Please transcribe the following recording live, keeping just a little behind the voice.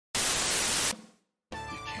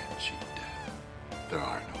cheat death. There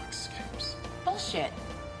are no escapes. Bullshit.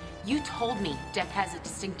 You told me death has a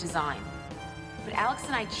distinct design. But Alex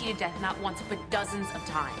and I cheated death not once, but dozens of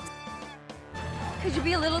times. Could you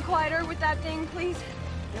be a little quieter with that thing, please?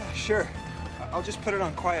 Yeah, sure. I'll just put it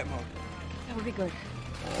on quiet mode. That would be good.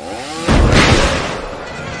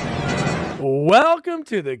 Welcome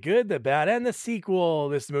to The Good, the Bad, and the Sequel.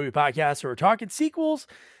 This is a movie podcast where we're talking sequels,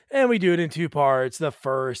 and we do it in two parts. The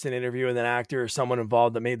first, an interview with an actor or someone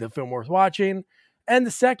involved that made the film worth watching. And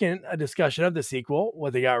the second, a discussion of the sequel,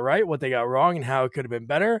 what they got right, what they got wrong, and how it could have been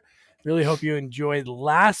better. Really hope you enjoyed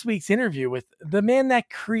last week's interview with the man that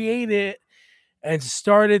created and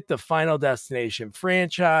started the Final Destination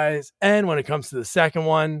franchise. And when it comes to the second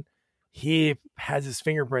one, he has his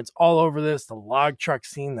fingerprints all over this, the log truck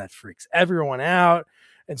scene that freaks everyone out,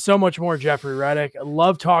 and so much more. Jeffrey Reddick. I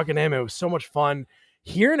love talking to him. It was so much fun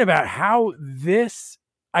hearing about how this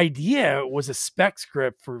idea was a spec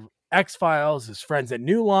script for X-Files. His friends at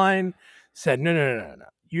New Line said, no.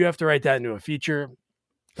 You have to write that into a feature.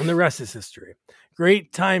 And the rest is history.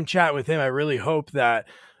 Great time chat with him. I really hope that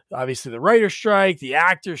obviously the writer's strike, the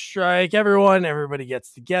actor's strike, everybody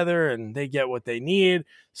gets together and they get what they need.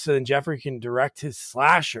 So then Jeffrey can direct his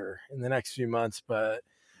slasher in the next few months. But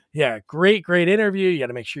yeah, great interview. You got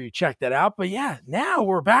to make sure you check that out. But yeah, now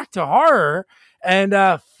we're back to horror and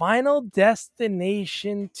Final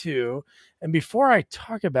Destination 2. And before I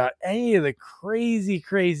talk about any of the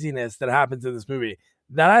craziness that happens in this movie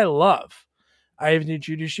that I love, I have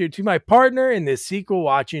introduced you to my partner in this sequel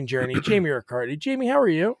watching journey, Jamie Riccardi. Jamie, how are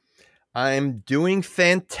you? I'm doing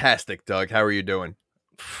fantastic, Doug. How are you doing?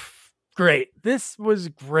 Great. This was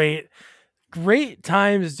great. Great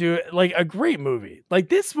times do it. Like a great movie. Like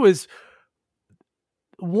this was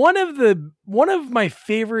one of my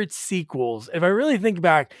favorite sequels. If I really think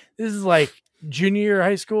back, this is like junior year of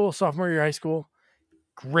high school, sophomore year of high school.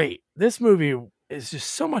 Great. This movie is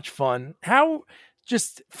just so much fun.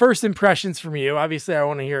 Just first impressions from you. Obviously, I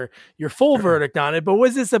want to hear your full verdict on it, but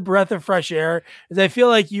was this a breath of fresh air? Because I feel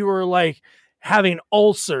like you were like having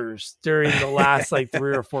ulcers during the last like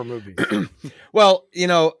 3 or 4 movies. Well,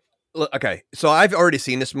 okay. So I've already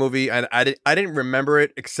seen this movie and I didn't remember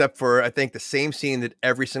it except for, I think, the same scene that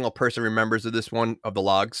every single person remembers of this one, of the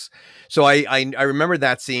logs. So I remember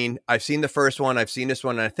that scene. I've seen the first one. I've seen this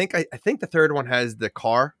one. And I think the third one has the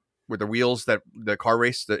car with the wheels, that the car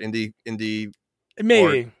race, the Indy.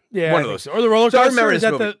 Maybe, yeah, one of those, or the roller coaster. So I remember is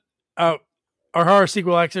this that movie. Our horror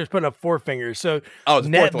sequel experts putting up 4 fingers. So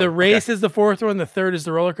the race is the 4th one. The 3rd is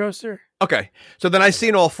the roller coaster. Okay, so then I've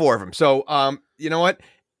seen all 4 of them. So you know what?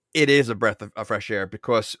 It is a breath of fresh air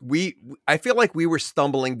because I feel like we were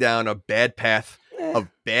stumbling down a bad path of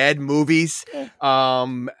bad movies,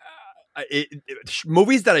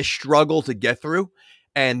 movies that I struggle to get through,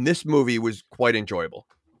 and this movie was quite enjoyable.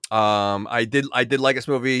 I did like this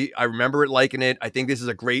movie. I remember it liking it. I think this is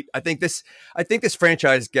I think this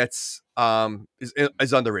franchise gets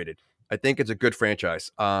is underrated. I think it's a good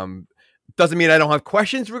franchise. Doesn't mean I don't have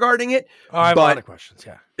questions regarding it. Oh, I have a lot of questions.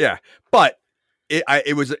 Yeah. But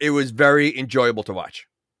it was very enjoyable to watch.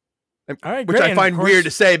 All right, which great. I find weird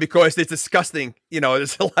to say because it's disgusting.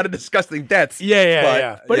 There's a lot of disgusting deaths.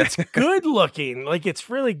 Yeah. But it's good looking. Like it's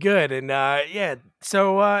really good. And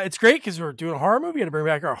so it's great because we're doing a horror movie. Got to bring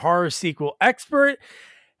back our horror sequel expert.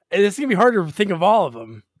 And it's gonna be hard to think of all of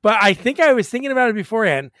them. But I think I was thinking about it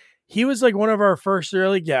beforehand. He was like one of our first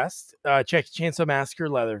early guests. Chainsaw Massacre,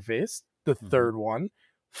 Leatherface, the 3rd one,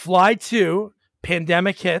 Fly 2,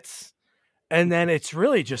 Pandemic hits, and then it's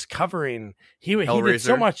really just covering. He did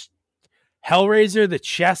so much. Hellraiser, the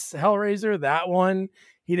chess Hellraiser, that one.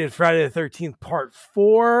 He did Friday the 13th Part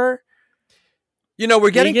 4. We're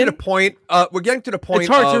getting to the point. It's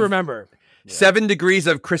hard to remember. 7 degrees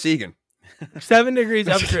of Chris Egan. 7 degrees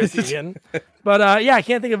of Chris Egan. But I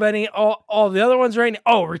can't think of any. All the other ones right now.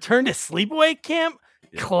 Oh, Return to Sleepaway Camp.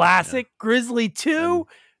 Yeah, Classic. Yeah. Grizzly 2.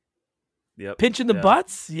 Yep. Pinching the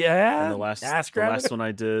butts. Yeah. And the last one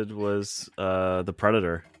I did was The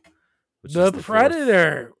Predator. The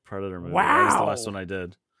Predator movie. Wow. That was the last one I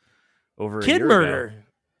did. Over a Kid year murder. Ago.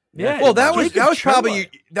 Yeah. Well, that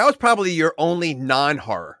was probably your only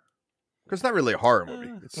non-horror. Because it's not really a horror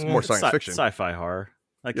movie. It's more science fiction. Sci-fi horror.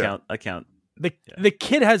 I count. The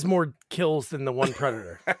kid has more kills than the one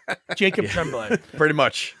Predator. Jacob Tremblay. Pretty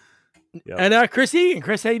much. Yep. And Chris Egan.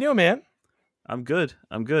 Chris, how you doing, man? I'm good.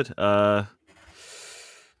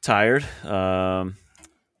 Tired. I'm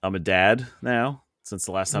a dad now. Since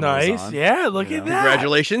the last time I was on. Yeah, look at that.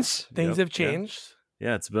 Congratulations. Things have changed.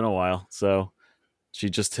 Yeah, it's been a while. So she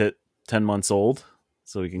just hit 10 months old.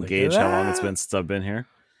 So we can gauge how long it's been since I've been here.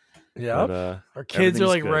 Yeah, our kids are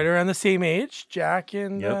like right around the same age, Jack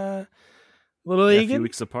and little Egan. A few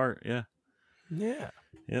weeks apart. Yeah.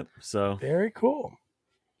 Yep. So very cool.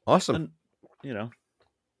 Awesome. And,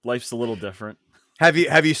 life's a little different. Have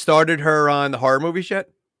you started her on the horror movies yet?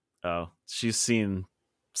 Oh, she's seen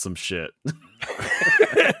some shit.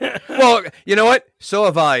 Well, you know what? So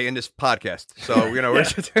have I in this podcast. So we're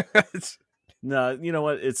No, you know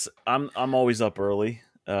what? I'm always up early.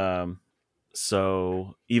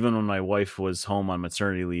 So even when my wife was home on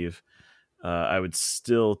maternity leave, I would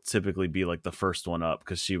still typically be like the first one up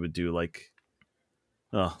because she would do like.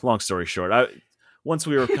 Long story short, once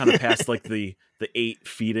we were kind of past like the 8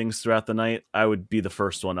 feedings throughout the night, I would be the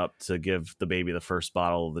first one up to give the baby the first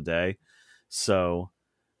bottle of the day. So,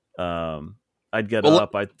 I'd get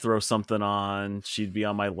up, I'd throw something on, she'd be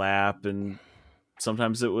on my lap, and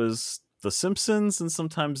sometimes it was The Simpsons, and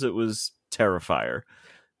sometimes it was Terrifier.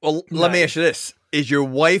 Well, let me ask you this: is your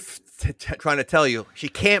wife trying to tell you she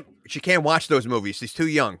can't watch those movies? She's too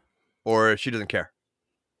young, or she doesn't care?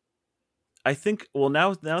 I think. Well,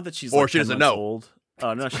 now that she's or like she 10 doesn't months know. old.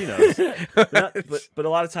 Oh no, she knows. but a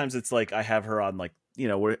lot of times it's like I have her on like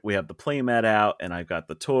we have the playmat out and I've got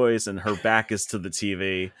the toys and her back is to the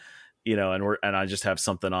TV, and I just have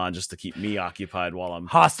something on just to keep me occupied while I'm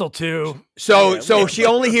Hostel 2. So she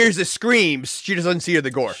only hears the screams. She doesn't see the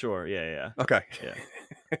gore. Sure. Yeah. Okay.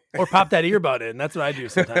 Yeah. Or pop that earbud in. That's what I do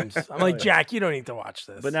sometimes. I'm like, Jack, you don't need to watch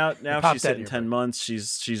this. But now she's hitting 10 months.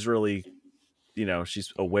 She's really,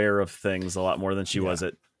 she's aware of things a lot more than she was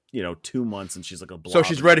at 2 months, and she's like a blob. So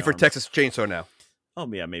she's ready for Texas Chainsaw now. Oh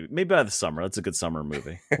yeah, maybe by the summer. That's a good summer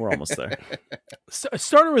movie. We're almost there. So I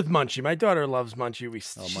started with Munchie. My daughter loves Munchie.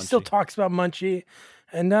 She still talks about Munchie,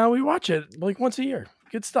 and we watch it like once a year.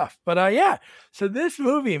 Good stuff. But so this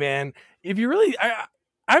movie, man, if you really,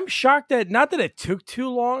 I'm shocked that not that it took too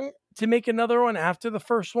long to make another one after the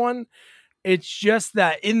first one. It's just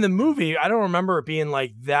that in the movie, I don't remember it being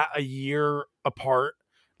like that a year apart.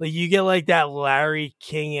 Like you get like that Larry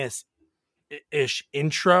King-ish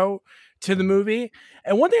intro to the movie.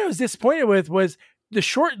 And one thing I was disappointed with was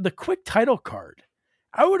the quick title card.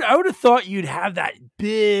 I would have thought you'd have that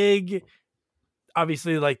big,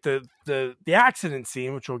 obviously like the accident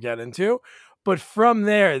scene, which we'll get into. But from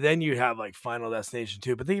there, then you have like Final Destination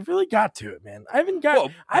 2. But they really got to it, man. I haven't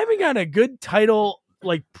got a good title,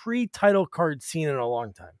 like pre-title card scene in a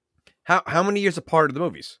long time. How many years apart are the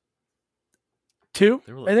movies?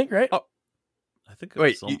 2, I think, right? Oh, I think.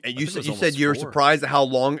 You said you were surprised at how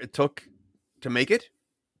long it took to make it.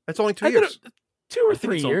 That's only 2 years. 2 or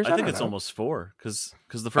 3 years. I think it's almost 4 because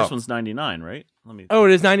the first one's 99, right? Oh,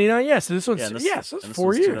 it is 99. Yeah, so this one's so it's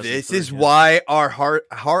 4 years. This is why our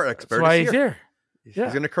horror expert is here. He's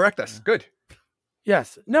going to correct us. Good.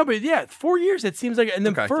 Yes. No, but 4 years. It seems like, and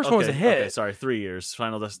the first one was a hit. Okay, sorry, 3 years.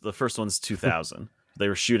 The first one's 2000. They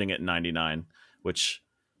were shooting it in 99, which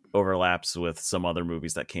overlaps with some other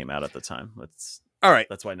movies that came out at the time. All right.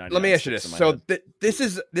 That's why 99. Let me ask you this. So this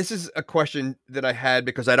is a question that I had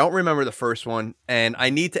because I don't remember the first one, and I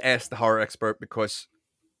need to ask the horror expert because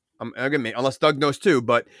unless Doug knows too,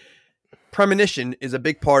 but premonition is a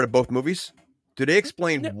big part of both movies. Do they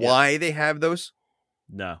explain why they have those?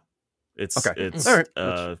 No. It's all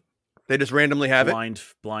right. They just randomly have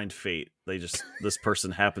blind fate. This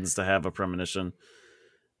person happens to have a premonition.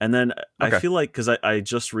 And then I feel like because I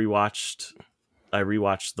rewatched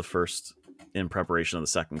the first in preparation of the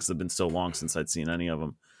second because it's been so long since I'd seen any of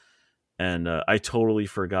them, and I totally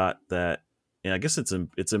forgot that. I guess it's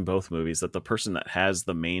in both movies that the person that has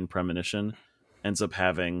the main premonition ends up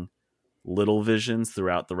having little visions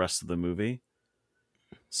throughout the rest of the movie.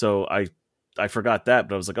 So I forgot that,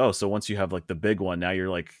 but I was like, oh, so once you have like the big one, now you're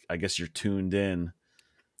like, I guess you're tuned in.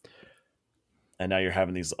 And now you're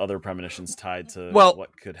having these other premonitions tied to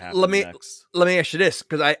what could happen next. Let me ask you this,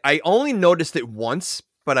 because I only noticed it once,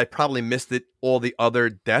 but I probably missed it all the other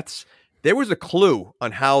deaths. There was a clue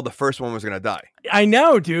on how the first one was going to die. I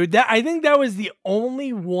know, dude. I think that was the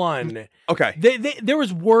only one. Okay. There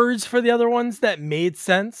was words for the other ones that made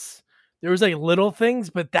sense. There was like little things,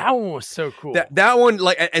 but that one was so cool. That one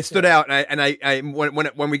it stood out, and I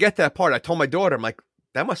when we get to that part, I told my daughter, I'm like,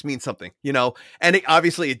 that must mean something, and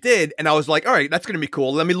obviously it did. And I was like, all right, that's going to be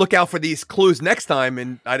cool. Let me look out for these clues next time.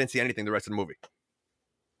 And I didn't see anything the rest of the movie.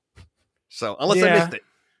 So unless I missed it.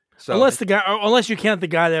 So unless you count the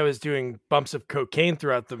guy that was doing bumps of cocaine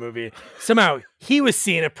throughout the movie, somehow he was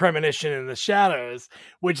seeing a premonition in the shadows,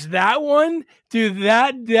 which that one, dude,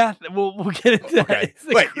 that death, we'll get into that.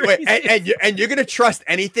 Wait, and you're going to trust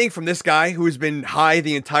anything from this guy who's been high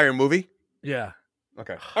the entire movie? Yeah.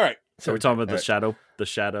 Okay. All right. So we're talking about the the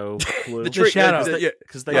shadow clue. The shadow.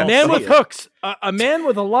 Because they a all man see with it. hooks. A man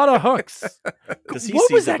with a lot of hooks. 'Cause he What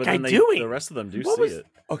sees was it, that but guy then doing? The rest of them do What see was- it.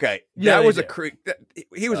 Okay, Yeah, that they was a do. creep.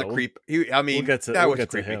 He was a Oh, creep. I mean, We'll get to, that we'll was get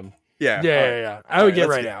to creepy. him. Yeah, Yeah. I would get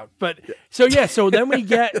right out. But so then we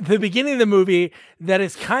get the beginning of the movie that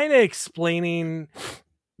is kind of explaining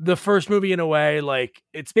the first movie in a way. Like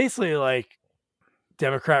it's basically like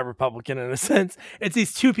Democrat, Republican in a sense. It's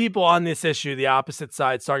these two people on this issue, the opposite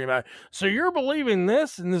sides, talking about, so you're believing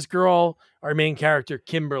this, and this girl, our main character,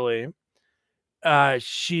 Kimberly,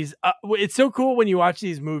 she's it's so cool when you watch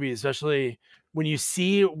these movies, especially when you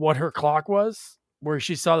see what her clock was, where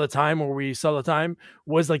she saw the time, or we saw the time,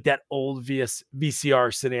 was like that old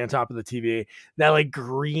VCR sitting on top of the TV, that like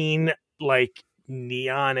green, like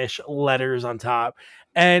neonish letters on top.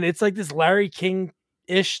 And it's like this Larry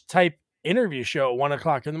King-ish type interview show at 1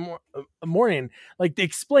 o'clock in the morning, like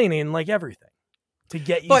explaining like everything to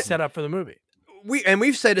get you set up for the movie.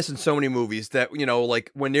 We've said this in so many movies that, you know,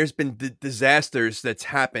 like when there's been disasters that's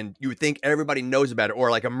happened, you would think everybody knows about it,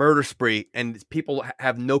 or like a murder spree, and people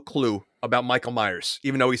have no clue about Michael Myers,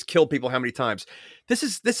 even though he's killed people how many times. This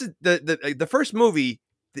is the first movie.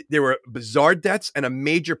 There were bizarre deaths and a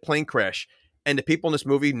major plane crash, and the people in this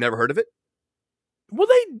movie never heard of it. Well,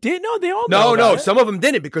 they did. No, they all know. No. about it. Some of them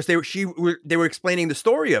didn't, because they were explaining the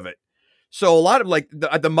story of it. So a lot of like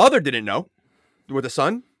the mother didn't know with the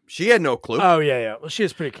son. She had no clue. Oh yeah. Well, she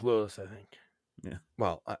is pretty clueless, I think. Yeah.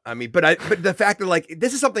 Well, I mean, but the fact that like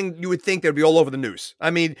this is something you would think that would be all over the news.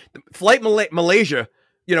 I mean, Flight Malaysia,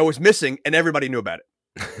 you know, was missing and everybody knew about it.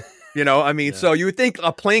 You know, I mean, so you would think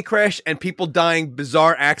a plane crash and people dying,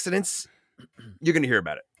 bizarre accidents, you're going to hear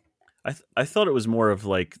about it. I thought it was more of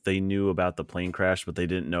like they knew about the plane crash, but they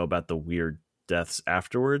didn't know about the weird deaths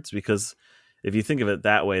afterwards. Because if you think of it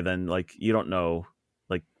that way, then like you don't know,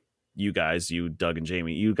 like you guys, you Doug and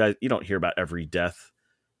Jamie, you don't hear about every death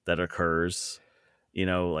that occurs. You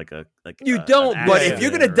know, you don't. But if you're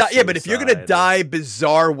gonna die, but if you're gonna die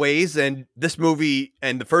bizarre ways, and this movie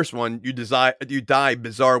and the first one, you die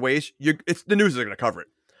bizarre ways. It's the news are gonna cover it.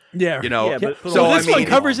 Yeah, you know. Yeah, but so this one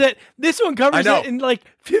covers it. This one covers it in like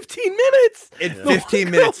 15 minutes. In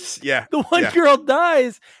 15 minutes, yeah. The one girl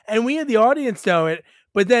dies, and we in the audience know it.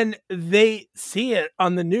 But then they see it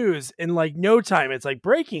on the news in like no time. It's like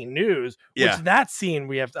breaking news. Which that scene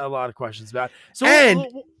we have a lot of questions about. So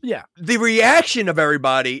the reaction of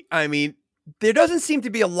everybody. I mean, there doesn't seem to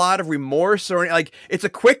be a lot of remorse or like it's a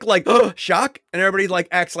quick like shock, and everybody like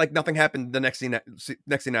acts like nothing happened. The next scene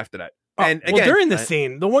after that. And again, during the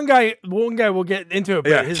scene, the one guy we'll get into it,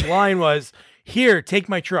 but his line was, "Here, take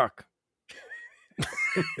my truck."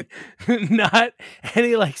 Not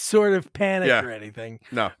any like sort of panic or anything.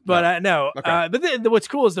 No, but no. Okay. But what's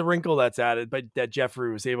cool is the wrinkle that's added, but that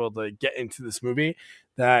Jeffrey was able to get into this movie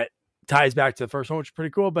that ties back to the first one, which is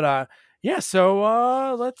pretty cool. But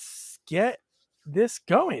so let's get this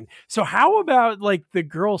going. So how about like the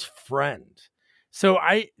girl's friend? So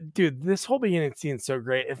this whole beginning scene is so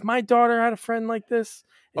great. If my daughter had a friend like this,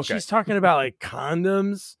 and she's talking about like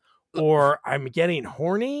condoms or I'm getting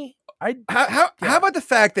horny. How about the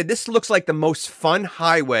fact that this looks like the most fun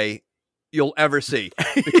highway you'll ever see?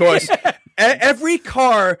 Because every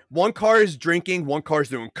car, one car is drinking, one car's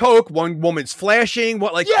doing coke, one woman's flashing.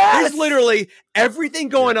 There's literally everything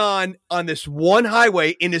going on this one highway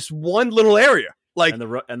in this one little area. Like, and the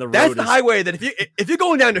road that's the highway that if you're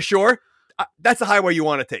going down the shore, that's the highway you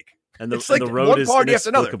want to take. And the road one is party after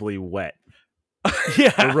another. inexplicably wet.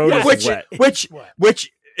 The road is wet.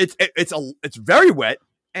 Which it's very wet.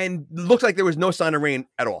 And looks like there was no sign of rain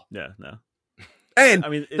at all. Yeah, no. And I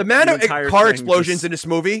mean, the amount of car explosions just, in this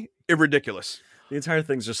movie is ridiculous. The entire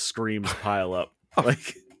thing just screams pile up.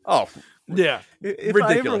 Like, yeah, if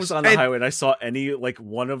I ever was on the highway and I saw any like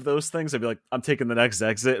one of those things, I'd be like, I'm taking the next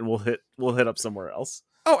exit and we'll hit up somewhere else.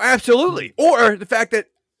 Oh, absolutely. Or the fact that,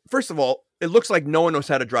 first of all, it looks like no one knows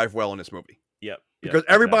how to drive well in this movie. Yep. Because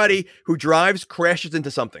everybody who drives crashes into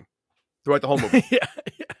something throughout the whole movie.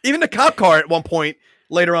 Even the cop car at one point.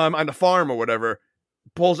 Later on the farm or whatever,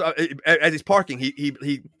 pulls as he's parking.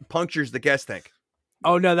 He punctures the gas tank.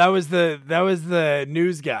 Oh no, that was the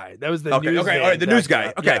news guy. That was the news. Okay, all right, the news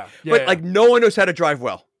guy. Okay, but like no one knows how to drive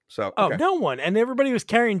well. So no one, and everybody was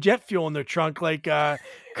carrying jet fuel in their trunk, like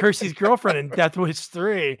Kirsty's girlfriend in Death Wish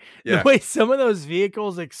 3. The way some of those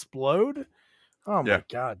vehicles explode. Oh my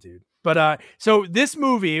god, dude. But so this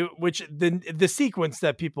movie, which the sequence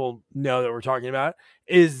that people know that we're talking about,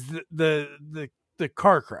 is the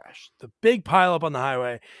car crash, the big pileup on the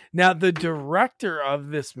highway. Now, the director of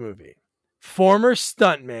this movie, former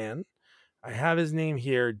stuntman, I have his name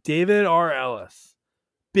here, David R. Ellis,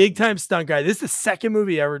 big time stunt guy. This is the second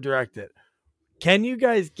movie he ever directed. Can you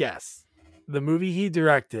guys guess the movie he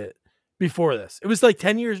directed before this? It was like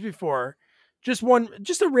 10 years before. Just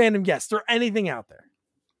a random guess. Is there anything out there?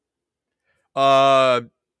 Howard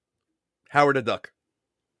the Duck.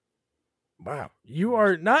 Wow. You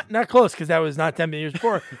are not close because that was not 10 years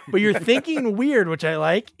before, but you're thinking weird, which I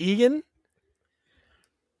like. Egan?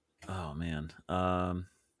 Oh, man. I'm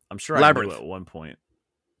sure Labyrinth. I knew at one point.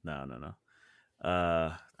 No.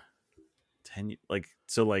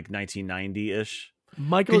 1990-ish.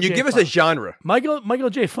 Michael Can you J. give us Fox. a genre? Michael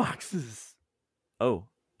J. Fox's. Oh,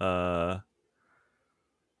 was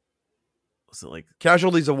it like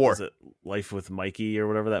Casualties of War. Was it Life with Mikey or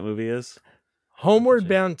whatever that movie is? Homeward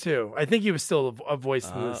Bound 2. I think he was still a voice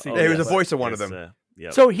in the sequel. he was a voice of one of them.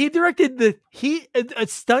 Yep. So he directed a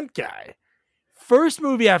stunt guy. First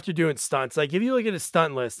movie after doing stunts. Like if you look at his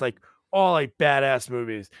stunt list, like all like badass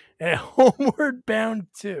movies. And Homeward Bound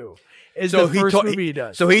 2 is the first movie he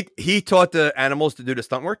does. So he taught the animals to do the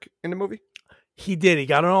stunt work in the movie? He did. He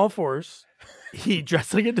got on all fours. He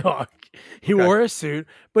dressed like a dog. He wore a suit.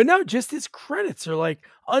 But no, just his credits are like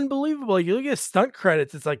unbelievable. Like, you look at his stunt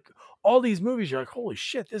credits, it's like all these movies, you're like, holy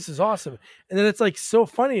shit, this is awesome. And then it's like so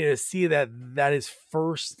funny to see that his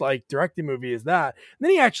first like directing movie is that. And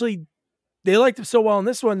then they liked him so well in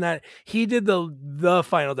this one that he did the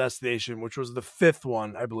Final Destination, which was the fifth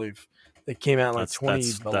one, I believe, that came out in like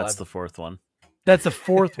 2011. That's the fourth one. That's the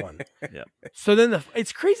fourth one. Yeah. So then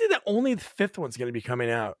it's crazy that only the fifth one's going to be coming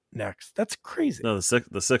out next. That's crazy. No,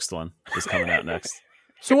 the sixth one is coming out next.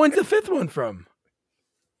 So when's the fifth one from?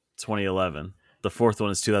 2011. The fourth one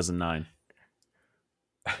is 2009.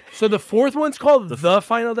 So the fourth one's called the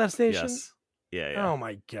Final Destination? Yes. Yeah. Oh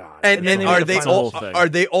my god. And are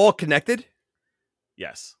they all connected?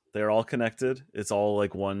 Yes. They're all connected. It's all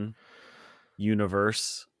like one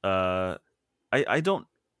universe.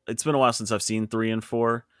 It's been a while since I've seen 3 and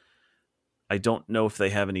 4. I don't know if they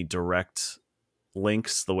have any direct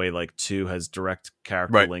links the way like 2 has direct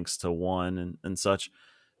character links to 1 and such.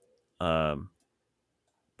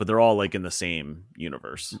 But they're all like in the same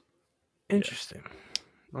universe. Interesting.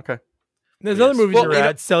 Yeah. Okay. There's other movies that are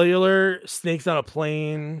rad. Cellular, Snakes on a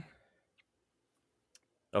Plane.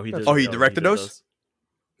 Oh, he did. Oh, he directed those?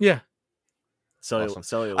 Yeah.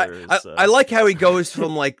 Cellular is, I like how he goes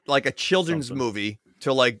from like a children's movie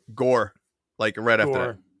to like gore, like right after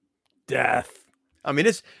that. Death. I mean,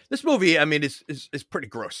 this movie, I mean, is pretty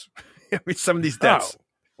gross. I mean, some of these deaths.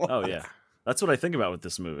 Oh yeah, that's what I think about with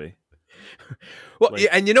this movie. Well, yeah,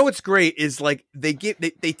 and you know what's great is like they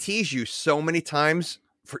tease you so many times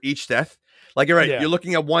for each death. Like you're right, you're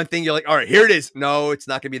looking at one thing, you're like, all right, here it is. No, it's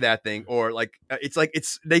not gonna be that thing, or like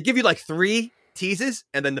it's they give you like 3 teases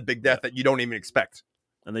and then the big death that you don't even expect.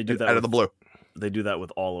 And they do that out of the blue. They do that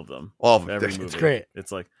with all of them. All of them. Every movie. It's great.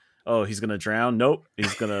 It's like, oh, he's gonna drown. Nope,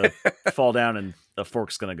 he's gonna fall down and a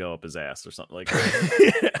fork's gonna go up his ass or something like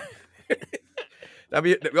that.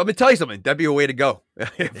 Let me tell you something. That'd be a way to go.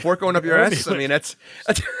 Fork going up your ass. I mean, that's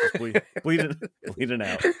bleeding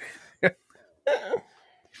out.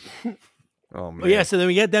 Oh man. Well, yeah. So then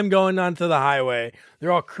we get them going onto the highway.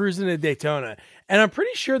 They're all cruising to Daytona, and I'm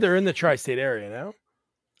pretty sure they're in the tri-state area now.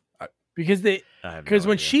 Because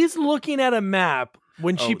when she's looking at a map,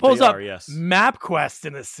 when she pulls up MapQuest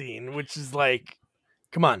in a scene, which is like,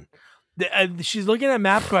 come on, she's looking at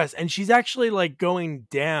MapQuest and she's actually like going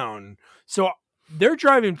down. So they're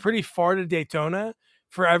driving pretty far to Daytona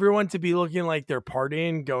for everyone to be looking like they're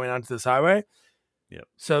partying going onto this highway. Yep.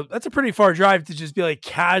 So that's a pretty far drive to just be like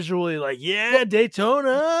casually like, yeah,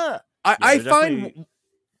 Daytona. I find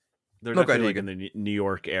they're definitely like in the New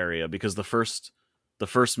York area because the first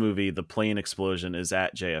movie, the plane explosion is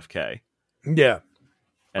at JFK. Yeah.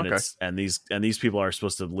 And these people are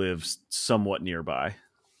supposed to live somewhat nearby.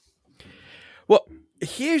 Well,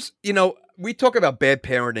 here's, we talk about bad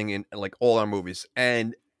parenting in like all our movies.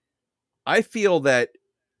 And I feel that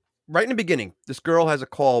right in the beginning, this girl has a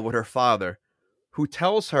call with her father who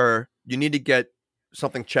tells her you need to get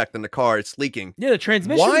something checked in the car. It's leaking. Yeah, the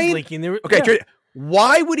transmission is leaking.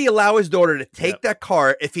 Why would he allow his daughter to take that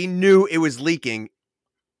car if he knew it was leaking?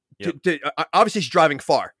 Obviously, she's driving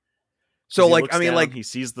far. So, like, I mean, like, he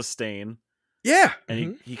sees the stain. Yeah.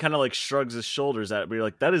 And he kind of like shrugs his shoulders at it, but you're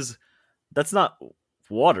like, that's not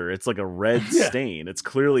water. It's like a red stain. It's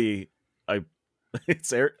clearly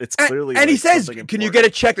it's clearly. And he says, "Can you get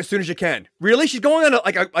it checked as soon as you can?" Really? She's going on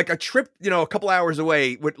a trip, a couple hours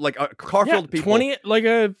away with like a car full of people.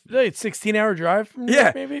 16-hour drive from New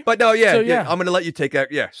York, maybe. But no, I'm going to let you take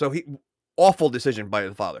that. Yeah. So awful decision by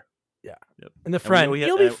the father. Yeah. Yep. And the friend,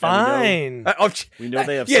 you'll be fine. We know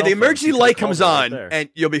they have. Yeah, the emergency light comes on, and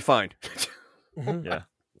you'll be fine. Yeah.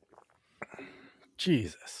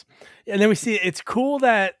 Jesus. And then we see it's cool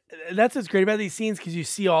that's what's great about these scenes because you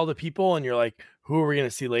see all the people and you're like, who are we going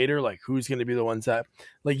to see later? Like, who's going to be the ones that,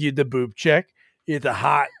 like, you had the boob chick, you had the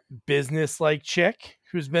hot business like chick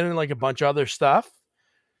who's been in like a bunch of other stuff.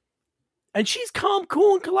 And she's calm,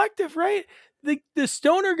 cool, and collective, right? The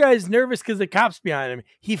stoner guy's nervous because the cop's behind him.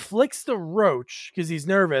 He flicks the roach because he's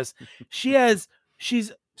nervous.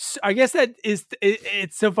 I guess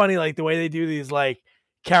it's so funny, like the way they do these like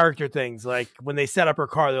character things. Like when they set up her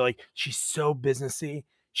car, they're like, she's so businessy.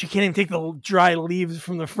 She can't even take the dry leaves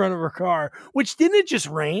from the front of her car. Which, didn't it just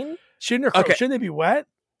rain? Shouldn't they be wet?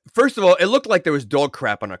 First of all, it looked like there was dog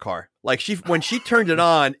crap on her car. Like when she turned it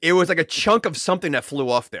on, it was like a chunk of something that flew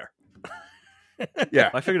off there. Yeah,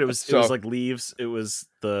 I figured it was like leaves. It was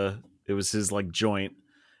his like joint,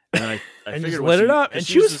 and I and figured just lit it up, and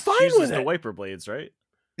she was fine with the it. wiper blades, right?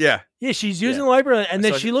 Yeah, she's using the wiper, and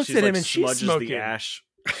then she looks at him and she's smoking. The ash.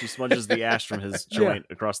 She smudges the ash from his joint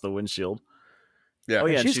across the windshield. Yeah, oh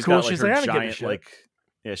yeah, she's she's cool. got like She's her like, I don't give a giant shit. like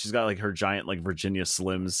she's got like her giant like Virginia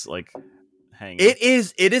Slims like hanging. it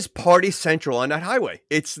is party central on that highway.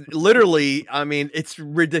 It's literally, I mean, it's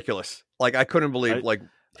ridiculous. Like I couldn't believe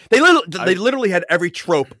they literally had every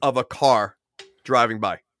trope of a car driving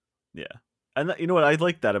by. Yeah. And you know what? I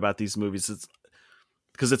like that about these movies. It's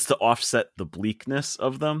because it's to offset the bleakness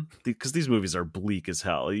of them. Because these movies are bleak as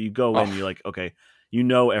hell. You go in, you're like, okay, you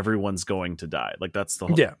know everyone's going to die. Like that's the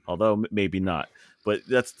whole, although maybe not. But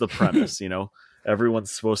that's the premise, you know?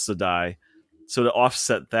 Everyone's supposed to die. So to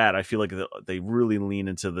offset that, I feel like they really lean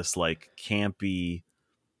into this like campy,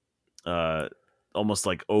 almost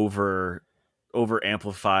like over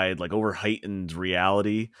amplified, like over heightened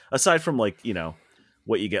reality, aside from like, you know,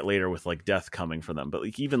 what you get later with like death coming for them. But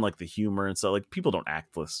like even like the humor and stuff, like people don't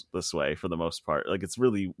act this way for the most part. Like it's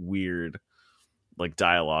really weird, like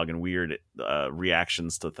dialogue and weird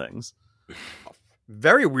reactions to things.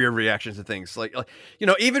 Very weird reactions to things. Like you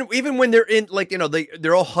know, even when they're in, like, you know,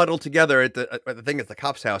 they're all huddled together at the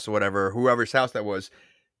cop's house or whatever, whoever's house that was.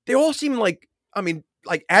 They all seem like, I mean,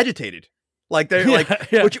 like agitated. Like they're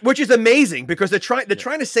which is amazing because they're trying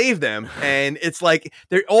to save them, and it's like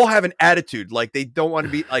they all have an attitude, like they don't want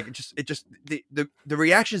to be like the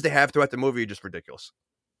reactions they have throughout the movie are just ridiculous.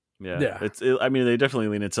 Yeah. I mean, they definitely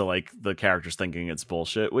lean into like the characters thinking it's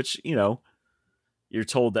bullshit, which, you know, you're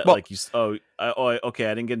told that okay,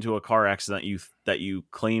 I didn't get into a car accident that you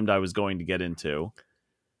claimed I was going to get into,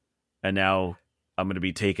 and now I'm going to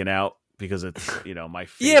be taken out. Because it's, you know, my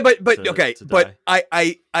fate. Yeah, but to but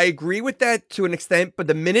I agree with that to an extent. But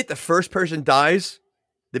the minute the first person dies,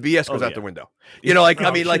 the BS goes out the window. You know, like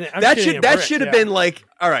I mean, like that should have been like,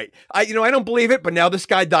 all right, I don't believe it, but now this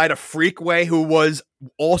guy died a freak way who was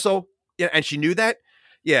also, and she knew that.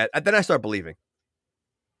 Yeah, then I start believing.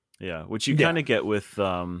 Yeah, which you kind of get with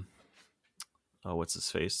what's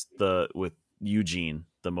his face? With Eugene,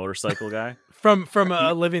 the motorcycle guy from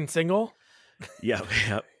a Living Single. Yeah.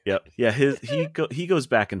 He goes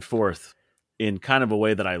back and forth in kind of a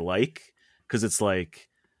way that I like, because it's like,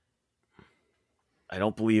 I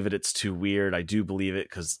don't believe it. It's too weird. I do believe it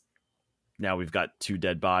because now we've got two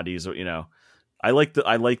dead bodies, or, you know, I like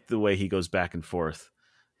the way he goes back and forth.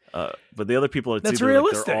 But the other people, it's that's either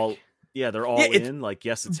realistic. Like they're all in, like,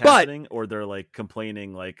 yes, it's happening, or they're like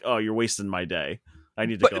complaining, like, oh, you're wasting my day. I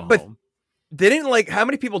need to go home. They didn't, like, how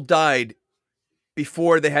many people died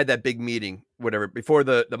before they had that big meeting, whatever, before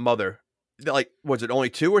the mother? Like, was it only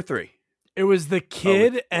 2 or 3? It was the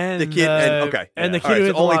kid and the kid and the kid who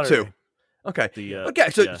had only the lottery. 2. Okay. Okay.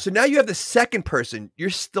 So now you have the second person. You're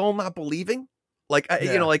still not believing? Like,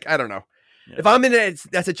 you know, like, I don't know. Yeah. If I'm in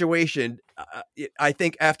that situation, I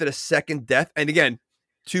think after the second death, and again,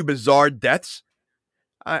 2 bizarre deaths,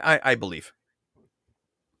 I believe.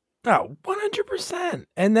 Oh, 100%.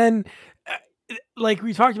 And then, like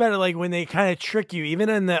we talked about it, like when they kind of trick you, even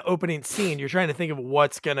in the opening scene, you're trying to think of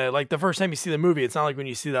what's gonna, like the first time you see the movie, it's not like when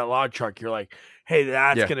you see that log truck, you're like, hey,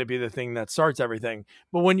 that's gonna be the thing that starts everything.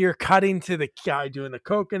 But when you're cutting to the guy doing the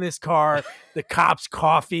coke in his car, the cop's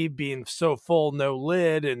coffee being so full, no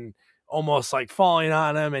lid, and almost like falling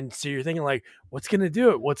on him, and so you're thinking like, what's gonna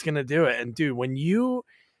do it? What's gonna do it? And dude, when you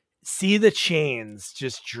see the chains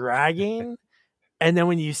just dragging, and then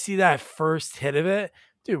when you see that first hit of it,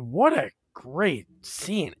 dude, what a great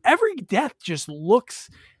scene. Every death just looks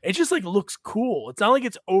cool. It's not like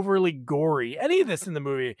it's overly gory. Any of this in the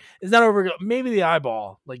movie is not over. Maybe the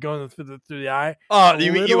eyeball, like going through the eye. Oh,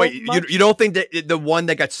 you don't think that the one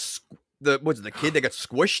that got the kid that got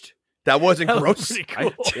squished, that wasn't gross?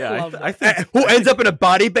 Cool. I think who ends up in a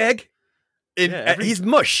body bag? He's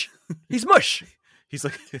mush. He's mush. He's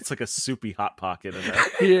like, it's like a soupy hot pocket in there.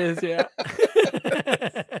 He is, yeah.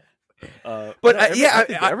 But I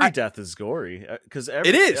think every death is gory because it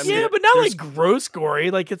is. Yeah, but not like gross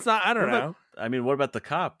gory. Like it's not. I don't know. I mean, what about the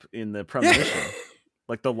cop in the premonition?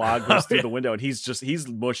 Like the log goes through the window and he's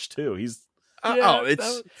mushed too. He's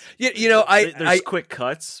there's quick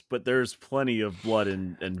cuts, but there's plenty of blood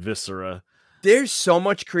and viscera. There's so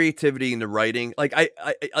much creativity in the writing. Like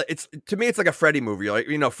it's to me, it's like a Freddy movie. Like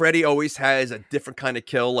Freddy always has a different kind of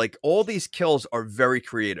kill. Like all these kills are very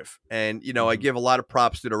creative, and I give a lot of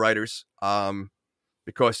props to the writers,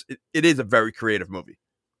 because it is a very creative movie.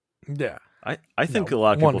 Yeah, I think a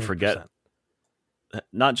lot of people 100%. forget,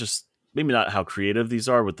 not just maybe not how creative these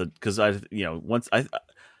are with because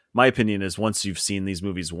my opinion is once you've seen these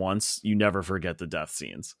movies once, you never forget the death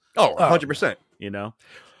scenes. Oh, 100%.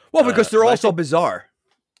 Well, because they're also bizarre.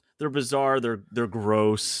 They're bizarre. They're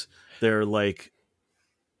gross. They're like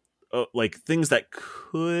things that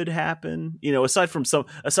could happen. Aside from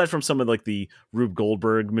some of like the Rube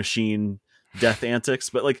Goldberg machine death antics,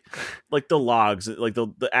 but like the logs, like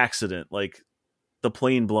the accident, like the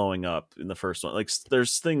plane blowing up in the first one. Like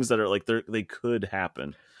there's things that are like they could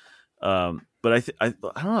happen. But I don't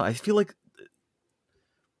know. I feel like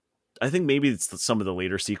I think maybe it's some of the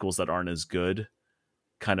later sequels that aren't as good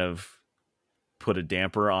kind of put a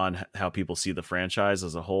damper on how people see the franchise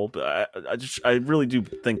as a whole. But I really do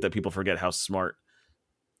think that people forget how smart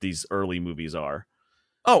these early movies are.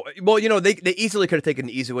 Oh, well, they easily could have taken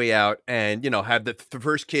the easy way out and, have the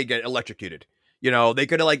first kid get electrocuted. They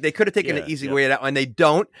could have taken the easy way out, and they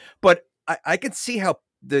don't. But I can see how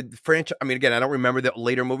the franchise, I mean, again, I don't remember the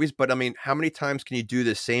later movies, but I mean, how many times can you do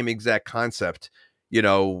the same exact concept,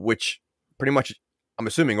 which pretty much, I'm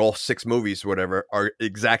assuming all 6 movies, whatever, are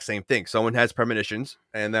exact same thing. Someone has premonitions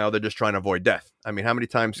and now they're just trying to avoid death. I mean, how many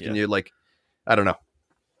times can you I don't know.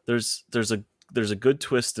 There's a good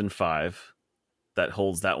twist in 5 that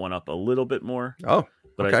holds that one up a little bit more. Oh,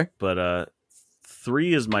 okay. But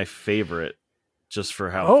 3 is my favorite just for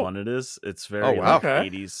how fun it is. It's very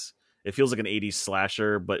 80s. It feels like an 80s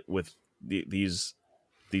slasher, but with these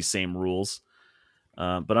same rules.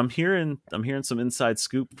 But I'm hearing some inside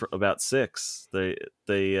scoop about 6.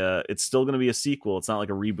 It's still going to be a sequel. It's not like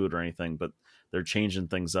a reboot or anything, but they're changing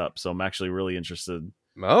things up. So I'm actually really interested.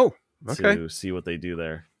 Oh, okay. To see what they do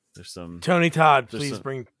there. There's some Tony Todd. Please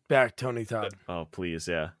bring back Tony Todd. Oh, please,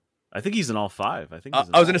 yeah. I think he's in all 5. I think. I was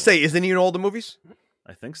going to say, isn't he in all the movies?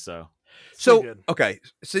 I think so. So okay,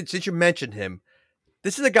 since you mentioned him,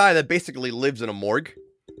 this is a guy that basically lives in a morgue,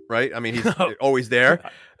 right? I mean, he's always there.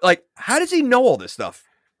 Like, how does he know all this stuff?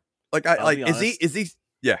 Like, is he?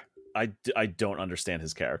 Yeah. I don't understand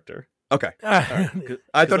his character. Okay. Right.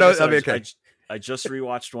 I thought that would be okay. I just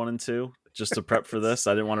rewatched 1 and 2 just to prep for this.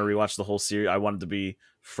 I didn't want to rewatch the whole series. I wanted to be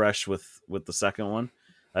fresh with the second one.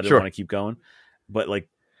 I didn't want to keep going. But like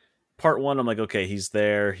part 1, I'm like, okay, he's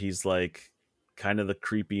there. He's like kind of the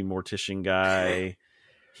creepy mortician guy.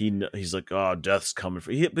 He's like, oh, death's coming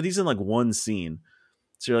for but he's in like one scene.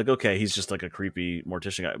 So you're like, okay, he's just like a creepy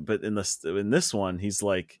mortician guy. But in this one, he's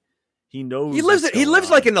like, he knows he lives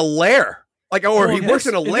like in a lair. Like, or he works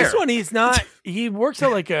in a lair. This one, he's not. He works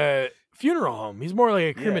at like a funeral home. He's more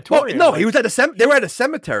like a crematorium. Well, no, he was at they were at a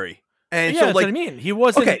cemetery. And yeah, so, that's what I mean. He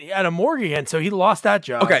wasn't at a morgue again, so he lost that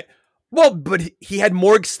job. Okay. Well, but he had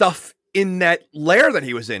morgue stuff in that lair that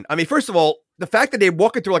he was in. I mean, first of all, the fact that they're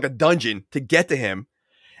walking through like a dungeon to get to him,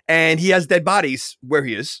 and he has dead bodies where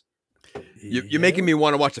he is. You're making me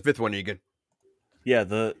want to watch the 5th one, Egan. Yeah,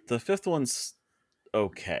 the 5th one's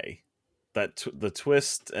okay. The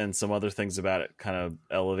twist and some other things about it kind of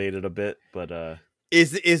elevated a bit, but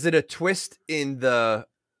is it a twist in the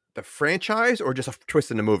franchise or just a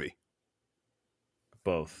twist in the movie?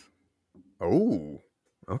 Both. Oh,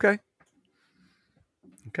 okay.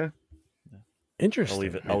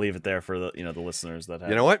 Interesting. I'll leave it there for the the listeners that have.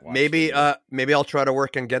 You know what? Maybe I'll try to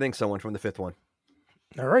work on getting someone from the 5th one.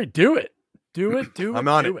 All right, do it. I'm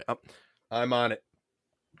on it. I'm on it.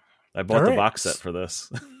 I bought the box set for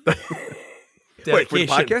this. Wait, for the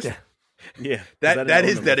podcast? Yeah, that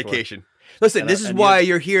is dedication. Listen, this is why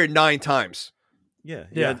you're here 9 times. Yeah.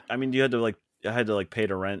 I had to pay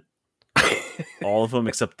to rent all of them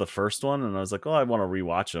except the first one, and I was like, oh, I want to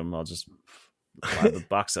rewatch them. I'll just buy the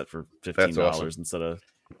box set for $15 instead of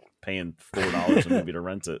paying $4 maybe to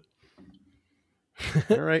rent it.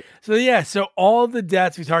 All right. So all the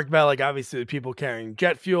deaths we talked about, like obviously the people carrying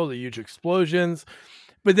jet fuel, the huge explosions,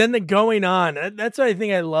 but then the going on. That's what I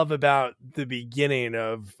think I love about the beginning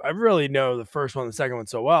of. I really know the first one, the second one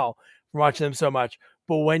so well from watching them so much.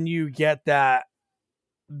 But when you get that,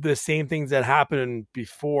 the same things that happen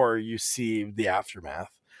before you see the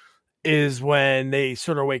aftermath is when they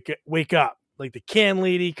sort of wake up. like the can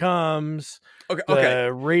lady comes. Okay. The Okay.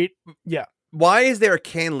 rate. Yeah. Why is there a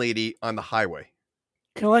can lady on the highway?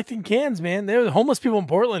 Collecting cans, man. There were homeless people in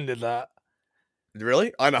Portland did that.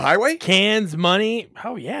 Really? On the highway? Cans, money.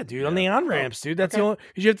 Oh yeah, dude. On the on ramps, dude. That's the only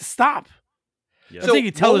because you have to stop. Yeah. That's how you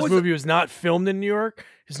could tell what this was movie was not filmed in New York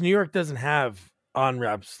because New York doesn't have on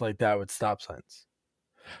ramps like that with stop signs.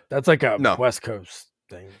 That's like a No. West Coast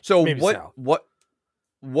thing. So Maybe what? South.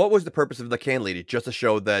 What was the purpose of the can lady? Just to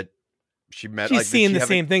show that she met. She's like, did seeing she the have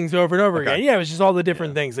same things over and over Okay. again. Yeah, it was just all the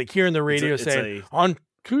different things. Like hearing the radio It's saying on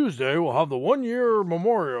Tuesday we'll have the 1 year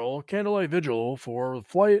memorial candlelight vigil for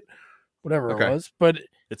flight, whatever Okay. it was. But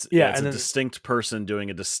It's Yeah, it's and a then- distinct person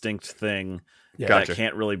doing a distinct thing yeah, Gotcha. that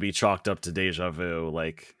can't really be chalked up to deja vu,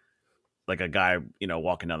 like a guy,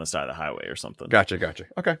 walking down the side of the highway or something. Gotcha.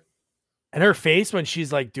 Okay. and her face when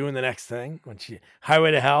she's like doing the next thing, when she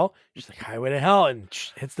highway to hell, she's like highway to hell, and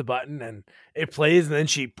she hits the button and it plays, and then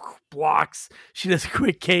she blocks. She does a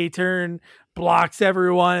quick K turn, blocks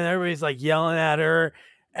everyone, and everybody's like yelling at her.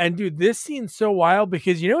 And dude, this scene's so wild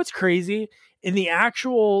because you know what's crazy? In the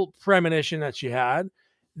actual premonition that she had,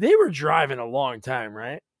 they were driving a long time,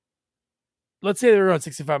 right? Let's say they were on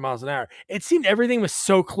 65 miles an hour. It seemed everything was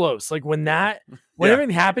so close. Like when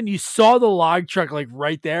everything happened, you saw the log truck like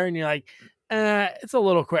right there, and you're like, it's a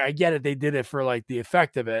little quick. I get it. They did it for like the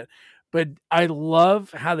effect of it. But I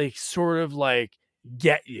love how they sort of like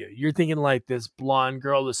get you. You're thinking like this blonde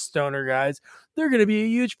girl, the stoner guys, they're going to be a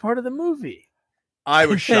huge part of the movie. I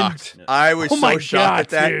was shocked. I was Oh my so shocked at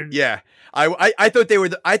God, that. dude. Yeah. I thought they were.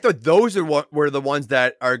 I thought those were the ones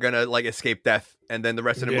that are gonna like escape death, and then the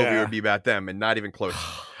rest of the movie Yeah. would be about them, and not even close.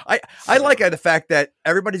 I like the fact that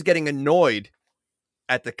everybody's getting annoyed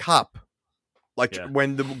at the cop, like Yeah.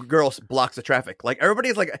 when the girl blocks the traffic. Like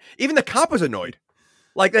everybody's like, even the cop was annoyed.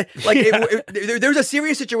 Like there was a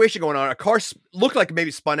serious situation going on. A car looked like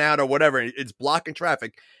maybe spun out or whatever. And it's blocking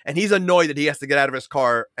traffic, and he's annoyed that he has to get out of his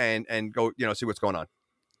car and go, see what's going on.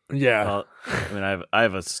 Yeah. I mean, I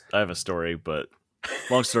have a story, but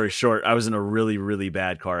long story short, I was in a really, really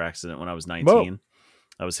bad car accident when I was 19. Whoa.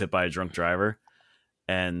 I was hit by a drunk driver,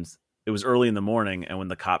 and it was early in the morning. And when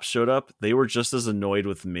the cops showed up, they were just as annoyed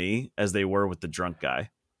with me as they were with the drunk guy,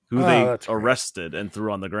 who they that's great. arrested and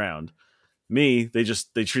threw on the ground. Me, they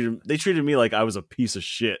treated me like I was a piece of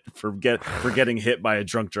shit for getting hit by a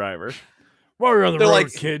drunk driver. While we're on the They're road,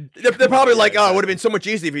 like- kid. They're probably like, oh, it would have been so much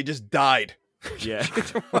easier if he just died. Yeah.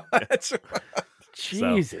 What?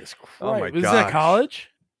 Jesus Christ. Oh my Was that gosh. college?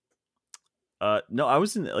 No, I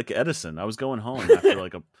was in like Edison. I was going home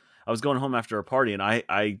after a party, and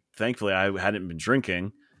I thankfully I hadn't been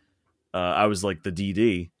drinking. I was like the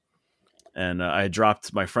DD, and I had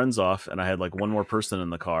dropped my friends off, and I had like one more person in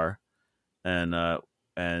the car, and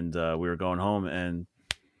we were going home, and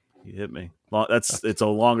he hit me. It's a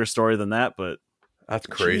longer story than that, but That's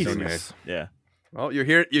crazy, Jesus. man. yeah, Well, you're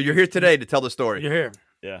here. You're here today to tell the story. You're here.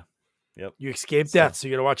 yeah, yep. You escaped death, so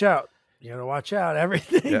you gotta watch out. You gotta watch out.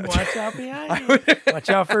 Everything. Yeah. Watch out behind you. Watch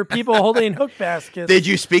out for people holding hook baskets. Did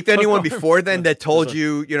you speak to anyone Hook on. before then that told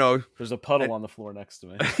you, There's a puddle on the floor next to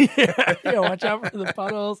me. yeah, watch out for the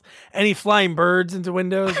puddles. Any flying birds into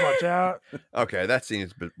windows, watch out. Okay, that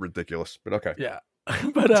seems a bit ridiculous, but okay. Yeah.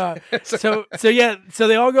 But so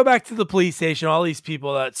they all go back to the police station, all these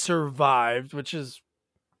people that survived, which is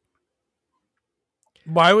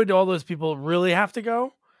why would all those people really have to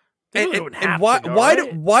go? They really wouldn't have why to go, why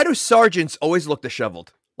right? why do sergeants always look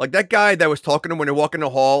disheveled? Like that guy that was talking to him when they walk in the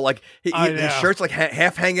hall, like I his know. shirt's like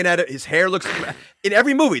half hanging at it. His hair looks in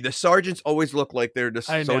every movie. The sergeants always look like they're just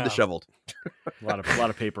I so know. disheveled. A lot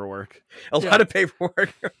of paperwork. A Yeah. lot of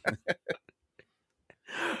paperwork.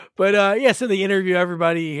 But so they interview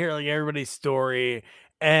everybody, you hear like everybody's story,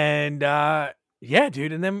 and yeah,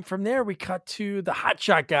 dude. And then from there we cut to the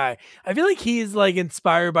hotshot guy. I feel like he's like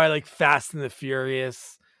inspired by like Fast and the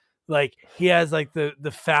Furious. Like he has like the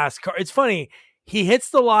fast car. It's funny. He hits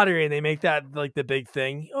the lottery and they make that like the big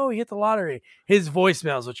thing. Oh, he hit the lottery. His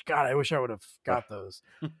voicemails, which God, I wish I would have got those.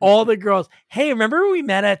 All the girls. Hey, remember when we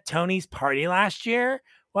met at Tony's party last year?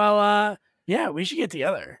 Well, yeah, we should get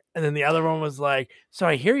together. And then the other one was like, so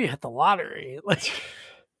I hear you hit the lottery. Like,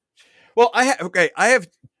 Well, I have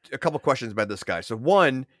a couple questions about this guy. So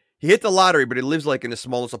one, he hit the lottery, but he lives like in the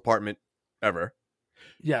smallest apartment ever.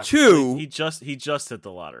 yeah. Two, He just hit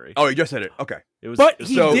the lottery. oh, he just hit it. Okay. It was, But it was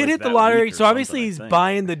he so- did like hit the that lottery, week or so obviously something, I he's think.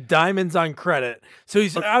 buying the diamonds on credit. So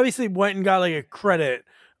he's obviously went and got like a credit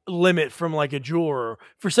limit from like a jeweler.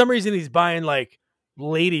 For some reason, he's buying like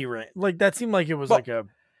lady ring. Like that seemed like it was Well- like an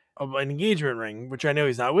engagement ring, which I know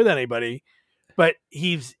he's not with anybody. But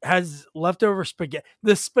has leftover spaghetti.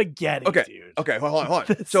 The spaghetti, Okay. dude. Okay. Hold on.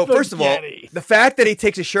 The So first of all, spaghetti. the fact that he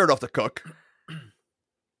takes his shirt off to cook,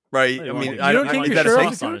 right? You I don't mean, want- I you don't don't take is your that a shirt thing?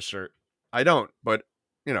 off? sauce on his shirt. I don't, but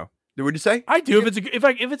you know, what did you say? I do. If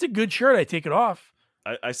it's a good shirt, I take it off.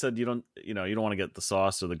 I said you don't want to get the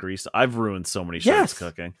sauce or the grease. I've ruined so many shirts Yes.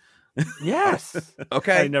 cooking. Yes.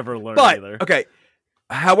 Okay, I never learned but either. okay.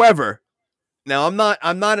 However, now I'm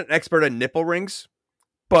not an expert on nipple rings,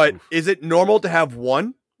 but is it normal to have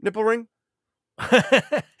one nipple ring?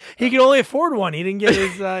 He can only afford one. He didn't get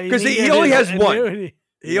his Because he only has one. annuity.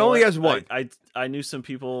 He only has one. I knew some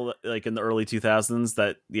people like in the early 2000s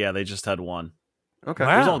that they just had one. Okay.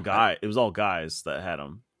 Wow. It was all guys that had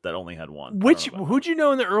them that only had one. I Which don't know about who'd you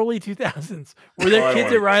know in the early 2000s? Were there Oh, I don't kids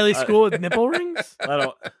at wanna- Riley I- School with nipple rings?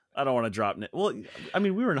 that. I don't want to drop. Well, I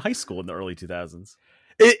mean, we were in high school in the early 2000s.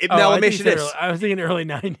 Now I let me think ask you you said this: I was thinking early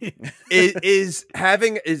 90s.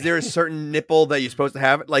 is there a certain nipple that you're supposed to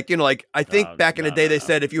have? Like like I think back in the day they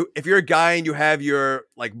said if you're a guy and you have your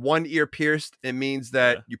like one ear pierced, it means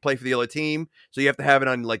that you play for the other team, so you have to have it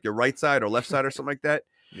on like your right side or left side or something like that.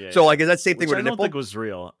 Yeah, So like is that same thing Which with I a don't nipple? think was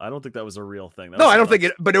real. I don't think that was a real thing. That No, was I don't something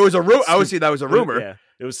think it. But it was a rumor. Obviously, that was a rumor. Yeah,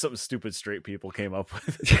 it was something stupid straight people came up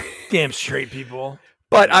with. Damn straight people.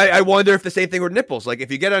 But I wonder if the same thing with nipples. Like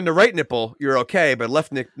if you get on the right nipple, you're okay, but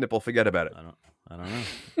left nipple, forget about it. I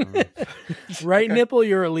don't know. Right nipple,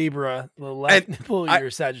 you're a Libra. The left And nipple, I- you're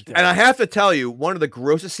a Sagittarius. And I have to tell you, one of the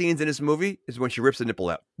grossest scenes in this movie is when she rips the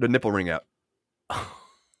nipple ring out.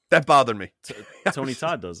 That bothered me. Tony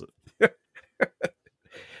Todd does it.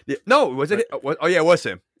 Yeah, no, was it? Oh yeah, it was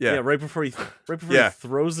him. Yeah, Yeah. right before he Yeah.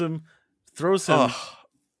 throws him Ugh.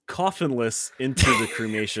 coffinless into the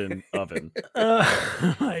cremation oven.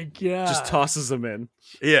 Oh my god. Just tosses him in.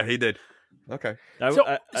 Yeah, he did. Okay. I So,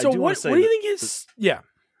 do what want to say do you that think is? Yeah.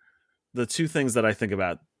 the two things that I think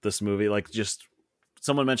about this movie, like just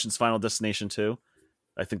someone mentions Final Destination 2.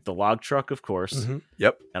 I think the log truck, of course, Mhm.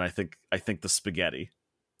 Yep. and I think the spaghetti.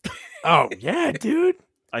 Oh yeah, dude.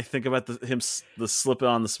 I think about the slipping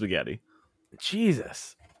on the spaghetti.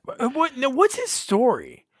 Jesus. What's his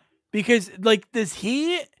story? Because like, does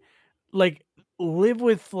he like live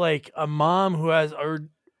with like a mom who has or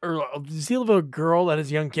does he live with a girl that has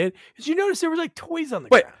a young kid? Did you notice there was like toys on the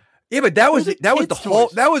Wait, ground? Yeah, but that was Those are the kids' whole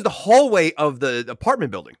toys. that was the hallway of the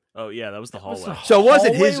apartment building. Oh yeah, that was the What's hallway. the So it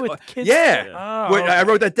wasn't hallway his- with kids? yeah. Oh, Wait, I okay.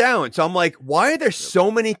 wrote that down. So I'm like, why are there so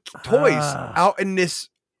many toys Ah. out in this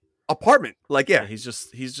apartment? Like, Yeah, yeah, he's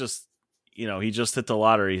just he just hit the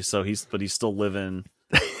lottery, so he's still living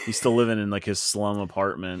in like his slum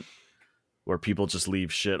apartment where people just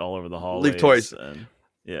leave shit all over the hallways. toys. And,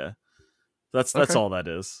 yeah. That's Okay. all that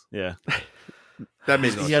is. Yeah. that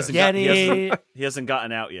makes no He sense. hasn't, got- he, Spaghetti. hasn't, he hasn't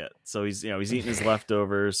gotten out yet. So he's eating his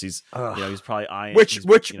leftovers. He's Ugh. he's probably eyeing Which he's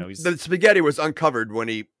the spaghetti was uncovered when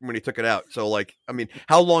he took it out. So like, I mean,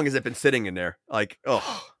 how long has it been sitting in there? Like,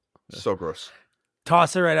 oh, so gross.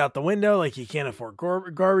 Toss it right out the window like you can't afford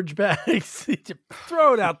garbage bags.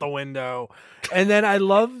 Throw it out the window. And then I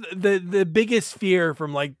love the biggest fear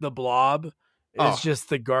from like the Blob is Oh. just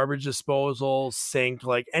the garbage disposal sink.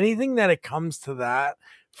 Like anything that it comes to that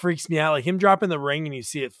freaks me out. Like him dropping the ring and you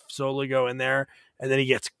see it slowly go in there and then he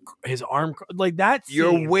gets his arm like that.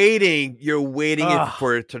 You're waiting Ugh.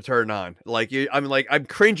 for it to turn on. Like I'm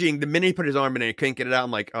cringing the minute he put his arm in and he couldn't get it out.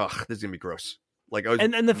 I'm like, oh, this is gonna be gross. Like,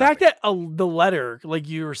 And the fact that the letter, like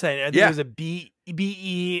you were saying, I think Yeah. it was a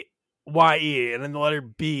B-E-Y-E, and then the letter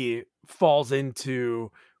B falls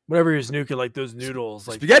into whatever he was nuking, like those noodles,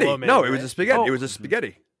 like spaghetti. lo mein, No, it was right? a spaghetti. Oh, It was a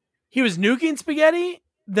spaghetti. he was nuking spaghetti.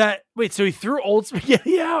 So he threw old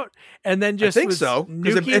spaghetti out, and then just think was so,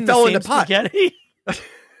 'cause it nuking fell the in the same pot. spaghetti.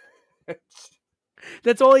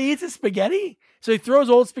 That's all he eats is spaghetti. So he throws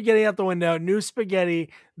old spaghetti out the window, new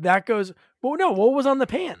spaghetti that goes. Well, no, what was on the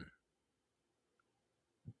pan?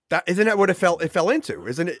 That isn't that what it fell into,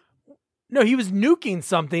 isn't it? No, he was nuking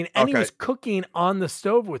something and he Okay. was cooking on the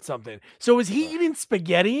stove with something. So was he eating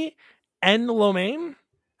spaghetti and lo mein?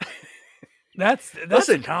 That's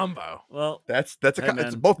Listen. a combo. well, That's hey, it's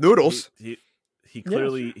man, both noodles. He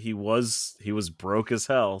clearly he was broke as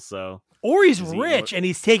hell, so Or he's Is he- rich and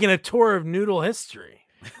he's taking a tour of noodle history.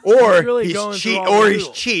 Or He's really he's going through cheap, all the or he's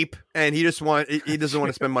noodles. cheap, and he doesn't want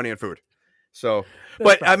to spend money on food. So,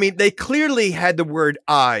 That's but I mean, they clearly had the word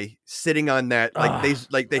 "I" sitting on that,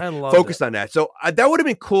 they I loved focused it. on that. So that would have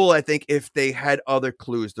been cool, I think, if they had other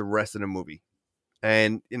clues the rest of the movie.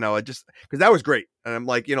 And I just because that was great, and I'm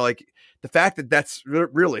like, like the fact that that's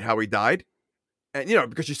really how he died, and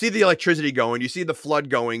because you see the electricity going, you see the flood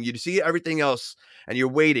going, you see everything else, and you're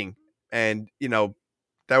waiting, and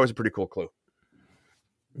that was a pretty cool clue.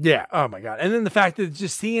 Yeah. Oh my god. And then the fact that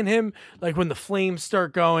just seeing him like when the flames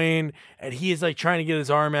start going and he is like trying to get his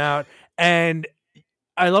arm out and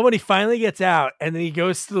I love when he finally gets out and then he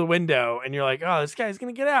goes to the window and you're like, oh, this guy's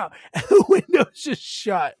going to get out. And the window's just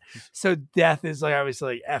shut. So Death is like,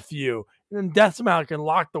 obviously like, F you. And then Death somehow can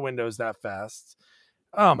lock the windows that fast.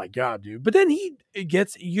 Oh my God, dude. But then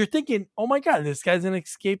you're thinking, oh my God, this guy's going to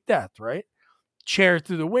escape death, right? Chair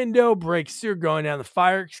through the window, breaks through, going down the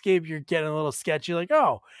fire escape. You're getting a little sketchy, like,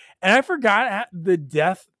 oh. And I forgot the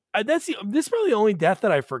death. This is probably the only death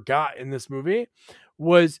that I forgot in this movie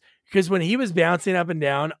was because when he was bouncing up and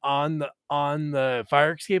down on the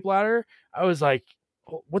fire escape ladder, I was like,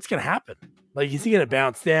 what's going to happen? Like, is he going to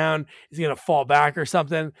bounce down? Is he going to fall back or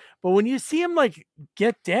something? But when you see him like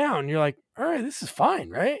get down, you're like, all right, this is fine,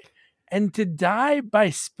 right? And to die by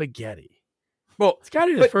spaghetti. Well, it's got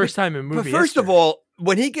to be the first time in movie. But first history. of all,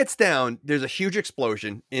 when he gets down, there's a huge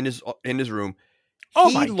explosion in his room. Oh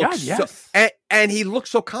my God, yes. And he looks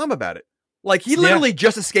so calm about it. Like he literally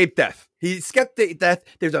just escaped death. He escaped death.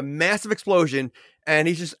 There's a massive explosion and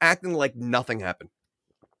he's just acting like nothing happened.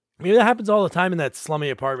 Maybe that happens all the time in that slummy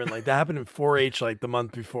apartment. Like that happened in 4-H like the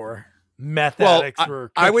month before. Meth addicts were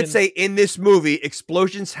cooking. I would say in this movie,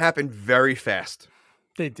 explosions happen very fast.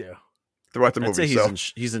 They do. Throughout the movie. I'd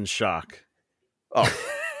say he's in shock. Oh.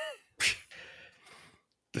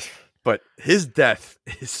 But his death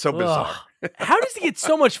is so bizarre. How does he get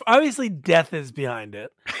so much? Obviously, death is behind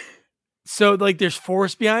it. So, like, there's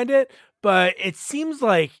force behind it, but it seems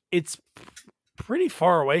like it's pretty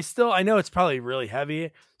far away still. I know it's probably really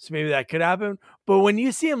heavy, so maybe that could happen. But when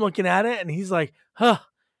you see him looking at it and he's like, huh.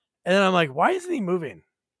 And then I'm like, why isn't he moving?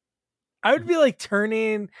 I would be like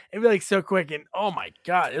turning. It'd be like so quick. And oh my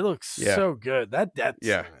God, it looks so good. That death.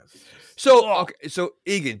 Yeah. So, okay, so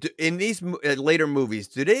Egan, in these later movies,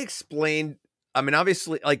 do they explain? I mean,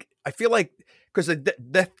 obviously, like I feel like because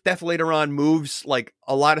the death later on moves like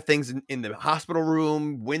a lot of things in the hospital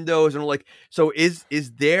room, windows, and like. So is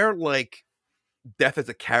there like death as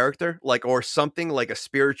a character, like or something like a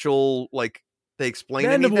spiritual like they explain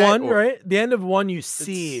the end of that, one, right? The end of one, you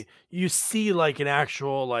see like an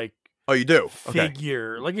actual like. Oh, you do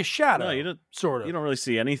figure like a shadow. No, you don't. Sort of. You don't really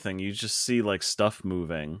see anything. You just see like stuff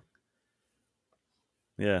moving.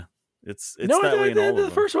 Yeah, it's no, that way in all of them.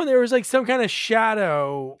 The first one, there was like some kind of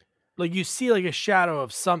shadow, like you see like a shadow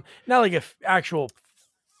of some, not like a actual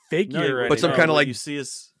figure, but some kind of like you see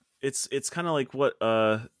is it's kind of like what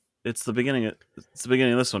it's the beginning of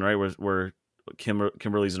this one, right? Where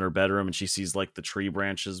Kimberly's in her bedroom and she sees like the tree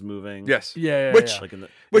branches moving. Yes, yeah, which yeah. Like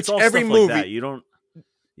which every movie like that. You don't.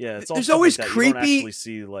 Yeah, it's all there's always like creepy. You don't actually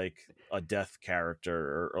see like a death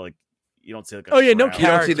character or like you don't see like. No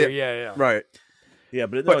character. See yeah, right. Yeah,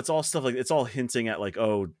 but no, it's all stuff like it's all hinting at like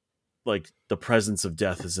like the presence of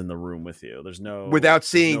death is in the room with you. There's no without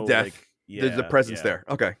seeing death. Like, there's the presence there.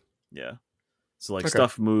 Okay. Yeah. So like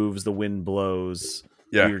stuff moves, the wind blows,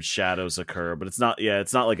 weird shadows occur, but it's not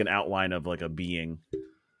like an outline of like a being.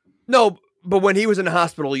 No, but when he was in the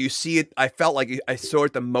hospital, you see it. I felt like I saw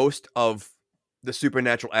it the most of the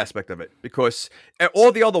supernatural aspect of it because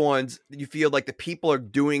all the other ones, you feel like the people are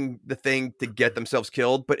doing the thing to get themselves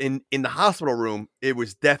killed. But in the hospital room, it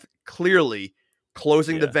was death clearly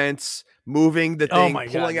closing the vents, moving the thing,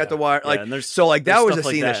 pulling out the wire. Like, and so like that was a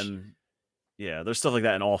scene. There's stuff like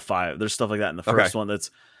that in all five. There's stuff like that in the first one. That's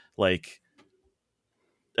like,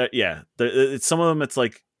 it's some of them. It's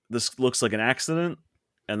like, this looks like an accident.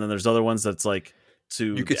 And then there's other ones that's like,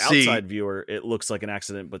 to the outside viewer, it looks like an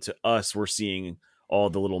accident, but to us, we're seeing all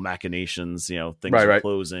the little machinations. Things are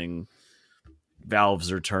closing, valves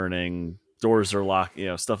are turning, doors are locked.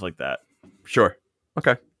 Stuff like that. Sure.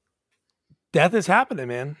 Okay. Death is happening,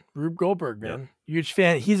 man. Rube Goldberg, man, huge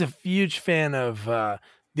fan. He's a huge fan of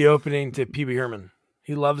the opening to Pee Wee Herman.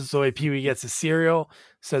 He loves the way Pee Wee gets his cereal,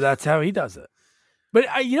 so that's how he does it. But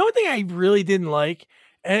one thing I really didn't like,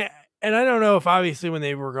 and I don't know if obviously when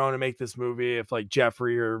they were going to make this movie, if like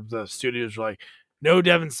Jeffrey or the studios were like, no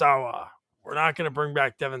Devon Sawa, we're not going to bring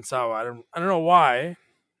back Devon Sawa. I don't know why.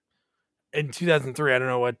 In 2003, I don't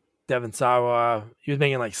know what Devon Sawa, he was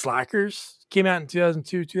making like Slackers, came out in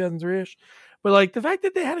 2002, 2003-ish. But like the fact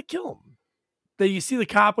that they had to kill him, that you see the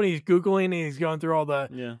cop when he's Googling and he's going through all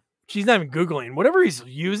the, she's not even Googling, whatever he's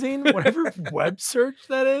using, whatever web search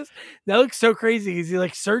that is, that looks so crazy. Is he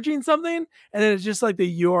like searching something and then it's just like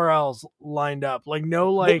the URLs lined up, like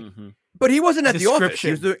no like. But he wasn't at the office.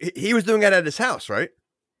 He was doing it at his house, right?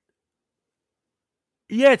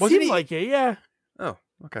 Yeah, it seemed like it. Yeah. Oh,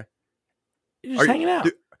 okay. You're just hanging out.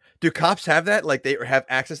 Do cops have that? Like they have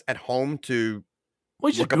access at home to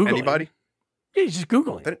look up anybody? Yeah, he's just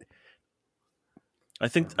Googling. I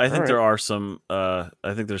think there are some. I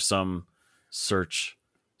think there's some search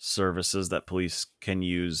services that police can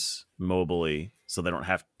use mobily, so they don't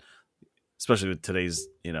have. especially with today's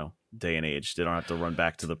day and age. They don't have to run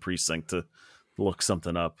back to the precinct to look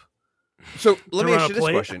something up. So let me Throw ask on you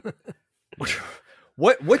a this plate? question: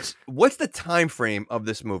 what's the time frame of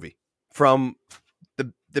this movie from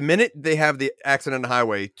the minute they have the accident on the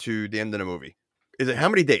highway to the end of the movie? Is it how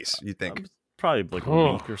many days you think? Probably like a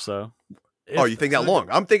Oh. week or so. Oh, you think that long?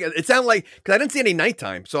 I'm thinking it sounded like, because I didn't see any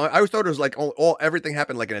nighttime, so I always thought it was like all everything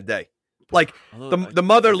happened like in a day. Like Although the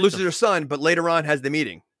mother I think loses her son, but later on has the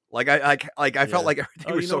meeting. Like I felt Yeah. like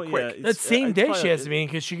everything was so quick. That same day she has the meeting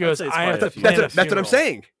because she goes, say it's I have to probably plan a That's what I'm funeral."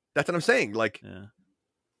 saying. That's what I'm saying. Like, Yeah,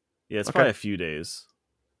 it's Okay. probably a few days.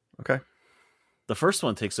 okay, The first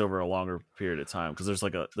one takes over a longer period of time because there's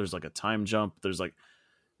like a time jump.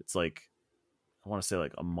 It's like I want to say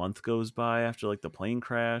like a month goes by after like the plane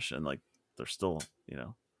crash, and like they're still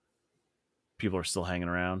people are still hanging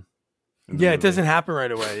around. in the Yeah, it movie. doesn't happen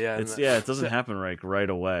right away. Yeah, It doesn't happen right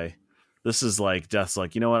away. This is like Death's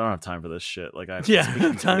like, you know what? I don't have time for this shit. Like I have to Yeah,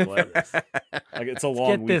 speak to time people. Like it's a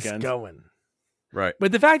long Get this weekend. going. right.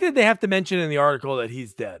 But the fact that they have to mention in the article that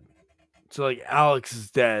he's dead, so like Alex is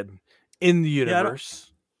dead in the I don't-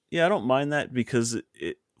 universe. Yeah, I don't mind that because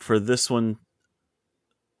for this one.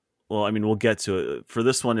 Well, I mean, we'll get to it. For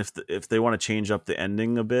this one, if they want to change up the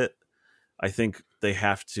ending a bit, I think they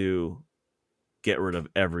have to get rid of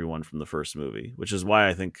everyone from the first movie, which is why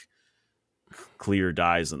I think Clear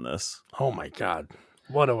dies in this. Oh my god,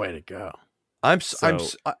 what a way to go!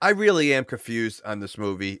 I really am confused on this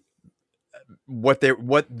movie. What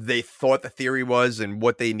they thought the theory was and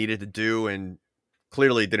what they needed to do, and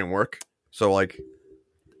clearly it didn't work. So like,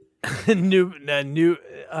 new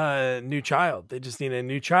child. They just need a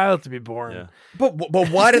new child to be born. Yeah. but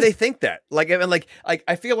why do they think that? Like, I mean,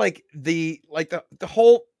 I feel like the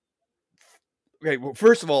whole. Okay, well,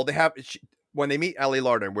 first of all, when they meet Ali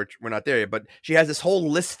Larder, which we're not there yet, but she has this whole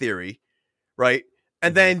list theory, right?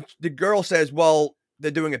 And then the girl says, "Well, they're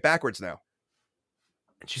doing it backwards now."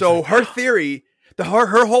 And she's So like, her theory,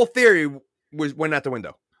 her whole theory went out the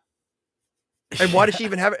window. And why does she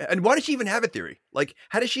even have it? And why does she even have a theory? Like,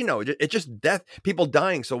 how does she know? It's just death, people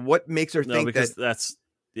dying. So what makes her No, think because that? that's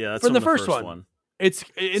From from the first one. It's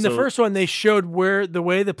in the So- first one. They showed where the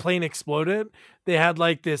way the plane exploded. They had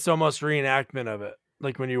like this almost reenactment of it,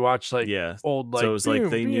 like when you watch like Yeah. old like. So it was like boom,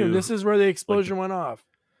 they boom, knew, this is where the explosion went off.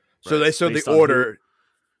 So Right, the based on order.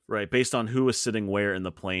 Right, based on who was sitting where in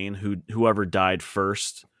the plane, whoever died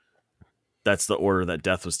first, that's the order that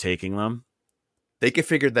Death was taking them. They could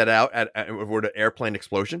figure that out at the airplane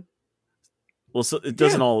explosion. Well, so it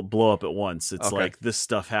doesn't all blow up at once. It's Okay. like this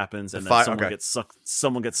stuff happens, and The then okay.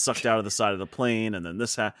 someone gets sucked out of the side of the plane, and then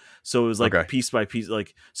this so it was like Okay. piece by piece.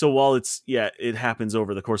 Like, so while it happens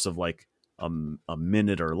over the course of like a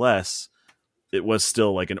minute or less, it was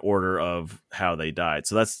still like an order of how they died.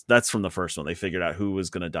 So that's from the first one. They figured out who was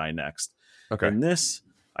going to die next. Okay. And this,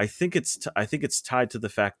 I think it's tied to the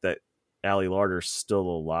fact that Ali Larder's still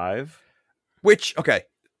alive.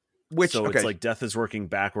 So it's like Death is working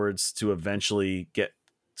backwards to eventually get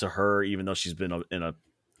to her, even though she's been in a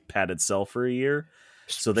padded cell for a year.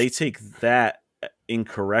 So they take that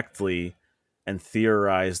incorrectly and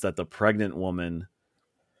theorize that the pregnant woman,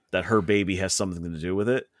 that her baby has something to do with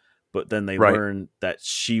it. But then they Right. learn that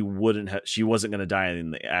she wasn't going to die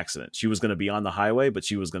in the accident. She was going to be on the highway, but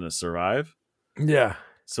she was going to survive. Yeah,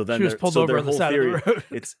 So then she was pulled over on the side of the road.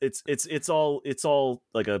 it's all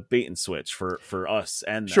like a bait and switch for us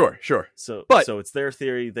and them. Sure. So But- so it's their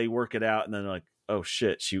theory. They work it out, and then they're like, oh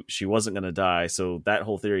shit, she wasn't gonna die. So that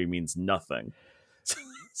whole theory means nothing.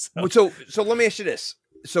 So let me ask you this.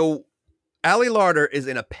 So Ali Larder is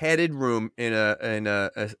in a padded room in an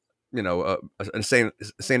insane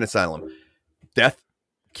asylum. Death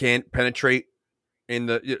can't penetrate in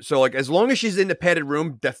the. So like as long as she's in the padded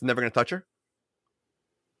room, Death's never gonna touch her.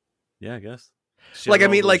 Yeah, I guess. Like, I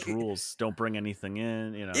mean, like- rules. Don't bring anything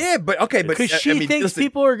in. You know. Yeah, but okay, but Because I she mean, thinks listen,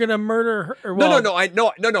 people are gonna murder her. Or, well, No,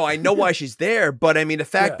 I know why she's there, but I mean the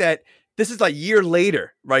fact that this is a year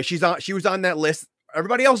later, right? She was on that list.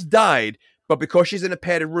 Everybody else died, but because she's in a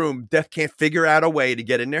padded room, Death can't figure out a way to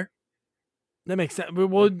get in there. that makes sense. But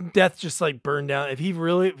will Death just like burn down? If he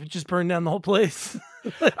really just burned down the whole place?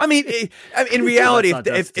 I mean, in reality,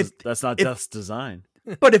 That's not Death's design.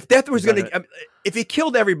 but if Death was Is that going to, if he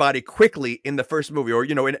killed everybody quickly in the first movie, or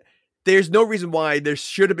there's no reason why there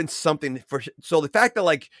should have been something for. So the fact that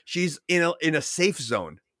like she's in a safe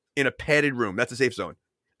zone, in a padded room, that's a safe zone,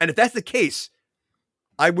 and if that's the case,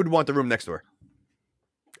 I would want the room next to her.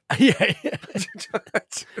 yeah.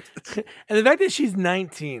 And the fact that she's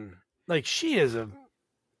 19, like she is a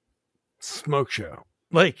smoke show.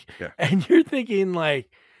 Like, Yeah. and you're thinking like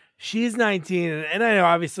she's 19, and I know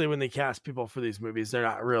obviously when they cast people for these movies, they're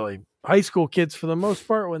not really high school kids for the most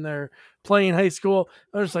part when they're playing high school.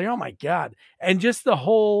 I'm just like, oh my God. And just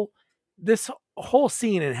this whole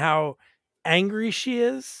scene and how angry she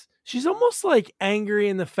is. She's almost like angry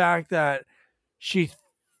in the fact that she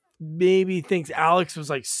maybe thinks Alex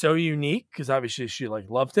was like so unique because obviously she like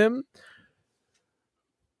loved him.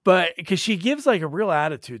 But because she gives like a real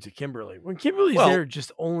attitude to Kimberly when Kimberly's there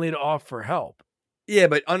just only to offer help. Yeah,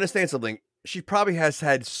 but understand something. She probably has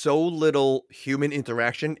had so little human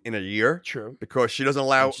interaction in a year. True. Because she doesn't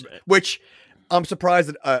allow, which I'm surprised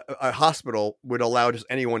that a hospital would allow just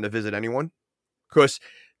anyone to visit anyone. Because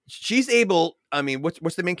she's able, I mean,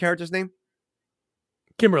 what's the main character's name?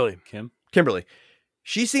 Kimberly. Kimberly.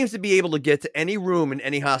 She seems to be able to get to any room in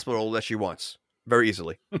any hospital that she wants very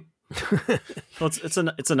easily. Well, it's a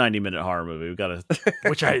 90-minute horror movie. We got to,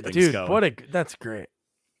 which that's great.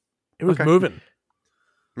 It was moving.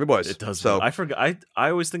 It was. It does. So I forgot. I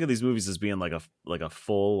always think of these movies as being like a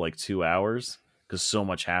full like 2 hours because so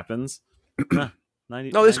much happens.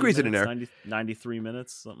 90, no, they squeeze it in there. 93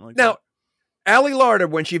 minutes, something like now, that. Allie Larder,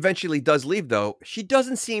 when she eventually does leave, though, she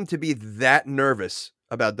doesn't seem to be that nervous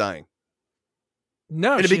about dying.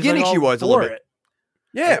 No, in the beginning she was a little bit.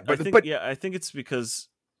 Yeah, I think it's because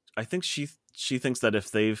I think she thinks that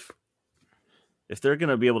if they're going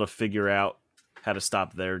to be able to figure out how to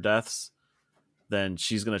stop their deaths, then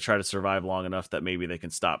she's going to try to survive long enough that maybe they can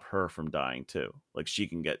stop her from dying too. Like she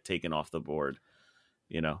can get taken off the board,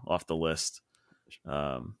 off the list.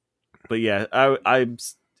 But yeah,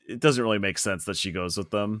 it doesn't really make sense that she goes with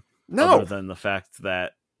them. No, other than the fact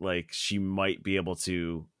that like she might be able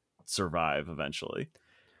to survive eventually.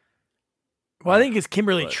 Well, I think it's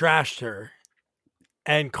Kimberly trashed her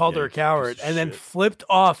and called her a coward and then flipped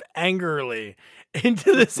off angrily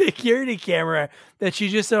into the security camera that she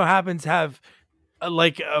just so happens to have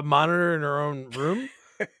like a monitor in her own room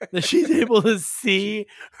that she's able to see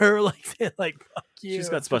her like say like fuck you. She's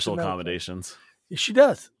got special accommodations. She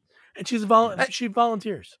does. And she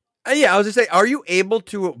volunteers. Yeah, I was gonna say, are you able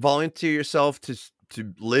to volunteer yourself to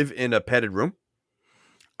live in a padded room?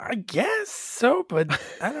 I guess so, but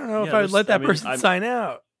I don't know if I would let that person sign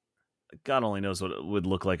out. God only knows what it would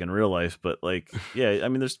look like in real life, but like, yeah, I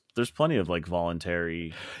mean, there's plenty of like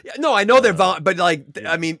voluntary. Yeah, no, I know they're but like,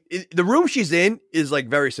 yeah. I mean, the room she's in is like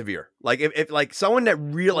very severe. Like if like someone that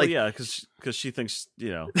really, because she thinks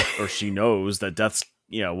or she knows that death's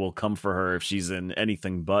will come for her if she's in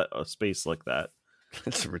anything but a space like that.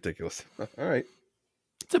 That's ridiculous. All right,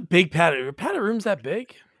 it's a big padded room's that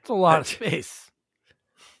big. It's a lot of space.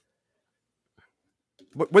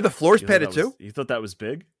 Were the floors padded too? You thought that was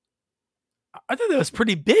big? I thought that was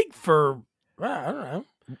pretty big for I don't know.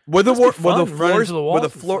 Were the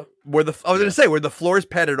floors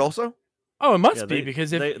padded also? Oh, it must be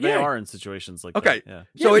because if they are in situations like that. Yeah.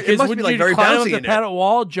 So it must be like very bouncy in there. Padded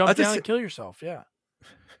wall, jump down and kill yourself. Yeah.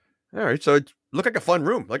 All right, so it looked like a fun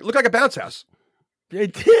room. Looked like a bounce house.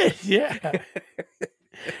 It did, yeah.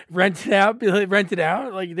 Rent it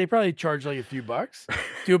out. Like they probably charge like a few bucks.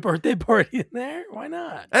 Do a birthday party in there. Why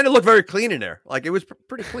not? And it looked very clean in there. Like it was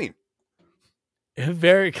pretty clean.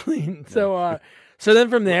 Very clean. So then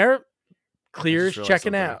from there, Clear's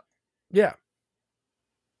checking out. Yeah.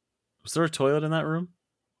 Was there a toilet in that room?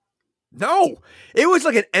 No, it was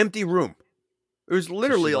like an empty room. It was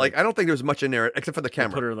literally like I don't think there was much in there except for the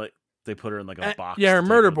camera. They put her in like a box. Yeah, her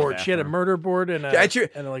murder board. She had a murder board and like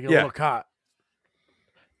a little cot.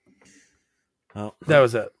 Well, that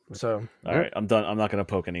was it. So all right, I'm done. I'm not going to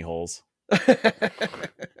poke any holes.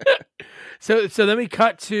 So then we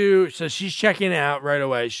cut to she's checking out right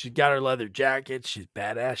away. She's got her leather jacket. She's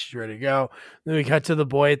badass. She's ready to go. Then we cut to the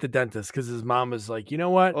boy at the dentist because his mom was like, you know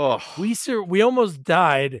what? Oh. We almost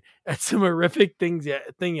died at some horrific thing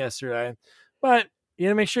yesterday, but you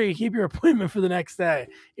gotta make sure you keep your appointment for the next day.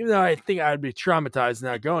 Even though I think I'd be traumatized and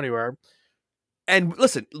not go anywhere. And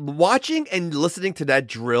listen, watching and listening to that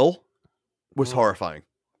drill was horrifying.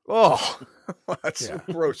 Oh, that's so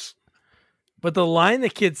gross. But the line the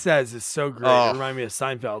kid says is so great. It reminded me of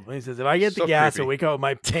Seinfeld when he says, if I get the gas and wake up with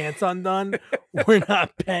my pants undone, we're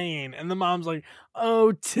not paying. And the mom's like,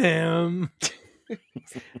 oh, Tim.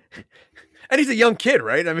 And he's a young kid,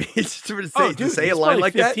 right? I mean, to say a line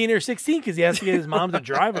like 15 or 16 because he has to get his mom to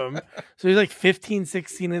drive him. So he's like 15,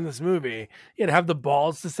 16 in this movie. He had to have the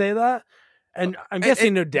balls to say that. And I'm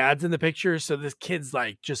guessing no dad's in the picture. So this kid's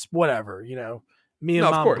like, just whatever, me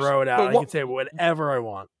and mom bro it out. I can say whatever I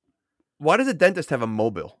want. Why does a dentist have a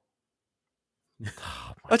mobile?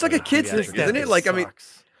 That's like a kid's thing, isn't it? Like,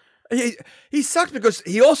 sucks. I mean, he sucks because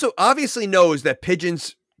he also obviously knows that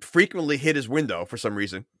pigeons frequently hit his window for some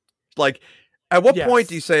reason. Like, At what Yes. point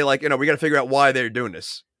do you say, like, we got to figure out why they're doing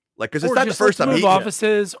this? Like, because it's Or not the just first let's time move he.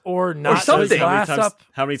 offices or not something. the glass up.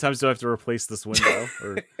 How many times do I have to replace this window?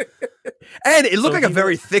 Or, And it looked So like a he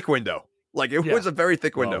very was- thick window. Like it Yeah. was a very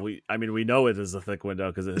thick window. well, we know it is a thick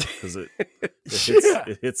window because it Yeah.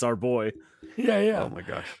 it hits our boy. Yeah. Oh my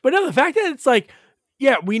gosh. But no, the fact that it's like,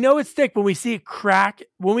 yeah, we know it's thick when we see it crack.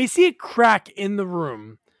 When we see it crack in the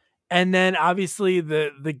room, and then obviously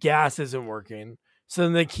the gas isn't working. So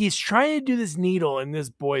then, like, he's trying to do this needle in this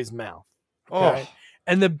boy's mouth. Okay? Oh,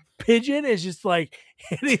 And the pigeon is just like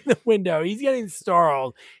hitting the window. He's getting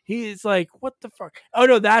startled. He's like, what the fuck? Oh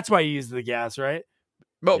no, that's why he used the gas, right?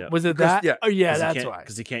 well, Yeah. Was it because- that? yeah. Oh yeah, that's why.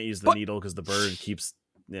 Because he can't use the But- needle because the bird keeps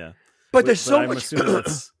but there's so I'm much. Assuming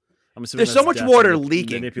that's, There's so much death water manip-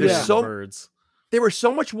 leaking. manipulating There's the so- birds. There was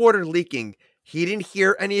so much water leaking. He didn't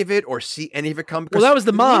hear any of it or see any of it come. Well, that was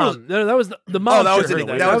the needles- mom. No, that was the mom. that was should an-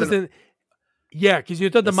 heard that was an- in- yeah, because you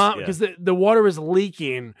thought the That's- mom yeah. because the water was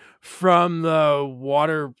leaking from the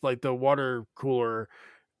water, like the water cooler,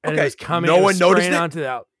 and it Okay, was coming. no it was one noticed spraying it? onto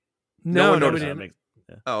that. No No, one nobody noticed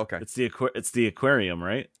didn't. Oh, okay. It's the aquarium,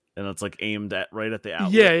 right? And it's like aimed at right at the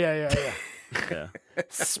outlet. Yeah. yeah.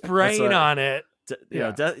 Spraying what- on it.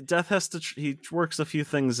 Yeah. Death has to. He works a few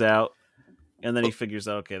things out, and then he figures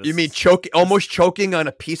out. Okay, this You mean is- almost choking on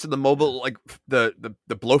a piece of the mobile, like the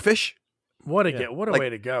blowfish? What a Yeah. what a Like- way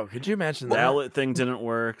to go! Could you imagine the that? outlet thing didn't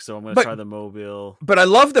work, so I'm going to But- try the mobile. But I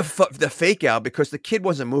love the fake out because the kid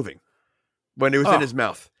wasn't moving when it was Oh. in his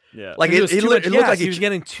mouth. Yeah, Like It it, was it, too looked- much it looked gas. like He was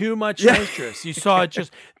getting too much Yeah. nitrous. You saw it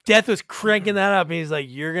just. Death was cranking that up, and he's like,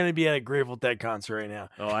 "You're gonna be at a Grateful Dead concert right now."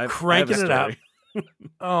 oh, I have a cranking it up. story.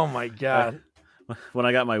 Oh my god! When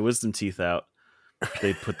I got my wisdom teeth out,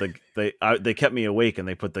 they put they kept me awake and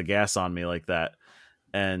they put the gas on me like that,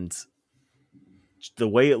 and the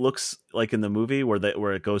way it looks like in the movie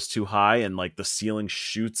where it goes too high and like the ceiling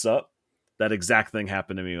shoots up, that exact thing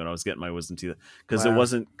happened to me when I was getting my wisdom teeth because it Wow.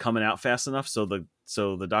 wasn't coming out fast enough. So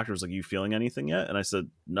the doctor was like, "You feeling anything yet?" And I said,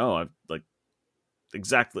 "No,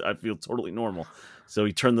 I feel totally normal." So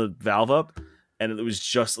he turned the valve up. And it was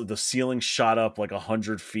just the ceiling shot up like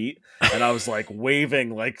 100 feet, and I was like waving,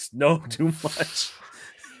 like no, too much.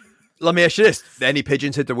 Let me ask you this: any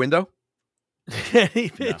pigeons hit the window? Any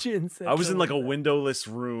pigeons? I was in like a windowless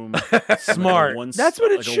room, Smart. That's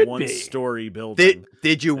what it like should a be. one-story building.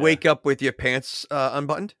 Did you Yeah. wake up with your pants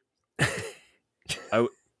unbuttoned?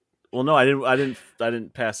 Well, no, I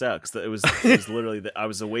didn't pass out because it was literally I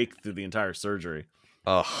was awake through the entire surgery.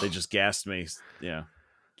 Oh, They just gassed me, yeah.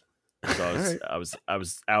 So I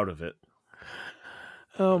was out of it.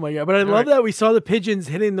 Oh my god! But I love that we saw the pigeons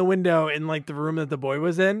hitting the window in like the room that the boy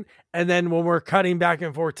was in, and then when we're cutting back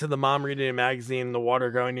and forth to the mom reading a magazine, the water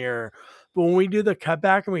going near her. But when we do the cut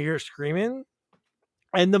back and we hear screaming,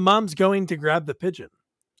 and the mom's going to grab the pigeon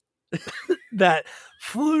that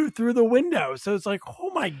flew through the window, so it's like, oh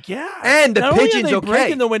my god! And the Not only are pigeon's they okay.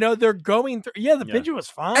 breaking the window, they're going through. Yeah, the Yeah. pigeon was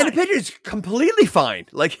fine. and the pigeon's completely fine.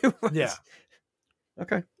 Like it was, Yeah.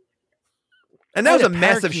 okay. And that was a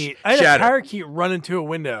massive I had a shatter. parakeet run into a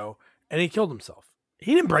window and he killed himself.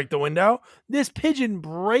 He didn't break the window. This pigeon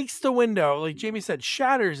breaks the window, like Jamie said,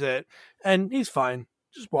 shatters it, and he's fine.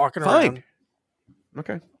 Just walking Fine. around.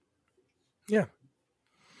 Okay.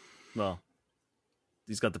 Well,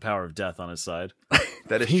 he's got the power of death on his side.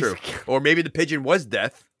 That is He's- true. Or maybe the pigeon was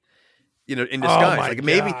death, in Oh disguise. my Like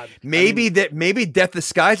God. maybe death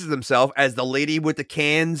disguises himself as the lady with the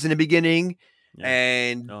cans in the beginning, Yeah.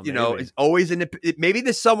 and Oh, maybe. It's always maybe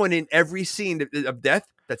there's someone in every scene of death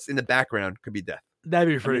that's in the background. Could be death. That'd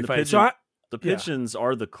be pretty the funny. pigeon- So The Yeah. pigeons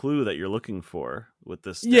are the clue that you're looking for with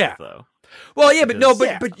this death, Yeah. though. Well, yeah, but no,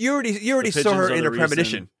 Because- but you already The saw her pigeons are in the a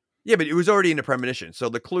premonition. reason- Yeah, but it was already in a premonition, so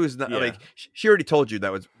the clue is not Yeah. like she already told you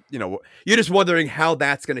that was. You're just wondering how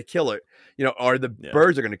that's going to kill it. Are the Yeah.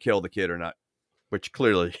 birds are going to kill the kid or not? Which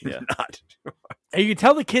clearly Yeah. not. and you can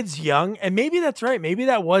tell the kid's young, and maybe that's right. Maybe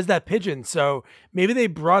that was that pigeon. So maybe they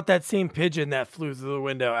brought that same pigeon that flew through the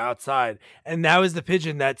window outside, and that was the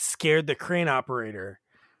pigeon that scared the crane operator.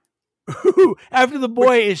 After the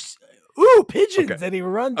boy is pigeons, Okay. and he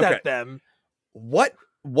runs Okay. at them. What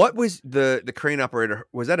was the crane operator?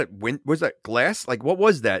 Was that was that glass? Like what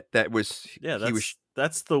was that? That was Yeah, he was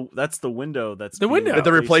that's the window that's The being window. that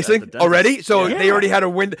they're replaced at replacing the dentist. already. So Yeah. they already had a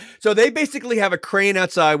window. So they basically have a crane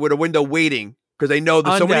outside with a window waiting because they know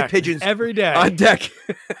there's On so many deck, pigeons every day. on deck.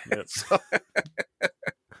 Yep.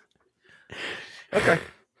 Okay.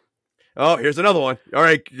 Oh, here's another one. All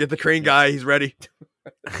right, get the crane guy. He's ready.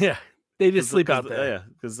 Yeah, they just sleep out there. Yeah,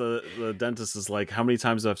 because the dentist is like, how many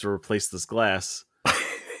times do I have to replace this glass?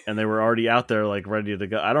 And they were already out there, like ready to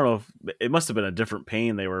go. I don't know if it must have been a different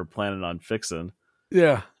pane they were planning on fixing.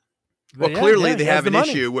 Yeah. Well, yeah, clearly yeah, they he has have the an money.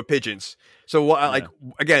 issue with pigeons. So, like,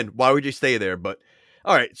 again, why would you stay there? But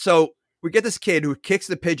all right, so we get this kid who kicks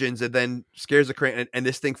the pigeons and then scares the crane, and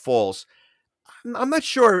this thing falls. I'm not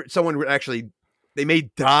sure someone would actually. They may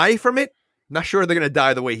die from it. Not sure they're going to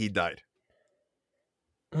die the way he died.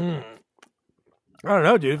 I don't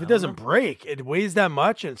know, dude. If it doesn't break, it weighs that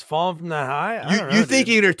much and it's falling from that high. I don't know, You think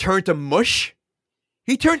dude. he's going to turn to mush?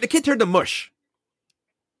 The kid turned to mush.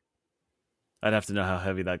 I'd have to know how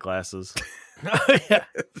heavy that glass is. Oh, yeah.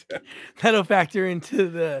 That'll factor into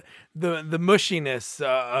the mushiness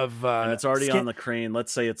of And it's already skin- on the crane.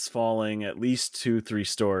 Let's say it's falling at least 2-3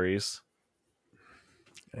 stories.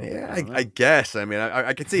 Yeah, I guess. I mean,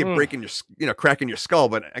 I could see it breaking cracking your skull,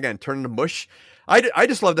 but again, turning to mush. I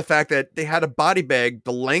just love the fact that they had a body bag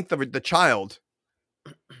the length of the child,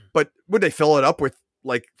 but would they fill it up with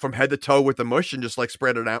like from head to toe with the mush and just like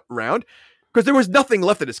spread it out around? Because there was nothing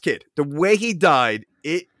left of this kid. The way he died,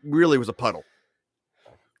 it really was a puddle.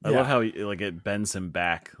 I love how it bends him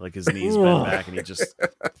back, like his knees bend back, and he just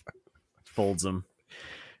folds them.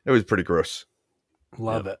 It was pretty gross.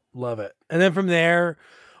 Love it. And then from there,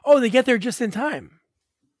 they get there just in time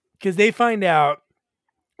because they find out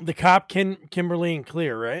the cop, Kimberly and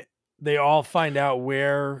Clear, right? They all find out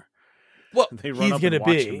where They run he's up gonna and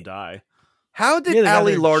watch be. him die. How did Yeah, they got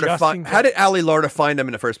Ali there Larder just find? in How did time. Ali Larder find them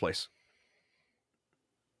in the first place?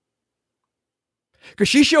 Because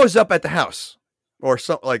she shows up at the house, or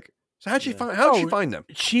something like. So how'd she find? How'd she find them?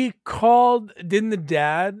 She called. Didn't the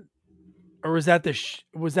dad, or was that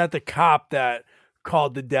the cop that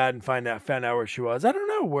called the dad and found out where she was? I don't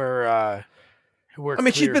know where. I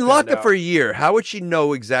mean, she's Clear been found locked up out. for a year. How would she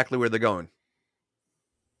know exactly where they're going?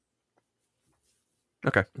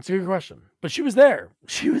 Okay, It's a good question, but she was there.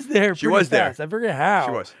 She was there. She pretty was there. fast. I forget how.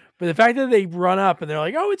 she was. But the fact that they run up and they're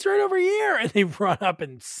like, "Oh, it's right over here," and they run up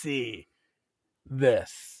and see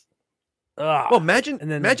this. Ugh. Well, imagine And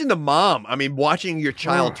then- imagine the mom. I mean, watching your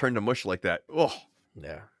child turn to mush like that. Oh,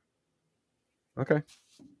 yeah. okay.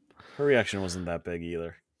 Her reaction wasn't that big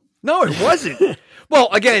either. No, it wasn't. Well,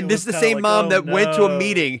 again, It this is was the kinda same like, mom oh, that went to a no.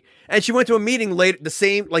 meeting, and she went to a meeting late. The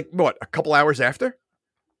same, like what, a couple hours after,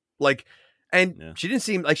 like, and Yeah. she didn't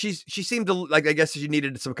seem like she seemed to like. I guess she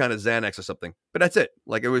needed some kind of Xanax or something. But that's it.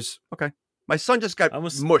 Like it was okay. My son just got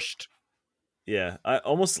mushed. Yeah, I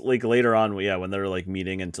almost like later on, when they're like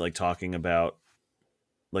meeting and like talking about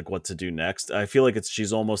like what to do next. I feel like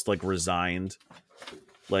she's almost like resigned.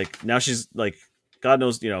 Like now she's like, God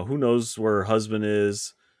knows, who knows where her husband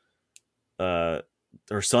is.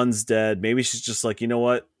 Her son's dead. Maybe she's just like, you know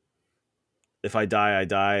what? If I die, I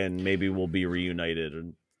die, and maybe we'll be reunited.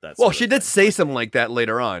 And that's Well, she did say something like that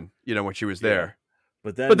later on. When she was there.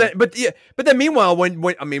 But then, But then, meanwhile, when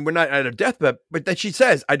I mean, we're not at her deathbed, but then she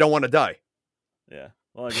says, "I don't want to die." yeah.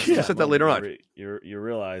 Well, I guess She said that later on. You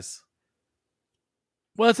realize.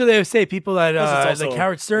 Well, that's what they would say. People that Plus, it's like also-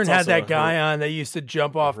 Howard Stern it's had also that a guy on that used to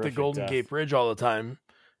jump off the horrific Golden death. Gate Bridge all the time,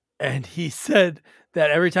 and he said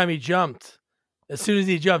that every time he jumped, as soon as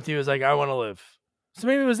he jumped, he was like, "I want to live." So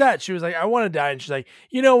maybe it was that she was like, "I want to die," and she's like,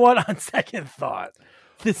 "You know what? On second thought,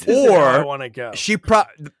 this is where I want to go." She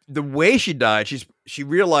the way she died, she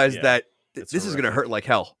realized Yeah, that it's this is going to hurt like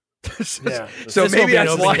hell. Yeah. So This won't maybe be an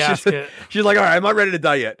that's open why casket. she's like, "All right, I'm not ready to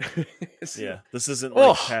die yet." Yeah, this isn't like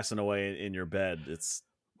Oh. passing away in your bed. It's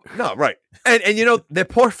No, right. And their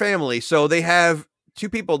poor family. So they have two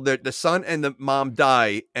people. The son and the mom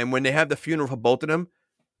die, and when they have the funeral for both of them,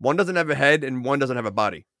 one doesn't have a head and one doesn't have a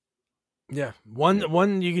body. Yeah, one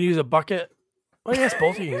you can use a bucket. Well, I guess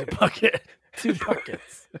both you can use a bucket. 2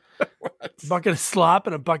 buckets. Bucket of slop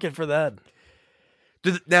and a bucket for the head.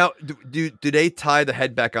 Do they tie the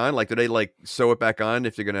head back on? Like, do they like sew it back on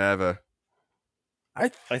if they're gonna have a? I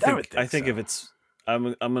would think so. if it's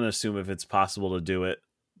I'm gonna assume if it's possible to do it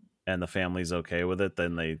and the family's okay with it,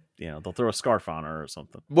 then they they'll throw a scarf on her or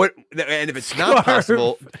something. What? And if it's not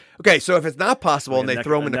possible, okay. So if it's not possible, Like and a they neck-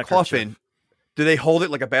 throw him a in the neckerchief. coffin, do they hold it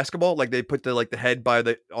like a basketball? Like they put the head by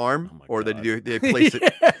the arm, Oh my or God. they place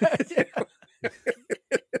it? Yeah.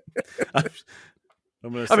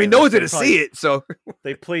 I'm gonna I mean, say no one's they gonna probably- see it, so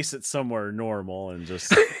They place it somewhere normal and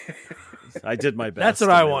just. I did my best. That's what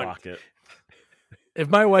and I they want. lock it. If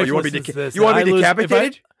my wife you want to be listens to this, you want to and be I lose- if I-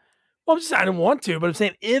 decapitated? Well, I don't want to, but I'm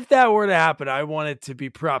saying if that were to happen, I want it to be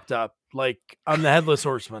propped up like I'm the headless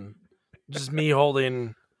horseman, just me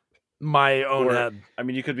holding my own Or- head. I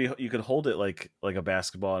mean, you could hold it like a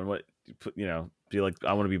basketball and be like,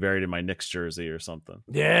 I want to be buried in my Knicks jersey or something.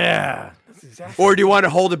 Yeah, that's exactly. Or do you want to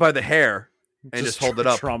hold it by the hair and just hold it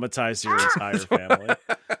up? Traumatize your entire family.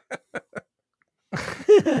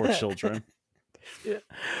 Poor children.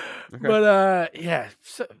 But yeah,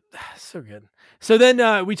 so good. So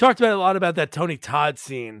then we talked about a lot about that Tony Todd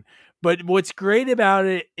scene, but what's great about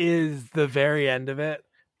it is the very end of it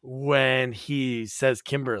when he says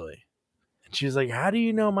Kimberly. And she's like, "How do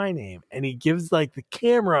you know my name?" And he gives like the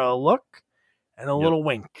camera a look and a little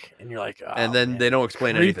wink. And you're like, oh, and then man, they don't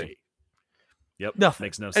explain anything. Yep. Nothing.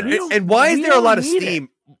 Makes no sense. And why is we there a don't lot of need steam?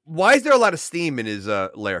 Why is there a lot of steam in his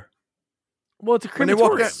lair? Well, it's a When they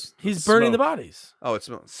walk crematorium. down- He's burning the Smoke. bodies. Oh, it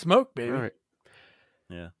smells. Smoke, baby. All right.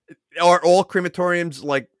 Yeah. Are all crematoriums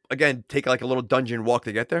like again take like a little dungeon walk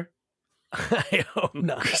to get there? I hope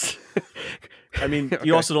not. I mean, Okay.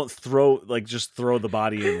 you also don't just throw the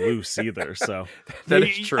body in loose either. So That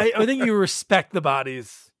is true. I think you respect the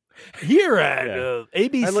bodies. Here at Yeah.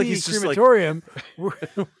 ABC he's just like- Crematorium,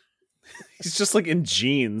 we're- he's just like in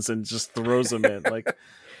jeans and just throws them in. Like,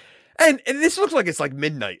 And this looks like it's like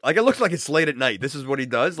midnight. Like it looks like it's late at night. This is what he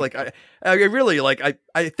does. Like I really like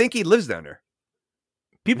I think he lives down there.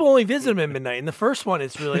 people only visit him at midnight. In the first one,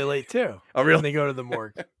 it's really late too. Oh, really? When they go to the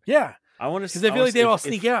morgue. Yeah, I want to because I feel like they all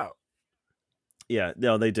sneak out. Yeah,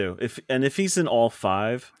 no, they do. If he's in all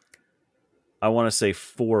 5, I want to say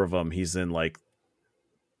 4 of them he's in like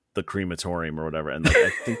the crematorium or whatever, and like, I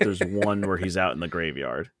think there's one where he's out in the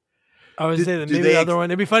graveyard. I would say that do maybe they the other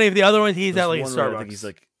one. It'd be funny if the other one he's There's at like a one where I Starbucks.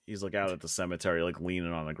 think he's like out at the cemetery, like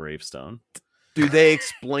leaning on a gravestone. Do they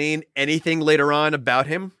explain anything later on about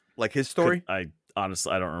him, like his story? I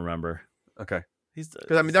honestly, I don't remember. Okay, He's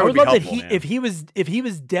because I mean that I would would be love helpful. that if he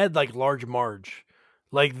was dead like Large Marge,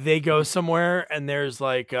 like they go somewhere and there's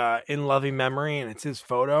like in loving memory and it's his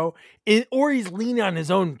photo, or he's leaning on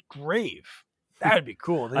his own grave. That would be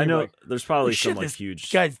cool. Then I you'd be know like, there's probably "Oh, shit, some like this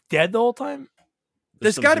huge guy's dead the whole time.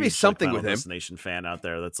 There's some gotta be huge, something Final with him. Destination fan out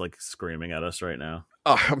there that's like screaming at us right now.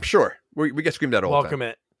 Oh, I'm sure we get screamed at all the Welcome time.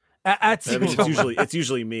 it. At I mean, Sequel- it's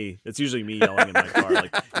usually me. It's usually me yelling in my car,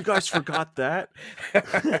 like, "You guys forgot that?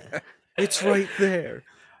 It's right there."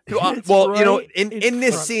 It's Well, you know, right in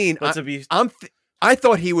this front. scene, But to be I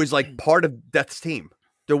thought he was like part of Death's team.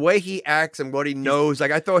 The way he acts and what he knows,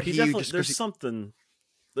 like I thought He he definitely, just there's something.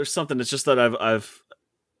 There's something. It's just that I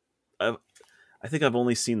think I've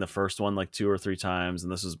only seen the first one like 2 or 3 times,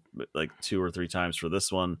 and this is like 2 or 3 times for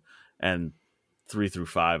this one, and 3 through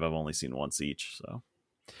 5 I've only seen once each. So,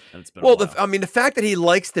 and it's been well, a while. I mean, the fact that he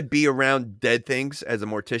likes to be around dead things as a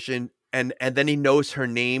mortician, and then he knows her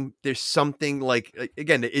name. There's something like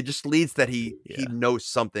again, it just leads that he knows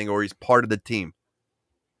something or he's part of the team.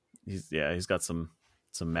 He's got some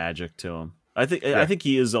magic to him. I think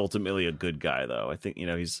he is ultimately a good guy, though. I think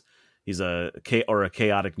he's a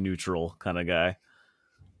chaotic neutral kind of guy.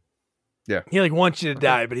 Yeah, he like wants you to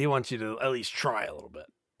die, but he wants you to at least try a little bit.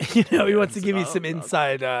 He wants to give you some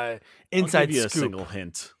inside I'll give you scoop. a single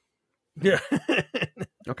hint. Yeah.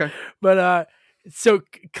 Okay. But so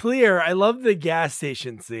clear. I love the gas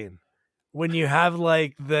station scene when you have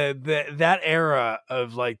like that era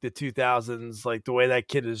of like the 2000s, like the way that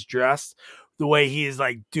kid is dressed, the way he's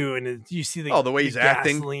like doing it. You see the way he's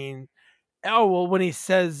acting. gasoline. Oh well, when he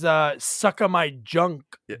says "suck on my junk,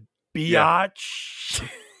 biatch."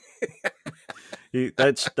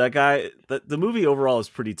 That guy. The movie overall is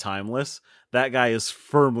pretty timeless. That guy is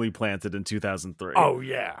firmly planted in 2003. Oh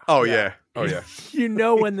yeah. Oh yeah. Oh yeah. You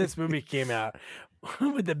know when this movie came out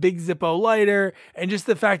with the big Zippo lighter and just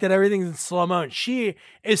the fact that everything's in slow mo. And she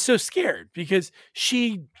is so scared because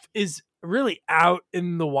she is really out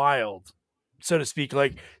in the wild, so to speak.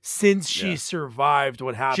 Like since she survived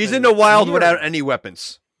what happened, She's in the wild a year without ago. any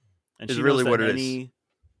weapons. and is she really knows what that it is.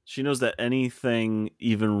 She knows that anything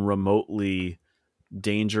even remotely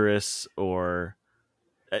dangerous or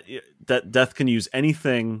that death can use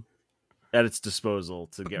anything at its disposal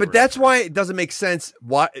to get. But that's why it doesn't make sense.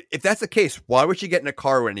 Why, if that's the case, why would she get in a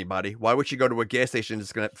car with anybody? Why would she go to a gas station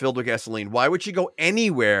that's going to filled with gasoline? Why would she go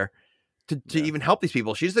anywhere to even help these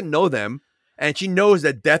people? She doesn't know them, and she knows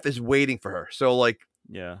that death is waiting for her. So, like,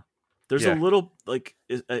 there's a little like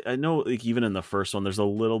I know like even in the first one, there's a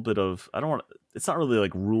little bit of it's not really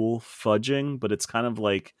like rule fudging, but it's kind of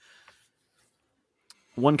like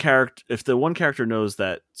if the one character knows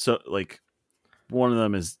that, so like one of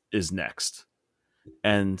them is next,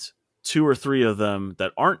 and 2 or 3 of them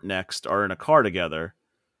that aren't next are in a car together,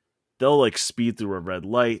 they'll like speed through a red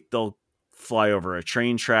light, they'll fly over a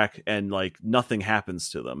train track, and like nothing happens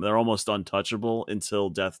to them. They're almost untouchable until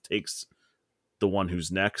death takes the one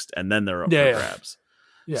who's next, and then they're up for grabs.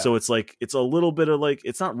 Yeah. So it's like it's a little bit of like,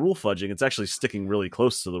 it's not rule fudging, it's actually sticking really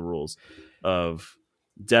close to the rules of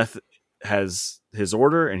death has his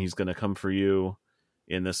order and he's going to come for you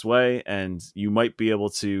in this way, and you might be able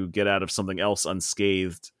to get out of something else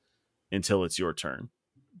unscathed until it's your turn.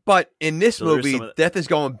 But in this So there's movie, some of death is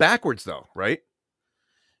going backwards, though, right?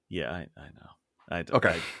 Yeah, I know.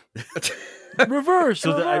 Okay. Reverse.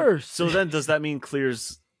 So then, does that mean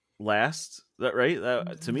Clear's last? That right?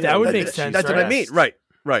 To me, That would make she's sense, That's what I right? mean.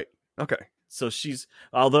 Right. Okay. So she's,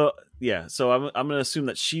 although, yeah. So I'm gonna assume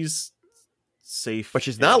that she's safe, But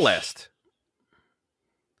she's not last.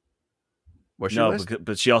 Was she No, last?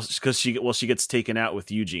 but she also because she gets taken out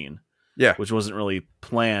with Eugene, Yeah. which wasn't really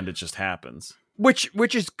planned. It just happens. Which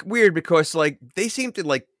is weird because like they seem to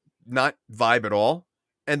like not vibe at all,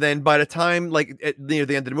 and then by the time like near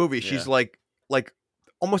the end of the movie, she's like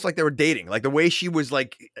almost like they were dating, like the way she was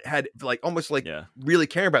like had like almost like really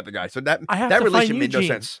caring about the guy. So that I have that to relationship find made no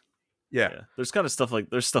Eugene. sense. Yeah. There's kind of stuff like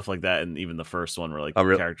that, and even the first one where like Oh,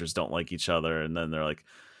 really? characters don't like each other, and then they're like,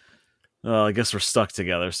 "Oh, I guess we're stuck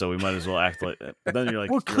together, so we might as well act like." But then you're like,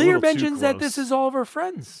 Well, "You're a Clear little too mentions that this close." is all of her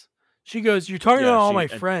friends. She goes, "You're talking Yeah, about all she- my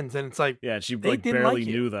and- friends," and it's like, Yeah, and she They like didn't barely like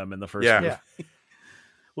you. knew them in the first Yeah. movie. yeah,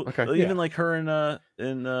 Well, Okay. even like her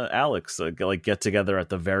and Alex like get together at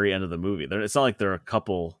the very end of the movie. It's not like they're a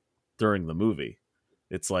couple during the movie.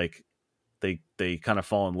 It's like they kind of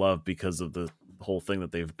fall in love because of the whole thing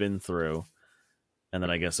that they've been through, and then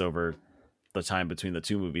I guess over the time between the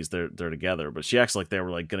two movies they're together. But she acts like they were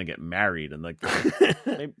like gonna get married and like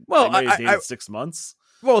Well, they dated I 6 months.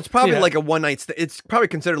 Well, it's probably Yeah. like a one night. It's probably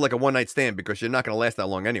considered like a one night stand because you're not going to last that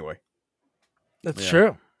long anyway. that's Yeah.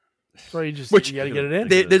 true. So you just Which- you got to get it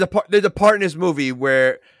in. There's a part in this movie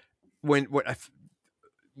where when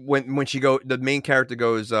she the main character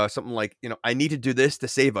goes something like, you know, I need to do this to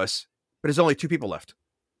save us, but there's only two people left.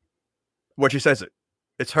 What she says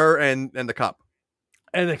it's her and the cop.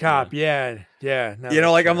 And the cop, yeah. No, You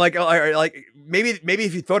know, that's like true. I'm like maybe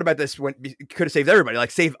if you thought about this when you could have saved everybody,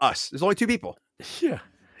 like save us. There's only two people. yeah.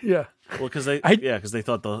 Well, because they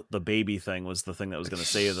thought the baby thing was the thing that was going to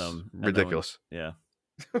save them. And then Ridiculous. yeah.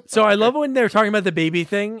 So I love when they're talking about the baby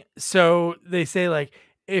thing. So they say like,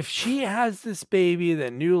 if she has this baby,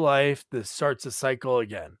 then new life, this starts a cycle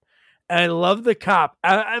again. And I love the cop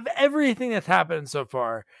of everything that's happened so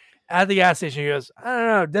far. At the gas station, he goes, I don't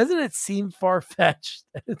know, doesn't it seem far fetched?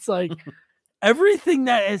 It's like everything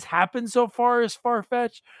that has happened so far is far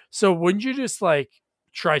fetched. So wouldn't you just like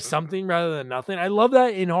try something rather than nothing? I love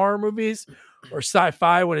that in horror movies or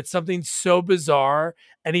sci-fi when it's something so bizarre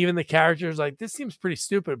and even the characters like, this seems pretty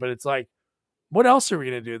stupid, but it's like, what else are we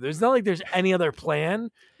gonna do? There's not like there's any other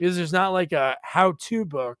plan because there's not like a how-to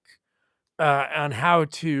book on how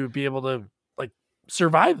to be able to like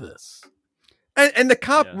survive this. And the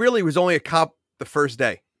cop Yeah. really was only a cop the first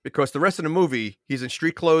day because the rest of the movie he's in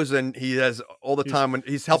street clothes and he has all the time when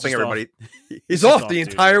he's helping just everybody. just He's off off the duty.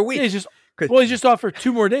 entire week. Yeah, he's just off for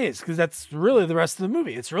 2 more days because that's really the rest of the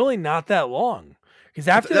movie. It's really not that long because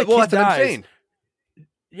after that kid that's what I'm dies, saying.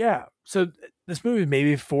 yeah. So this movie is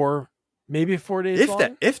maybe 4 days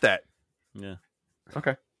long. If that. Yeah.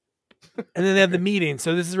 Okay. And then they have the meeting.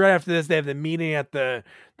 So this is right after this. They have the meeting at the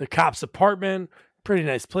cop's apartment. Pretty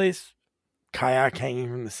nice place. Kayak hanging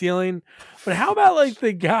from the ceiling. But how about like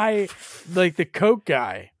the guy, like the coke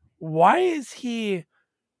guy? Why is he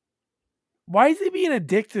being a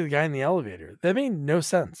dick to the guy in the elevator? That made no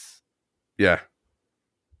sense. Yeah.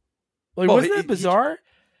 Like, Well, wasn't that bizarre?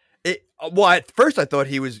 Well, at first I thought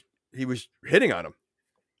he was hitting on him.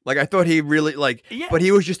 Like I thought he really like, Yeah. but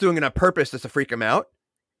he was just doing it on purpose just to freak him out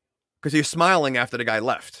because he was smiling after the guy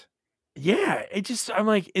left. Yeah, I'm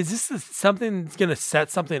like, is this something that's gonna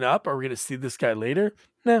set something up? Are we gonna see this guy later?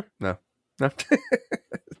 No,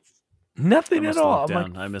 nothing at all.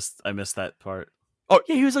 I'm like, I missed that part. yeah,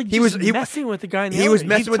 he was like, He was- messing with the guy. In the he was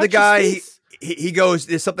elevator. messing with the touched his guy. face. He goes,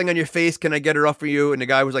 "There's something on your face. Can I get it off for you?" And the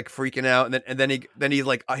guy was like freaking out, and then he's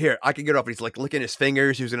like, "Here, I can get it off." And he's like licking his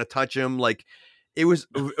fingers. He was gonna touch him. Like it was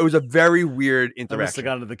a very weird I must have interaction.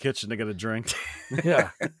 gone to the kitchen to get a drink. Yeah,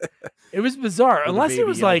 it was bizarre. The Unless it baby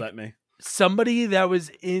was yelled like at me. somebody that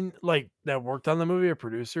was in like that worked on the movie, a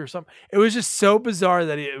producer or something. It was just so bizarre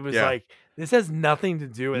that it was Yeah. like this has nothing to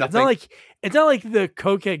do with it. Nothing. It's not like the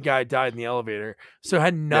cokehead guy died in the elevator, so it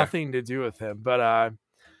had nothing to do with him. But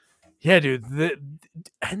yeah, dude.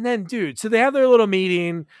 And then, dude, so they have their little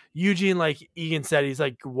meeting. Eugene, like Egan said, he's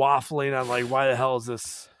like waffling on like why the hell is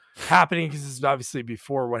this happening? Because this is obviously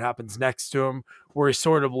before what happens next to him, where he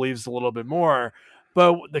sort of believes a little bit more.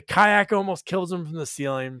 But the kayak almost kills him from the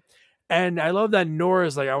ceiling. And I love that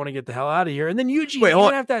Nora's like, I want to get the hell out of here. And then Eugene, Wait, you hold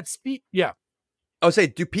don't on. have that speed. Yeah, I would say,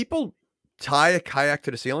 do people tie a kayak to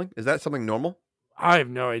the ceiling? Is that something normal? I have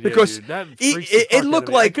no idea. Because dude. That it- freaks the it fuck out looked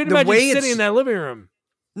of me. I like couldn't the imagine way sitting it's- in that living room.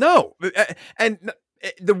 No, and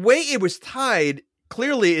the way it was tied,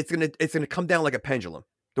 clearly it's gonna come down like a pendulum.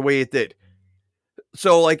 The way it did.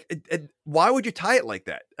 So like, why would you tie it like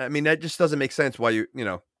that? I mean, that just doesn't make sense. Why in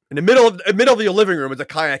the middle of your living room is a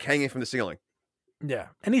kayak hanging from the ceiling. Yeah.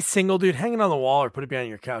 Any single dude hanging on the wall or put it behind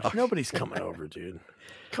your couch. Nobody's coming over, dude.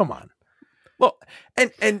 Come on. Well,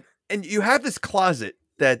 and you have this closet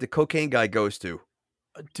that the cocaine guy goes to.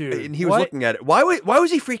 Dude. And he was looking at it. Why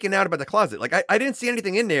was he freaking out about the closet? Like I didn't see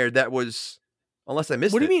anything in there that was, unless I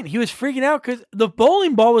missed it. What do you mean? He was freaking out because the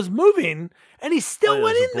bowling ball was moving and he still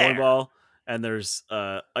went in there. Ball. And there's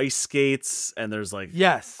ice skates, and there's like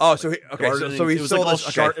yes. Oh, so so he was like all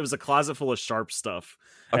sharp. It was a closet full of sharp stuff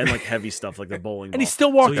and like heavy stuff, like the bowling ball. And he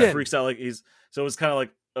still walked in. He freaks out so it was kind of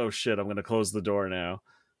like, oh shit, I'm gonna close the door now.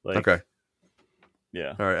 Like, okay,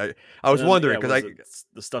 yeah, all right. I was wondering because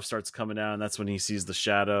the stuff starts coming down. And that's when he sees the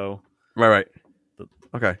shadow. Right.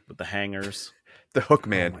 Okay, with the hangers, the hook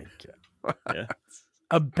man. Oh my God. Yeah.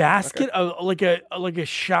 A basket of like a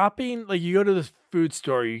shopping, like you go to the food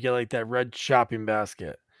store, you get like that red shopping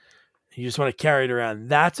basket. You just want to carry it around.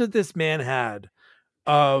 That's what this man had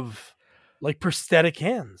of like prosthetic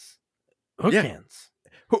hands, hook hands.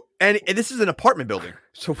 And this is an apartment building,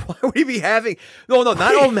 so why would he be having? No, not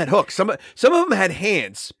all of them had hooks. Some of them had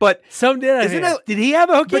hands, but some did have hands. Did he have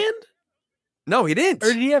a hook hand? No, he didn't. Or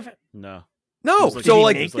did he have? No. Did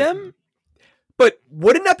he make them? But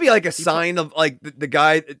wouldn't that be like a sign of like the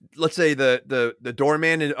guy, let's say the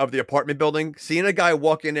doorman of the apartment building, seeing a guy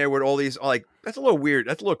walk in there with all these, like, that's a little weird.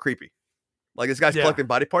 That's a little creepy. Like this guy's collecting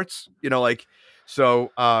body parts, like,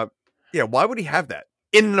 so, yeah, why would he have that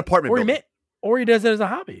in an apartment building? Or he does it as a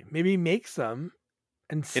hobby. Maybe he makes them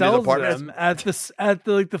and sells them at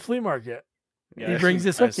the flea market. Yeah, he brings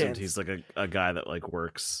his hook hands. He's like a guy that like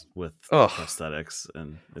works with prosthetics,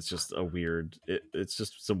 and it's just it's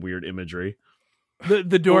just some weird imagery.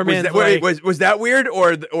 The doorman was that weird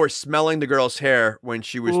or smelling the girl's hair when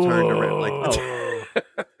she was turned around? Like,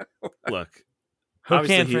 look, hook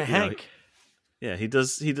hand for Hank. He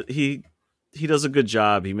does a good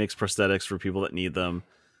job. He makes prosthetics for people that need them,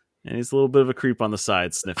 and he's a little bit of a creep on the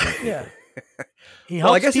side, sniffing. Yeah, he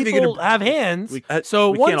helps people have hands.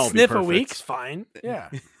 So one sniff a week's fine.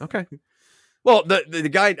 Yeah. Okay. Well, the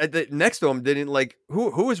guy next to him didn't like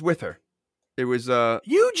who was with her. It was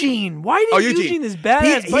Eugene. Why did Eugene this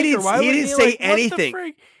badass biker? He didn't say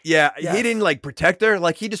anything. Yeah, yes. He didn't like protect her.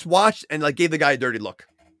 Like he just watched and like gave the guy a dirty look.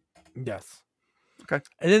 Yes. Okay.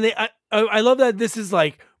 And then I love that this is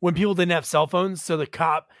like when people didn't have cell phones, so the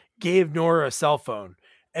cop gave Nora a cell phone,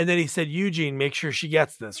 and then he said, "Eugene, make sure she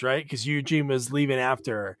gets this right," because Eugene was leaving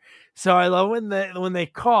after her. So I love when they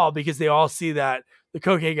call because they all see that. The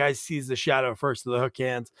cocaine guy sees the shadow first of the hook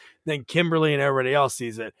hands. Then Kimberly and everybody else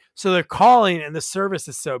sees it. So they're calling and the service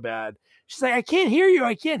is so bad. She's like, I can't hear you.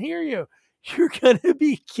 I can't hear you. You're going to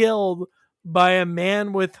be killed by a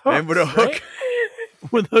man with hooks. And with a hook. Right?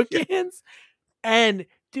 With hook hands. And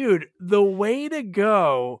dude, the way to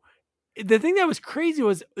go, the thing that was crazy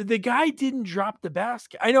was the guy didn't drop the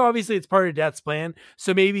basket. I know obviously it's part of Death's plan.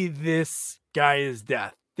 So maybe this guy is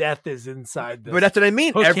Death. Death is inside this. But that's what I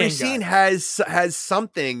mean. Every scene has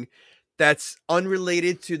something that's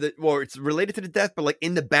unrelated to it's related to the death, but like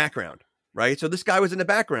in the background, right? So this guy was in the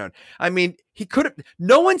background. I mean, he could have.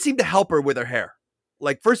 No one seemed to help her with her hair.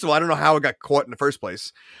 Like, first of all, I don't know how it got caught in the first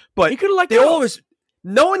place, but he could have let go.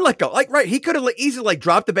 No one let go. Like, right? He could have easily like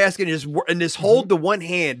dropped the basket and just hold the one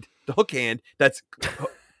hand, the hook hand that's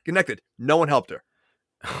connected. No one helped her.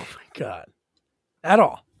 Oh my God! At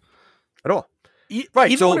all.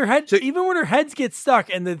 Right. Even when her heads get stuck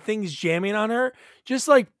and the thing's jamming on her, just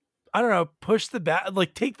like, I don't know, push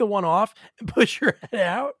take the one off and push her head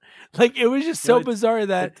out. Like it was just so bizarre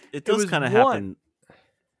that it does kind of happen.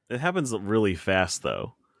 It happens really fast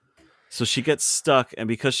though. So she gets stuck, and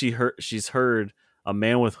because she's heard a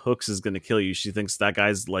man with hooks is going to kill you, she thinks that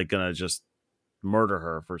guy's like going to just murder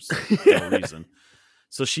her for no reason.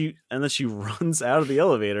 So she runs out of the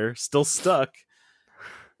elevator, still stuck.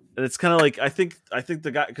 And it's kind of like I think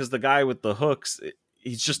the guy, because the guy with the hooks,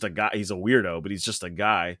 he's just a guy. He's a weirdo, but he's just a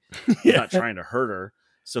guy. He's not trying to hurt her.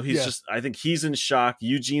 So he's just. I think he's in shock.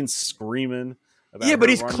 Eugene's screaming. About but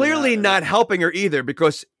he's clearly not helping her either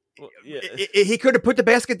because he could have put the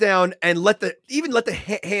basket down and let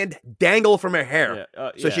the hand dangle from her hair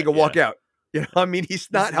so she could walk out. You know, I mean,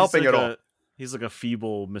 he's not helping at all. He's like a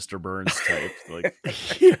feeble Mr. Burns type. Like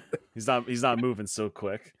he's not moving so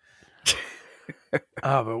quick.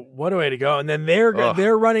 Oh, but what a way to go. And then they're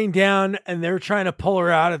running down and they're trying to pull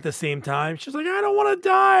her out at the same time. She's like, I don't want to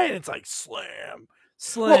die. And it's like, slam.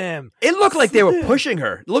 Well, it looked like they were pushing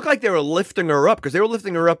her. It looked like they were lifting her up because they were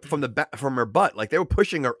lifting her up from her butt. Like they were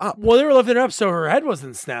pushing her up. Well, they were lifting her up so her head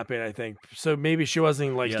wasn't snapping, I think. So maybe she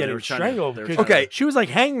wasn't like getting strangled. She was like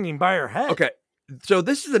hanging by her head. Okay. So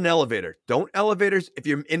this is an elevator. Don't elevators, if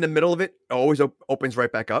you're in the middle of it, always opens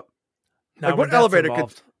right back up? Not Like, when what that's elevator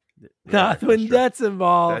involved. could... Not when that's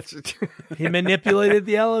involved. That's He manipulated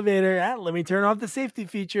the elevator. Let me turn off the safety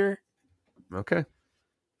feature. okay.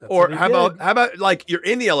 That's Or what he how did. about like you're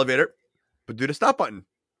in the elevator, but do the stop button.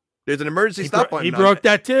 There's an emergency stop button. He on broke it.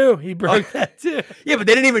 that too. He broke that too. Yeah, but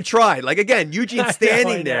they didn't even try. Like again, Eugene's I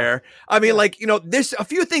standing know. there. I mean, like, you know, there's a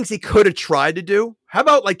few things he could have tried to do. How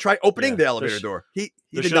about like try opening Yeah, the elevator door? He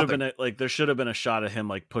There did should have nothing. been there should have been a shot of him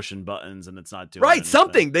like pushing buttons and it's not doing Right, anything.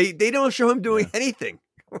 something. They don't show him doing anything.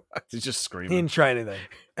 He's just He screaming. didn't try anything.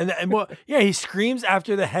 And well, yeah, he screams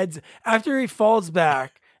after he falls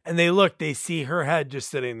back and they see her head just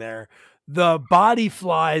sitting there. The body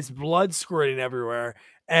flies, blood squirting everywhere.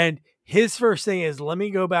 And his first thing is, let me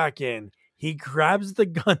go back in. He grabs the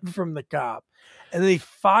gun from the cop and then he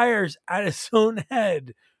fires at his own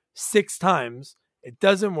head 6 times. It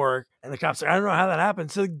doesn't work. And the cop's like, I don't know how that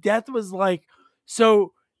happened. So death was like,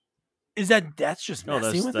 so is that Death just No,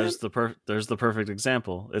 messing with him? there's the perfect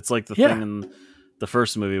example. It's like the Yeah. thing in the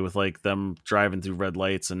first movie with like them driving through red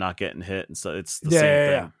lights and not getting hit, and so it's the Yeah, same yeah,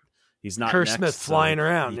 thing. yeah. He's not Kerr next, Smith so flying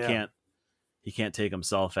around, yeah. He can't take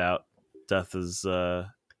himself out. Death is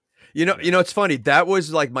You know, it's funny. That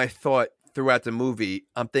was like my thought throughout the movie.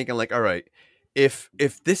 I'm thinking like, all right, if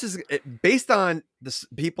this is based on the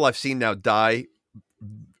people I've seen now die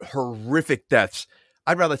horrific deaths,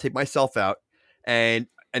 I'd rather take myself out and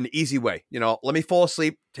an easy way. You know, let me fall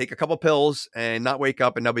asleep, take a couple pills, and not wake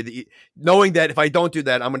up, and that'll be knowing that if I don't do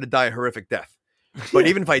that, I'm going to die a horrific death. But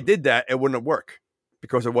even if I did that, it wouldn't work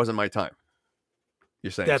because it wasn't my time.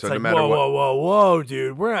 You're saying That's so like, no matter what, whoa,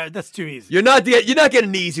 dude. That's too easy. you're not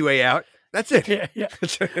getting the easy way out. That's it. Yeah.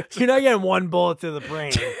 You're not getting one bullet to the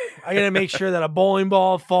brain. I got to make sure that a bowling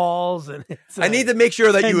ball falls, and I need to make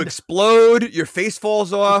sure that you and- explode, your face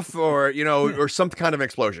falls off, or or some kind of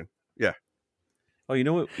explosion. Yeah. Oh, you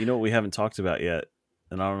know what we haven't talked about yet,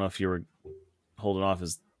 and I don't know if you were holding off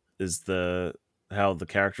is how the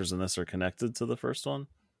characters in this are connected to the first one.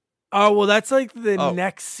 Oh, well, that's like the Oh.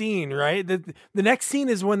 next scene, right? The next scene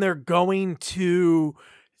is when they're going to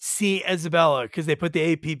see Isabella because they put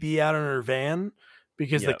the APB out on her van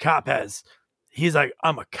because the Yep. cop he's like,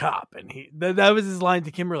 I'm a cop. And that was his line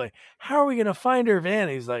to Kimberly. How are we going to find her van?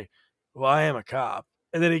 And he's like, well, I am a cop.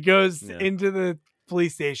 And then he goes Yeah. into the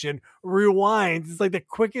police station, rewinds. It's like the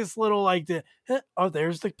quickest little oh,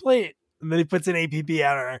 there's the plate. And then he puts an APB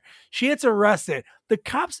out on her. She gets arrested. The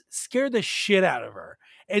cops scared the shit out of her.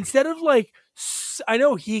 Instead of I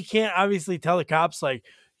know he can't obviously tell the cops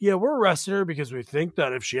yeah, we're arresting her because we think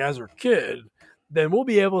that if she has her kid, then we'll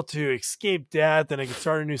be able to escape death and it can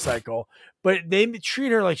start a new cycle. But they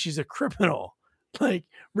treat her like she's a criminal. Like,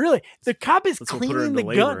 really, the cop is Let's go put her cleaning the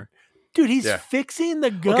into gun. labor. Dude, he's Yeah. fixing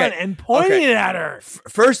the gun Okay. and pointing Okay. it at her.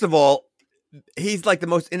 First of all, he's like the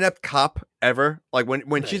most inept cop ever. Like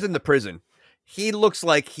when she's in the prison, he looks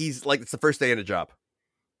like he's like it's the first day in a job.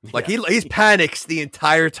 Like he's panics the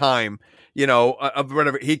entire time. Of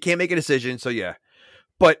whatever, he can't make a decision. So yeah,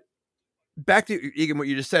 but back to Egan, what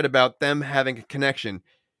you just said about them having a connection.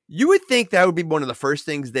 You would think that would be one of the first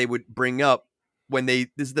things they would bring up when this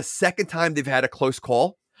is the second time they've had a close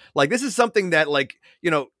call. Like this is something that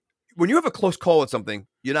when you have a close call with something,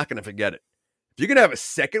 you're not going to forget it. If you're going to have a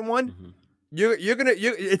second one, Mhm.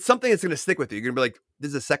 it's something that's going to stick with you. You're going to be like, this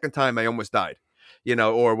is the second time I almost died,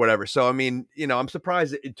 or whatever. So, I mean, I'm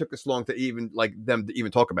surprised it took this long to even them to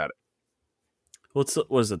even talk about it.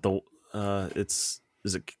 Was it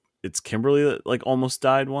it's Kimberly that almost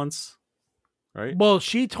died once, right? Well,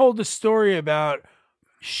 she told the story about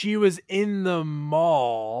she was in the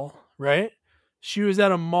mall, right? She was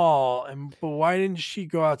at a mall, but why didn't she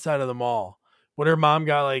go outside of the mall? When her mom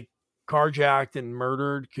got carjacked and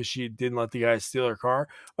murdered because she didn't let the guy steal her car.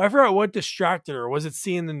 I forgot what distracted her. Was it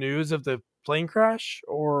seeing the news of the plane crash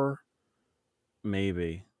or?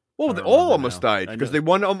 Maybe. Well, I they don't all remember almost now. died I because know.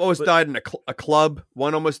 one almost died in a club.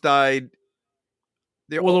 One almost died.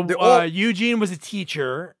 They're all Eugene was a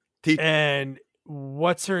teacher. Teach- And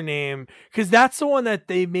what's her name? Because that's the one that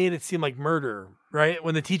they made it seem like murder, right?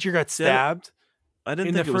 When the teacher got stabbed. I didn't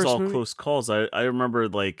in think the it was first all movie? close calls. I remember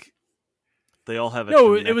they all have a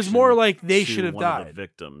No, it was more connection like they to should have one of the died.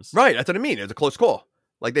 victims. Right, that's what I mean. It's a close call.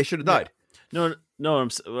 Like they should have died. No.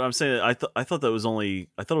 What I'm saying, I thought it was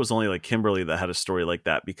only Kimberly that had a story like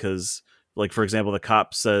that because, for example, the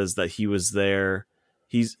cop says that he was there.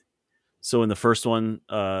 So in the first one,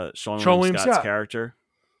 Sean William Scott's character,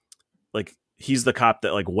 he's the cop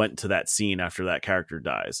that went to that scene after that character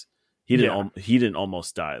dies. He didn't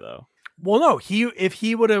almost die though. Well, no, if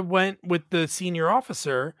he would have went with the senior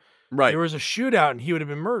officer, Right, there was a shootout and he would have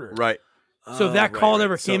been murdered. right. So if that call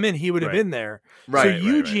never So- came in, he would have right. been there. Right, So right, right.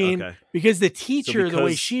 Eugene, Okay. because the teacher, the way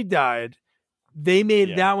because- she died, they made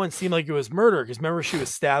Yeah. that one seem like it was murder. Because remember, she was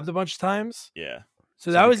stabbed a bunch of times. Yeah.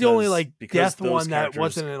 So that was the only because- like because death those one that characters-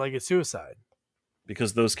 wasn't like a suicide.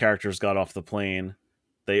 Because those characters got off the plane,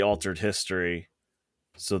 they altered history.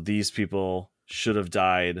 So these people should have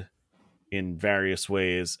died in various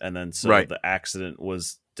ways, and then so Right. the accident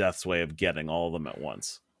was Death's way of getting all of them at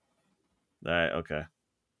once. Okay.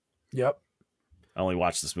 Yep. I only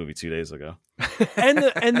watched this movie 2 days ago.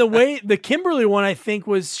 And the way the Kimberly one, I think,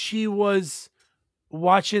 was she was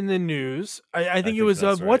watching the news. I think it think was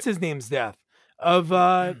that's of what's right. his name's death of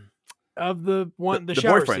the one the The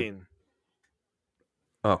shower boyfriend. scene,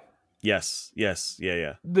 Yes.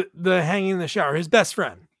 Yeah. the hanging in the shower, his best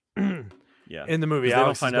friend Yeah. in the movie. 'Cause They don't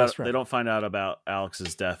Alex's find best out. friend. They don't find out about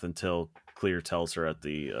Alex's death until Clear tells her at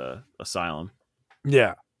the asylum.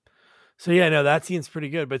 Yeah. So yeah, no, that scene's pretty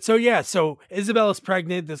good. But so Isabella's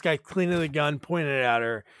pregnant. This guy cleaning the gun, pointing it at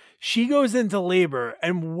her. She goes into labor,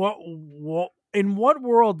 and in what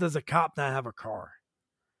world does a cop not have a car?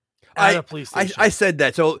 At a police station. I said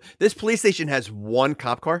that. So this police station has one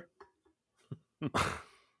cop car.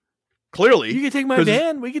 Clearly, You can take my 'cause it's-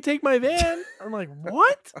 van. We can take my van. I'm like,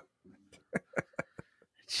 what?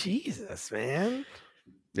 Jesus, man.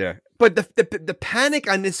 yeah. But the panic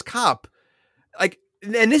on this cop, like,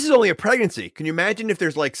 and this is only a pregnancy. Can you imagine if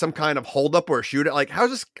there's like some kind of holdup or a shootout? Like, how's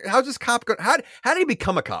this cop going? How did he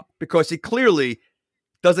become a cop? Because he clearly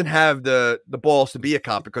doesn't have the balls to be a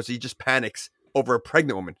cop because he just panics over a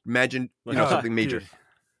pregnant woman. Imagine Oh, something major. Dude.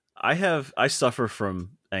 I suffer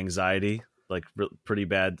from anxiety, like pretty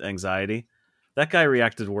bad anxiety. That guy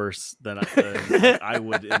reacted worse than I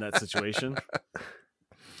would in that situation.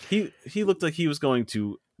 He looked like he was going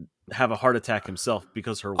to have a heart attack himself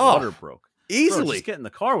because her water broke. Bro, Easily. just get in the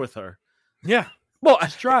car with her. Yeah. Well,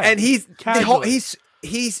 Just drive. and he Casually.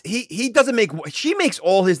 doesn't make. She makes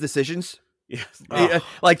all his decisions. Yes.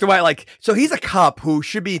 Like the way, like, so he's a cop who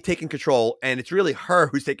should be taking control, and it's really her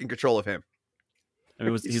who's taking control of him. I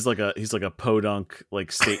mean, he's like a podunk,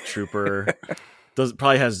 like state trooper.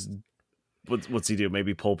 Probably has what's he do?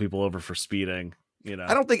 Maybe pull people over for speeding. You know,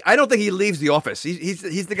 I don't think he leaves the office. He's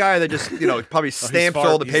the guy that just probably Oh, stamps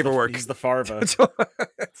all the paperwork. He's the Farva.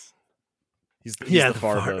 He's the Yeah, the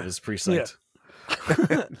Farva Farva. of his precinct.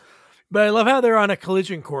 But I love how they're on a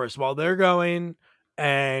collision course while they're going,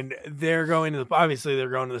 and they're going to obviously they're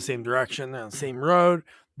going to the same direction on the same road.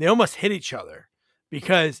 They almost hit each other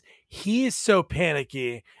because he is so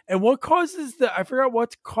panicky. And what causes I forgot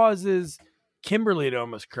what causes Kimberly to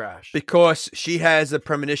almost crash. Because she has a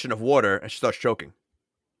premonition of water and she starts choking.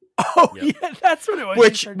 Oh Yep. yeah, that's what it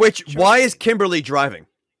was. Why is Kimberly driving?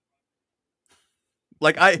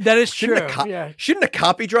 Like that is true? shouldn't a cop, Yeah, shouldn't a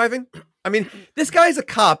cop be driving? I mean, this guy's a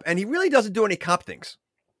cop and he really doesn't do any cop things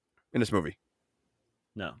in this movie.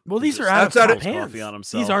 No. well, He these are just out of outside cop of- hands. coffee on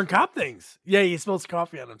himself. These aren't cop things. Yeah, he spills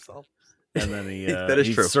coffee on himself. And then he That is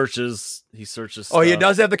he true. searches. Oh, he stuff.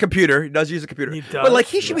 does have the computer. He does use a computer. He But like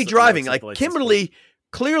he does. should be Looks- driving. looks Like at the license Kimberly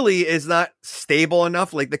clearly is not stable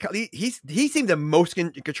enough. Like he seemed the most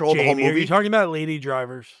in control of the whole Jamie, are movie. you talking about lady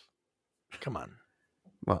drivers? Come on.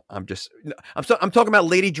 Well, I'm talking about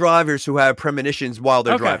lady drivers who have premonitions while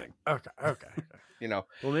they're Okay. driving. Okay. You know,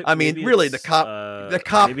 Well, I mean, maybe really, it's, the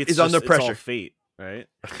cop maybe it's is under just- It's all pressure. fate, right?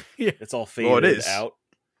 Yeah. It's all fated Well, it is. out.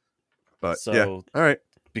 but So yeah, all right.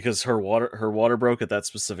 because her water broke at that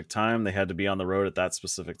specific time, they had to be on the road at that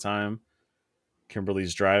specific time.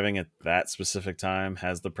 Kimberly's driving at that specific time,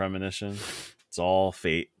 has the premonition. It's all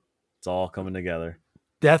fate. It's all coming together.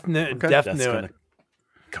 Death knew That's it.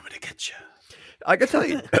 coming to get you. I can tell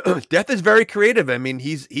you, Death is very creative. I mean,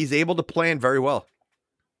 he's able to plan very well.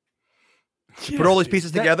 Put all these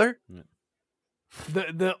pieces together.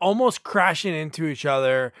 The almost crashing into each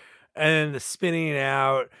other and the spinning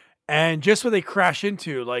out, and just what they crash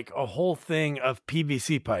into, like a whole thing of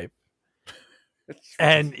PVC pipe.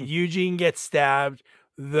 And Eugene gets stabbed.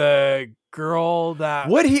 The girl that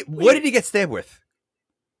What did he get stabbed with?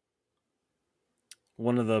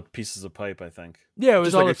 One of the pieces of pipe, I think. yeah, it was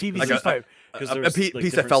just all like the a- PVC like a- pipe. Because A there was, piece like, that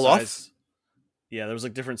different fell off? size- Yeah, there was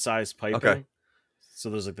like different size piping. Okay. So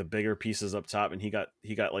there's like the bigger pieces up top, and he got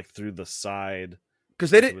like through the side. Because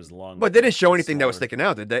they into didn't. his lung. But they didn't show anything that was Smaller. sticking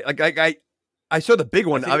out, did they? Like I saw the big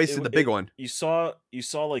one. I think Obviously, the big one. You saw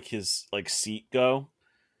like his like seat go.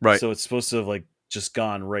 Right. So it's supposed to have like just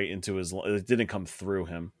gone right into his. It didn't come through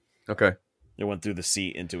him. Okay. It went through the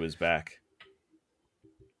seat into his back.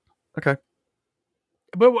 Okay.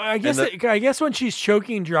 But I guess And I guess when she's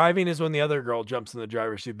choking driving is when the other girl jumps in the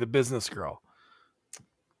driver's seat, the business girl.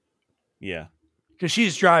 Yeah. because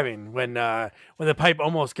she's driving when the pipe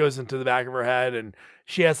almost goes into the back of her head, and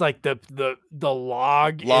she has like the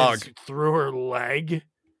log is through her leg.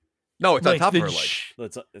 No, it's like on top of her leg.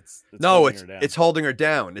 It's No, holding her down. it's holding her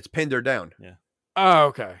down. It's pinned her down. Yeah. Oh,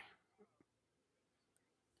 okay.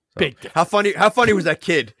 So, Big how funny was that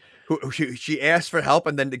kid who she asked for help,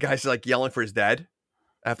 and then the guy's like yelling for his dad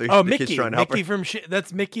after the Mickey, kid's trying to help Mickey her.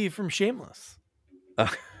 that's Mickey from Shameless.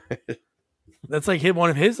 That's like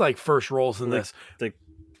one of his like first roles in this. They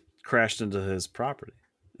crashed into his property.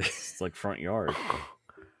 It's like front yard.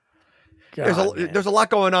 There's a lot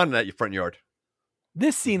going on in that front yard.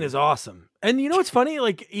 This scene is awesome. And you know what's funny?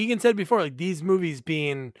 Like Egan said before, like these movies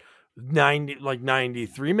being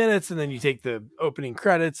 93 minutes, and then you take the opening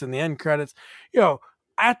credits and the end credits.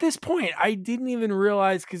 At this point, I didn't even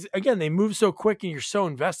realize, because again, they move so quick and you're so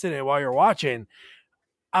invested in it while you're watching.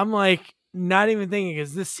 I'm like not even thinking,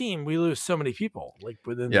 because this scene, we lose so many people like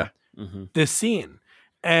within this scene.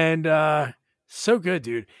 And so good,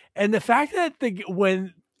 dude. And the fact that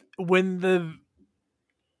when the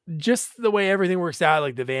just the way everything works out,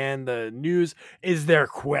 like the van, the news is there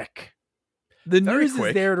quick. The Very news quick.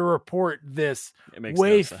 is there to report this. It makes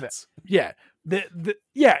way no sense. Yeah.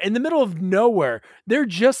 In the middle of nowhere. They're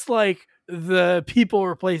just like the people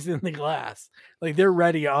replacing the glass. Like they're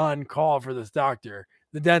ready on call for this doctor,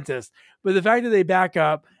 the dentist. But the fact that they back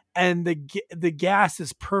up and the gas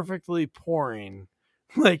is perfectly pouring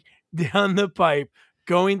like down the pipe,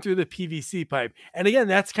 going through the PVC pipe. And again,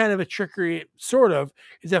 that's kind of a trickery, sort of,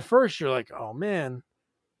 is at first you're like, oh man,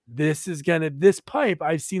 this pipe,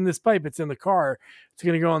 I've seen this pipe. It's in the car. It's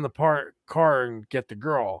going to go on the car and get the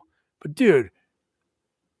girl. But dude,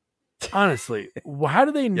 honestly, how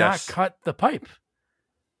do they not cut the pipe?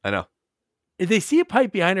 I know. If they see a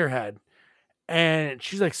pipe behind her head and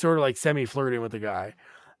she's like sort of like semi-flirting with the guy,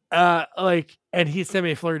 and he's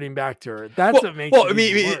semi-flirting back to her. That's what makes it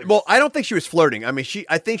even worse. I don't think she was flirting. I mean,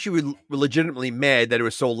 I think she was legitimately mad that it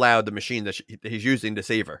was so loud, the machine that he's using to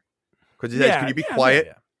save her. Because he says, "Can you be quiet?"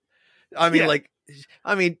 Yeah.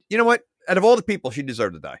 I mean, you know what? Out of all the people, she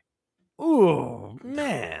deserved to die. Ooh,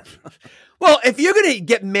 man. Well, if you're gonna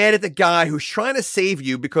get mad at the guy who's trying to save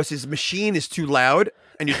you because his machine is too loud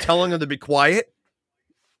and you're telling him to be quiet,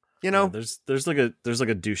 there's like a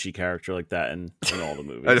douchey character like that in all the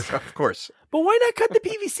movies. Of course. But why not cut the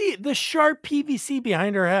PVC, the sharp PVC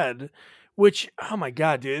behind her head? Which, oh my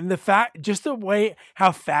god, dude! And just the way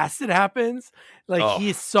how fast it happens, like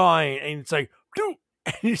he's sawing, and it's like,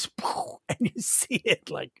 and you see it,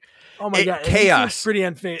 like, oh my god, chaos! Pretty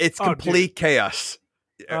unfair. It's complete chaos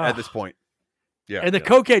at this point. Yeah. And the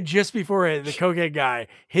cokehead, just before it, the cokehead guy,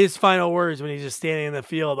 his final words when he's just standing in the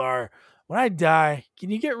field are, "When I die, can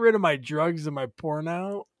you get rid of my drugs and my porn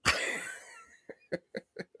out?"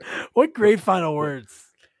 What great final words.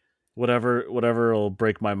 Whatever will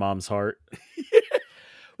break my mom's heart.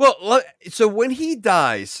 Well, so when he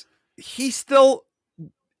dies, he's still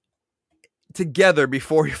together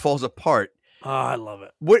before he falls apart. Oh, I love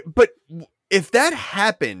it. But if that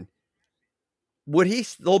happened, would he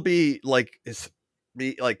still be like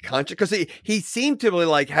conscious? Because he seemed to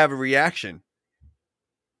like have a reaction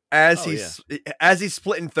as he's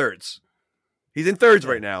split in thirds. He's in thirds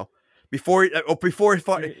right now. Before he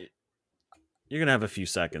fought. You're gonna have a few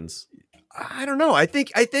seconds. I don't know. I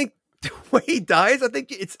think when he dies, I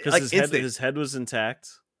think it's like his head was intact.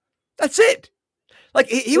 That's it. Like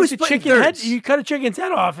he was split in thirds. You cut a chicken's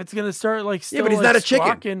head off, it's gonna start like still, but he's not a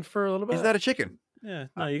chicken for a little bit. He's not a chicken. Yeah,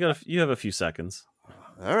 no, you have a few seconds.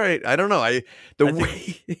 All right, I don't know.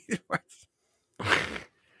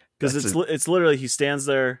 Because it's literally he stands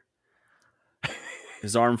there,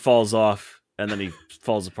 his arm falls off, and then he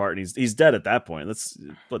falls apart, and he's dead at that point. That's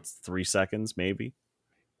 3 seconds maybe.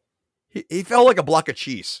 He fell like a block of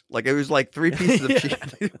cheese. Like it was like 3 pieces of cheese.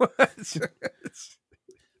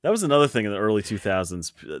 That was another thing in the early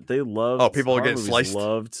 2000s. They loved people are getting sliced.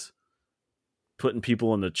 Loved putting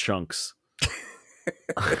people into chunks.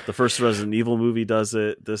 The first Resident Evil movie does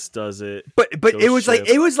it. This does it. But it was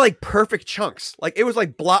like perfect chunks. Like it was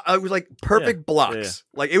like it was like perfect blocks.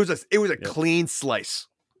 Yeah. Like it was a clean slice.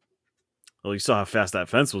 Well, you saw how fast that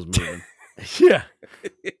fence was moving. Yeah.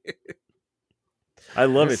 I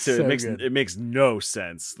love it too. So It makes no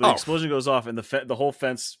sense. The explosion goes off, and the whole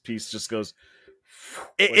fence piece just goes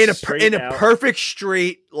in a perfect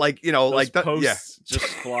straight, like Those like that. Posts Yeah, just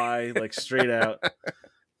fly like straight out.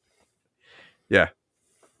 Yeah.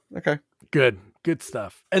 Okay. Good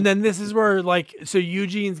stuff. And then this is where so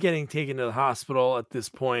Eugene's getting taken to the hospital at this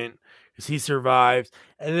point because he survives,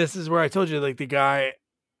 and this is where I told you like the guy.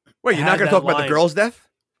 Wait, you're not going to talk about the girl's death?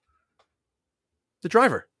 The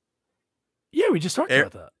driver. Yeah, we just talked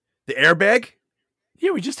about that. The airbag?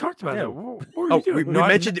 Yeah, we just talked about Yeah. that. What were you doing? we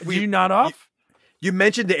mentioned- Did you nod off? You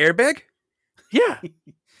mentioned the airbag? Yeah.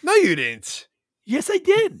 No, you didn't. Yes, I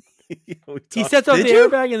did. We He talked- sets off Did the you?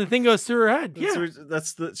 airbag and the thing goes through her head. Yeah.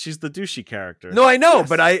 That's the she's the douchey character. No, I know, Yes.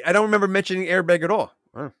 but I don't remember mentioning airbag at all.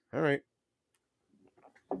 Oh, all right.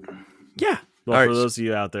 Yeah. Well, All for right. those of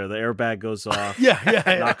you out there, the airbag goes off.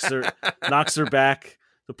 Yeah. knocks her back.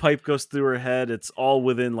 The pipe goes through her head. It's all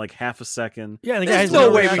within like half a second. Yeah, and the guy There's has no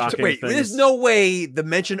no way. reaction. shocking Wait, things. there's no way the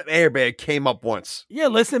mention of airbag came up once. Yeah,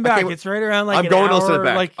 listen back. Okay, It's right around like I'm an going to hour, listen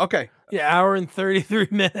back. like Okay. hour and 33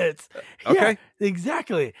 minutes. Okay. Yeah,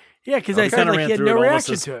 exactly. Yeah, because We I said kinda like ran he had through no it almost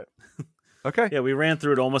reaction as- to it. Okay. Yeah, we ran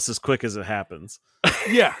through it almost as quick as it happens.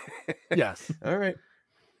 Yeah. Yes. All right.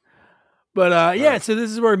 But yeah, so this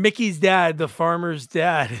is where Mickey's dad, the farmer's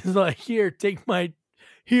dad, is like, take my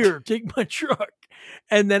truck.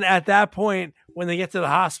 And then at that point, when they get to the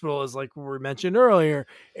hospital, is like we mentioned earlier,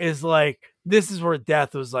 is like this is where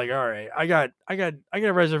Death was like, all right, I got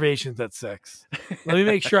reservations at 6. Let me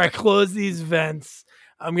make sure I close these vents.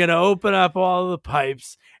 I'm gonna open up all the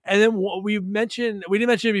pipes. And then we didn't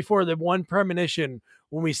mention it before, the one premonition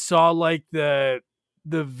when we saw like the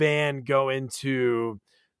van go into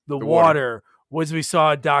the water was we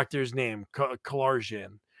saw a doctor's name,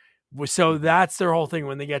 Kalarjian. So that's their whole thing.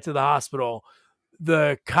 When they get to the hospital,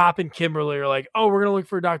 the cop and Kimberly are like, oh, we're going to look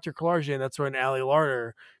for Dr. Kalarjian. That's when Allie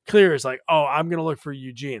Larder clears like, oh, I'm going to look for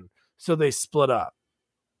Eugene. So they split up.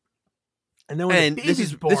 And then when the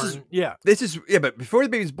baby's born, But before the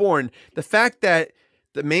baby's born, the fact that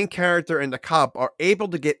the main character and the cop are able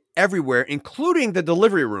to get everywhere, including the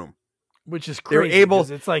delivery room. which is They were crazy. able-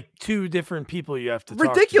 'cause it's like 2 different people you have to talk to.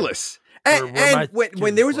 Ridiculous. Or And, where my and when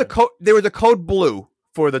kids there was a born. there was a code blue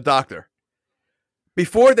for the doctor.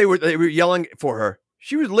 Before they were yelling for her,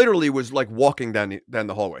 she was literally like walking down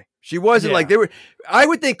the hallway. She wasn't like Yeah. they were. I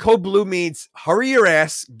would think code blue means hurry your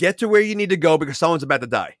ass, get to where you need to go because someone's about to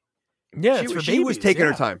die. Yeah, She was taking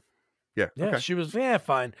her time. Yeah. Yeah, Okay. she was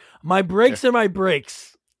fine. My breaks are my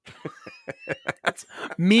breaks. It's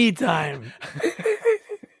me time.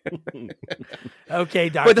 Okay,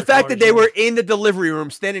 Dr. But the fact that they Kalarjian. were in the delivery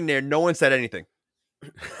room standing there, no one said anything.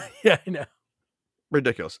 Yeah, I know.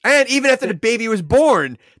 Ridiculous. And even after the baby was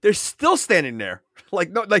born, they're still standing there. Like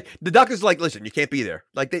no, like the doctor's like, listen, you can't be there.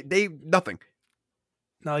 Like they nothing.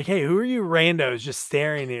 Now, like, hey, who are you randos just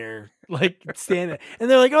staring here? Like, standing. And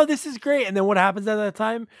they're like, oh, this is great. And then what happens at that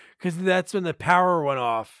time? Because that's when the power went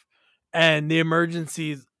off and the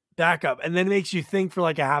emergency's backup. And then it makes you think for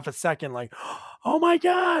like a half a second, like, oh my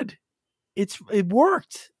God, it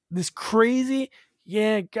worked. This crazy,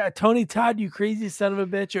 God, Tony Todd, you crazy son of a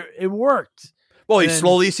bitch. It worked. Well, you And-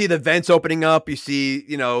 slowly see the vents opening up. You see,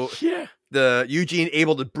 Yeah. the Eugene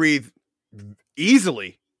able to breathe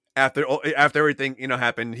easily after everything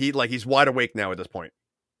happened. He's wide awake now at this point.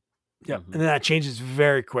 Yeah. And then that changes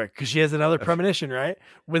very quick because she has another premonition, right?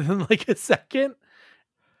 Within like a second.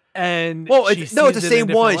 And Well, she it's the sees it in a same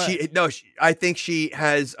different one. way. I think she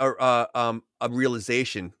has a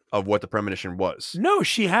realization of what the premonition was. No,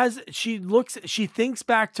 she thinks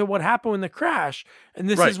back to what happened in the crash. And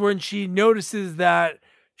this Right. is when she notices that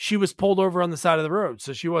she was pulled over on the side of the road.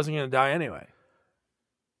 So she wasn't going to die anyway.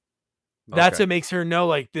 That's Okay. what makes her know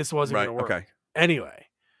like this wasn't Right. going to work Okay. anyway.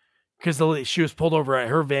 Because she was pulled over at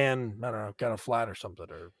her van, I don't know, got a flat or something.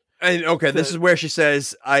 Or And okay, this The- is where she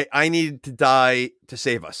says, "I needed to die to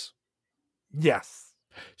save us." yes.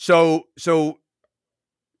 So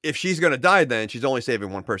if she's gonna die, then she's only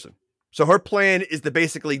saving one person. So her plan is to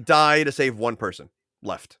basically die to save one person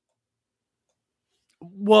left.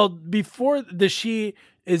 Well, before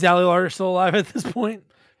is Allie Larder still alive at this point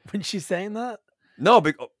when she's saying that? No,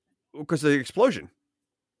 because of the explosion.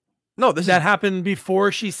 No, this That is happened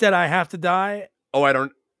before she said, I have to die? Oh, I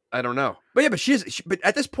don't know. But yeah, but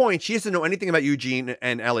at this point, she doesn't know anything about Eugene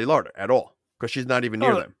and Allie Larder at all because she's not even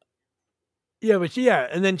near Oh, them. Yeah,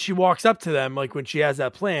 and then she walks up to them like when she has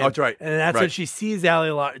that plan. Oh, that's right. And that's when Right. she sees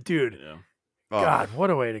Allie Larder. Dude, Yeah. Oh. God, what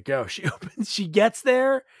a way to go. She gets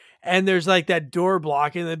there and there's like that door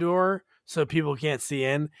blocking the door so people can't see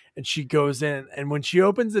in. And she goes in. And when she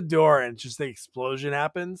opens the door and just the explosion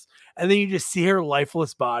happens, and then you just see her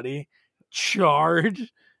lifeless body charred.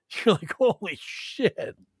 You're like, holy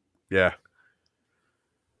shit. Yeah.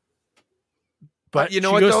 But you know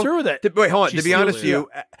she what, goes though? through with it. Wait, hold on. She To be honest with sealed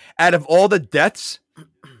you, out of all the deaths,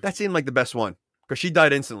 that seemed like the best one because she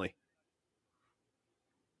died instantly.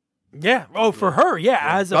 Yeah. Oh, for her. Yeah.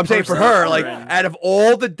 As a I'm saying for person. her, like Right. out of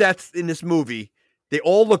all the deaths in this movie, they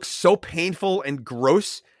all look so painful and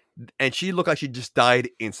gross, and she looked like she just died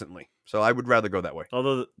instantly. So I would rather go that way.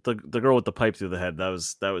 Although the girl with the pipe through the head, that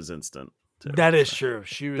was instant. too. That is true.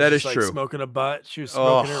 She was That just is like true. smoking a butt. She was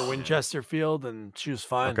smoking Oh. her Winchester Field, and she was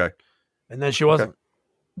fine. Okay. And then she wasn't.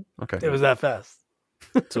 Okay. It was that fast.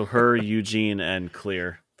 So her, Eugene, and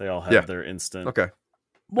Clear, they all have Yeah. their instant. Okay.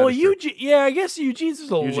 Well, is true. Eugene, yeah, I guess Eugene's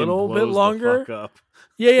was a Eugene little bit blows the longer. fuck up.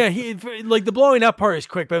 Yeah, he like the blowing up part is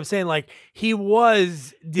quick, but I'm saying like he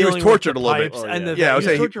was dealing tortured with a the little bit. pipes Oh, and yeah. the Yeah, I he was was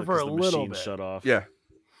saying he- tortured for a The little machine bit. shut off. Yeah.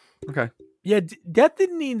 Okay. Yeah, Death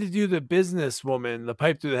didn't need to do the businesswoman, the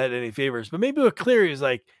pipe through the head, any favors. But maybe with Clear, he was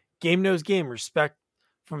like, game knows game, respect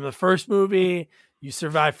from the first movie. You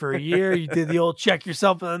survived for a year. You did the old check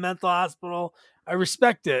yourself in the mental hospital. I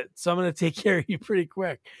respect it. So I'm going to take care of you pretty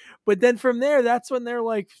quick. But then from there, that's when they're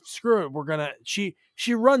like, screw it. We're going to,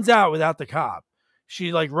 she runs out without the cop.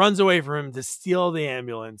 She like runs away from him to steal the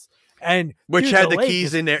ambulance. And Which dude, had the lake keys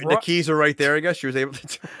is in there. The keys are right there. I guess she was able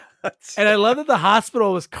to. And I love that the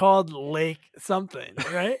hospital was called Lake something,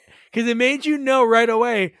 right? Because it made you know right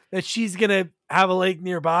away that she's gonna have a lake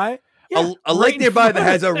nearby. Yeah, a right lake in nearby front that of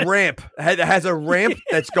has a it. ramp. Has a ramp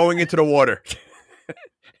that's going into the water.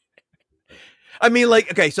 I mean,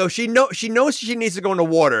 like, okay, so she knows she needs to go in the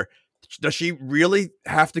water. Does she really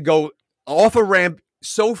have to go off a ramp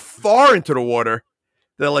so far into the water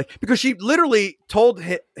that, like, because she literally told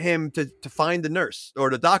him to find the nurse or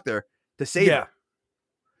the doctor to save her.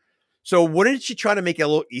 So wouldn't she try to make it a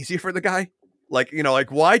little easier for the guy? Like, you know,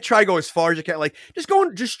 like, why try to go as far as you can? Like,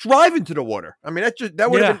 just drive into the water. I mean, that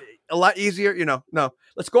would have been a lot easier. You know, no,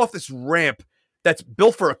 let's go off this ramp that's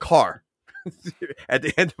built for a car at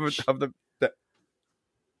the end of the.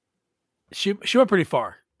 She went pretty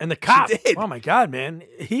far, and the cop. did. Oh my god, man!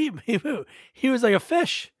 He was like a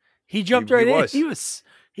fish. He jumped right in.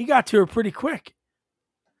 He got to her pretty quick.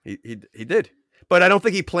 He did, but I don't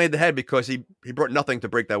think he planned ahead because he brought nothing to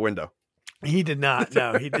break that window. He did not.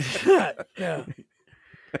 No, he did not. No.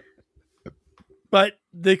 But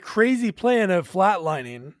the crazy plan of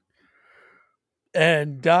flatlining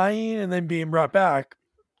and dying and then being brought back,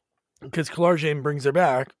 because Clarjane brings her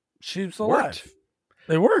back, she's alive. Worked.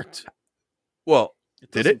 They worked. Well,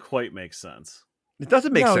 It did doesn't it? quite make sense. It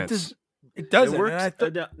doesn't make No, sense. It doesn't. It and works. I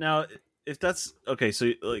thought- Now, if that's okay,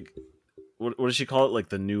 so like, what does she call it? Like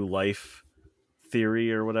the new life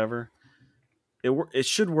theory or whatever. It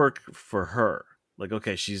should work for her. Like,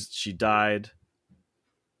 okay, she died,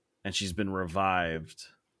 and she's been revived.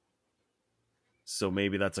 So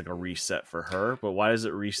maybe that's like a reset for her. But why does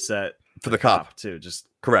it reset For the cop. too? Just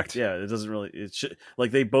Correct. yeah, it doesn't really. It should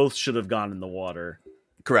like they both should have gone in the water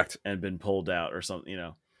Correct. and been pulled out or something. You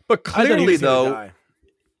know. But I thought he clearly, was gonna though, die.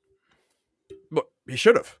 but he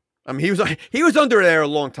should have. I mean, he was under there a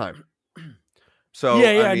long time. So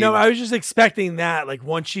yeah. I mean, No, I was just expecting that. Like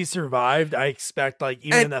once she survived, I expect like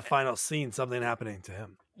even in And- that final scene, something happening to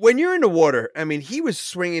him. when you're in the water, I mean, he was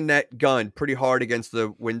swinging that gun pretty hard against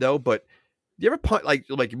the window. But you ever like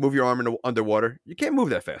you move your arm in the underwater? You can't move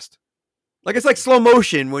that fast. Like it's like slow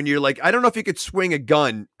motion when you're like, I don't know if you could swing a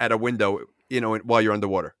gun at a window, you know, while you're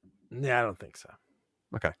underwater. Yeah, I don't think so.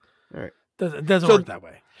 Okay, all right. It doesn't So- work that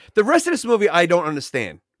way. The rest of this movie, I don't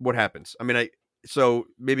understand what happens. I mean, so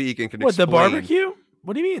maybe Egan can What, the explain. barbecue?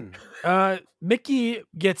 What do you mean? Mickey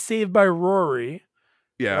gets saved by Rory,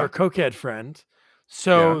 Yeah. our cokehead friend.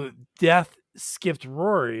 So Death skipped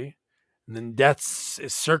Rory, and then Death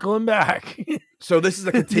is circling back. So this is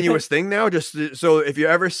a continuous thing now. So if you're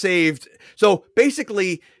ever saved, so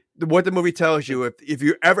basically, what the movie tells you, if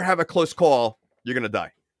you ever have a close call, you're gonna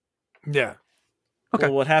die. Yeah. Okay.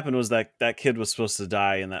 Well, what happened was that kid was supposed to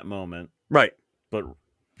die in that moment, Right.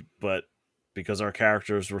 but because our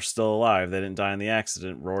characters were still alive, they didn't die in the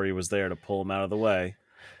accident. Rory was there to pull him out of the way,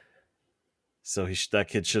 so that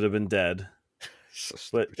kid should have been dead. So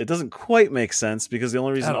But it doesn't quite make sense because the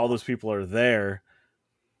only reason At all. all those people are there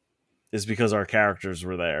is because our characters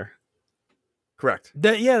were there. correct.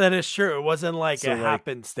 That is true. It wasn't like So, a like-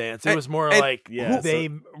 happenstance. It and- was more and like Yeah, they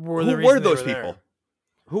were the Who reason were they those there. people?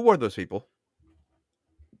 Who were those people?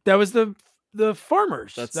 That was the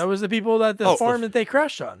farmers. That's- That was the people that the Oh, farm that they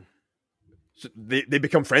crashed on. So they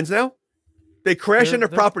become friends now. They crash They're- on their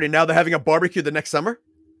they're- property. Now they're having a barbecue the next summer.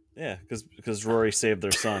 Yeah, because Rory saved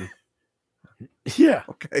their son, Yeah.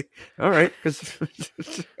 Okay, all right. Because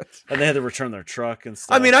and they had to return their truck and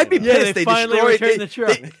stuff. I mean, I'd be you know. Yeah, pissed. they They finally destroyed returned the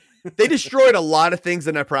truck. They destroyed a lot of things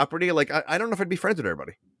in their property. Like I don't know if I'd be friends with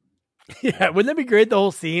everybody. Yeah, wouldn't that be great? The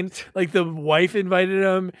whole scene, like the wife invited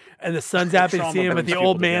him, and the son's happy to Trauma see him, but brings the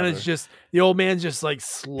old people man together. the old man's just like He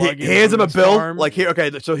slugging. hands him a his bill. farm. Like here,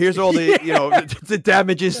 okay. So here's all the the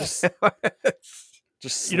damages.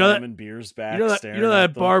 Just You know that- slamming beers back. you know that staring at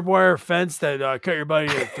that them. barbed wire fence that cut your buddy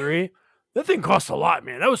to 3. That thing cost a lot,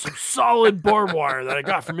 man. That was some solid barbed wire that I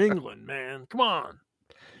got from England, man. Come on.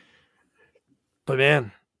 But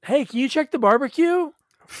man, hey, can you check the barbecue?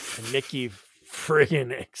 And Mickey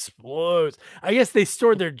friggin' explodes. I guess they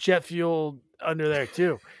stored their jet fuel under there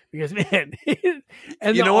too. Because man,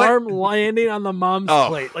 and You the know what? arm landing on the mom's Oh.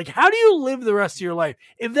 plate. Like, how do you live the rest of your life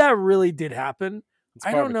if that really did happen? It's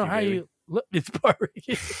I don't know barbecue, how baby. you. It's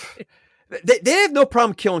barbecue. They have no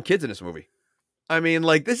problem killing kids in this movie. I mean,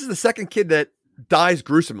 like, this is the second kid that dies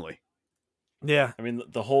gruesomely. Yeah. I mean,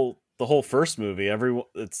 the whole first movie,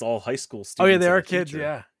 it's all high school students. Oh yeah, they and are a kids. teacher.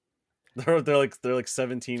 Yeah. They're like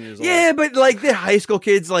 17 years old. Yeah, but like they're high school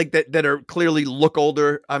kids, like that are clearly look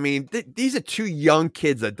older. I mean, these are two young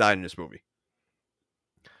kids that died in this movie.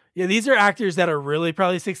 Yeah, these are actors that are really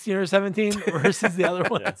probably 16 or 17 versus the other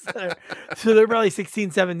ones. So they're probably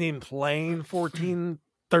 16, 17 playing 14,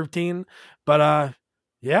 13. But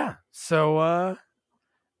yeah. So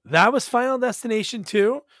that was Final Destination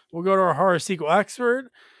 2. We'll go to our horror sequel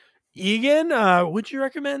expert. Egan, would you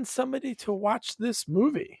recommend somebody to watch this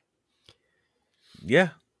movie? Yeah.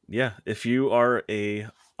 If you are a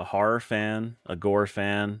horror fan, a gore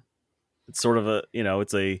fan, it's sort of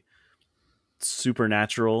it's a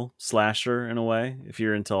supernatural slasher in a way. If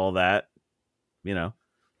you're into all that, I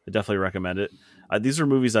definitely recommend it. These are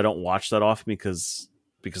movies I don't watch that often because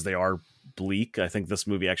they are bleak. I think this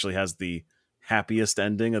movie actually has the happiest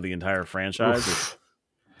ending of the entire franchise. With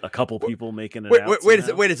a couple people making it out. Wait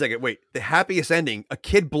a second. Wait, the happiest ending: a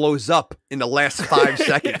kid blows up in the last 5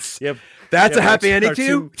 seconds. Yep, that's a happy our ending to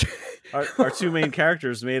you. Our two main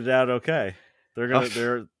characters made it out okay.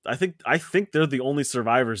 I think they're the only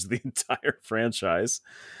survivors of the entire franchise.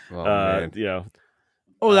 Oh, man.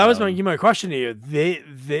 Oh, that was my question to you. They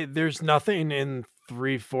there's nothing in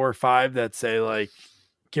 3, 4, 5 that say like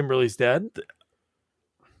Kimberly's dead.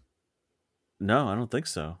 No, I don't think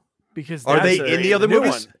so. Because Are they that's in the a other new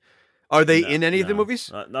movies? one. Are they in any of the movies?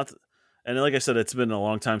 Not. And like I said, it's been a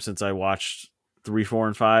long time since I watched 3, 4,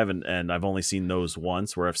 and 5, and I've only seen those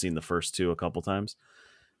once. Where I've seen the first 2 a couple times.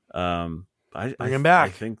 Bring him back.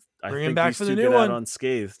 I think Bring him back these for the two new get one. out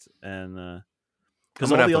unscathed, and because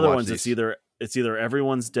I'm gonna all the have to other watch ones, these. it's either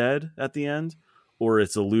everyone's dead at the end, or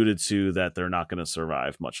it's alluded to that they're not going to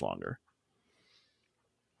survive much longer.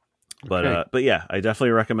 Okay. But yeah, I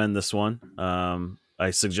definitely recommend this one. I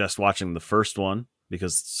suggest watching the first one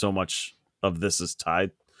because so much of this is tied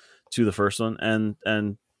to the first one,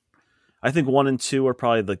 and I think 1 and 2 are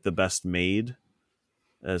probably like the best made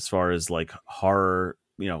as far as like horror,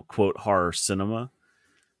 quote horror cinema.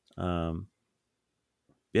 Yeah,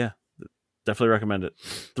 definitely recommend it.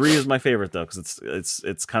 3 is my favorite though because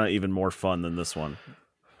it's kind of even more fun than this one.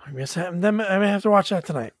 I may have to watch that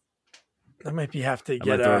tonight. I might have to I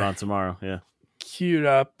get might throw it on tomorrow. Yeah. queued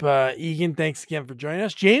up. Egan, thanks again for joining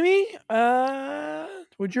us. Jamie,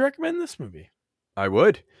 would you recommend this movie? I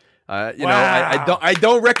would. I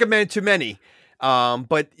don't recommend too many.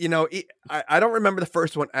 But I don't remember the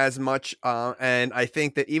first one as much. And I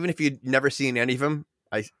think that even if you'd never seen any of them,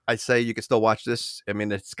 I say you can still watch this. I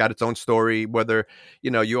mean, it's got its own story. Whether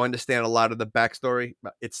you understand a lot of the backstory,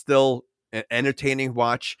 it's still an entertaining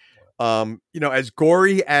watch. As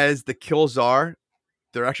gory as the kills are,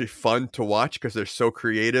 they're actually fun to watch because they're so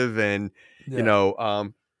creative and no,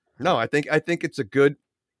 I think it's a good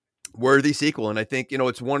worthy sequel, and I think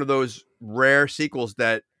it's one of those rare sequels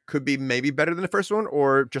that could be maybe better than the first one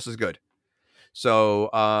or just as good. So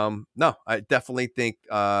no, I definitely think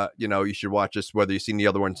you should watch this whether you've seen the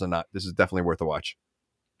other ones or not. This is definitely worth a watch.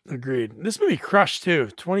 Agreed. This movie crushed too.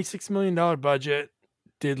 $26 million budget,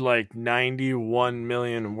 did like 91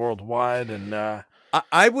 million worldwide, and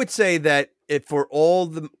I would say that if for all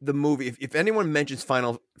the movie, if anyone mentions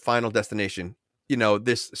Final Destination,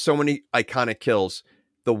 there's so many iconic kills.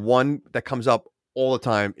 The one that comes up all the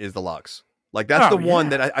time is the logs. Like that's the one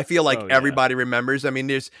that I feel like everybody remembers. I mean,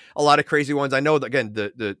 there's a lot of crazy ones. I know that, again,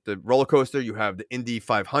 the roller coaster, you have the Indy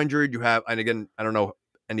 500, you have, and again, I don't know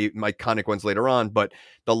any iconic ones later on, but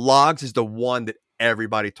the logs is the one that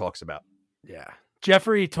everybody talks about. yeah.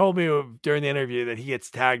 Jeffrey told me during the interview that he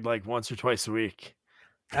gets tagged like once or twice a week.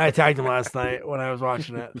 I tagged him last night when I was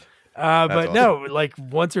watching it. But awesome. No, like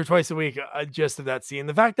once or twice a week, just of that scene.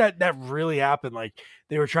 The fact that really happened, like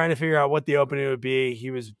they were trying to figure out what the opening would be.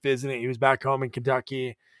 He was back home in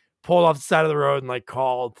Kentucky, pulled off the side of the road and like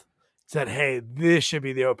called, said, "Hey, this should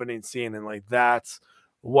be the opening scene." And like, that's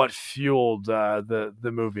what fueled the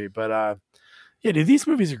movie. But yeah, dude, these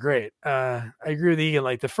movies are great. I agree with Egan.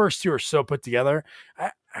 Like the first 2 are so put together.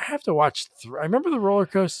 I have to watch. I remember the roller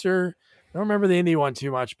coaster. I don't remember the Indy one too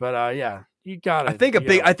much, but yeah, you got it. I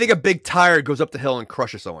think a big tire goes up the hill and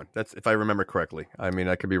crushes someone. That's if I remember correctly. I mean,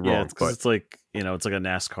 I could be wrong. Yeah, it's like it's like a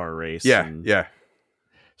NASCAR race. Yeah, yeah.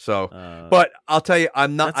 So, but I'll tell you,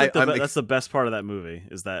 I'm not. That's the best part of that movie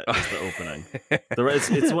is the opening.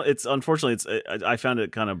 It's unfortunately I found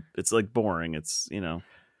it kind of it's like boring. It's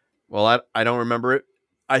Well, I don't remember it.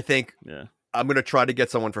 I think yeah. I'm gonna try to get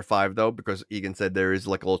someone for 5 though, because Egan said there is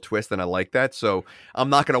like a little twist, and I like that. So I'm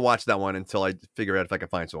not gonna watch that one until I figure out if I can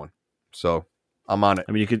find someone. So I'm on it.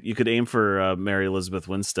 I mean, you could aim for Mary Elizabeth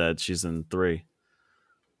Winstead. She's in 3.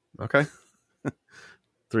 Okay.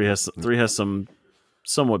 3 has some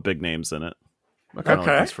somewhat big names in it. Okay. Like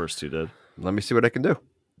those first 2 did. Let me see what I can do.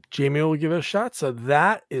 Jamie will give it a shot. So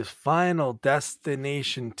that is Final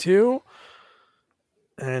Destination 2.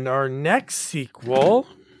 And our next sequel.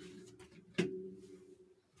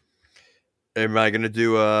 Am I going to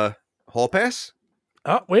do a hall pass?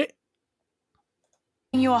 Oh, wait.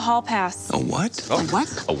 You a hall pass. A what? Oh. A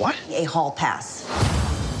what? A what? A hall pass.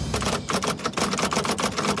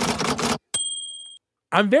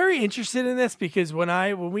 I'm very interested in this because when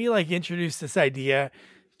we like introduced this idea,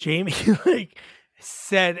 Jamie like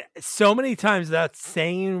said so many times without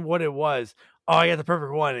saying what it was. Oh, I got the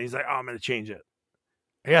perfect one. And he's like, oh, I'm going to change it.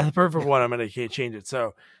 I got the perfect one. I'm going to change it.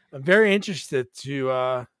 So I'm very interested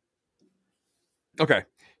to. Okay.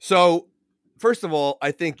 So first of all,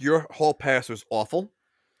 I think your hall pass was awful.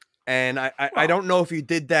 And I don't know if you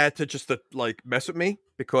did that to like mess with me,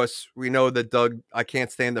 because we know that Doug, I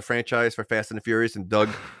can't stand the franchise for Fast and the Furious, and Doug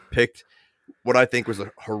picked what I think was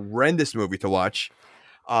a horrendous movie to watch.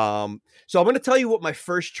 So I'm going to tell you what my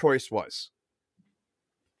first choice was.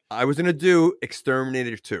 I was going to do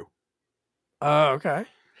Exterminator 2. Okay.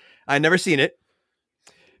 I never seen it,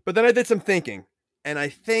 but then I did some thinking, and I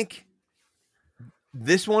think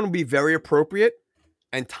this one would be very appropriate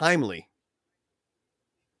and timely.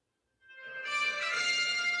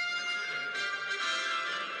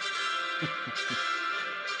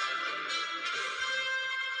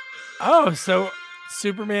 Oh, so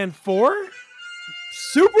Superman 4?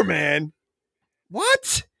 Superman?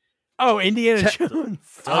 What? Oh, Indiana Jones.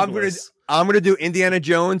 I'm gonna do Indiana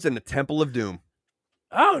Jones and the Temple of Doom.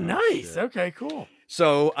 Oh, nice. Okay, cool.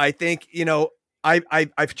 So I think,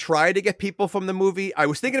 I've tried to get people from the movie. I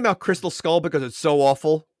was thinking about Crystal Skull because it's so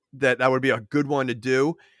awful that would be a good one to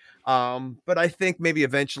do. But I think maybe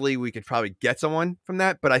eventually we could probably get someone from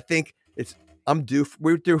that. But I think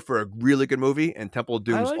we're due for a really good movie, and Temple of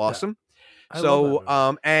Doom is awesome.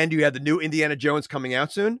 So, and you have the new Indiana Jones coming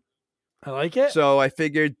out soon. I like it. So I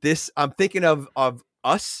figured I'm thinking of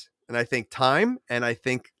us, and I think time, and I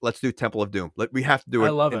think let's do Temple of Doom. We have to do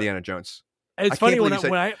Indiana Jones. It's funny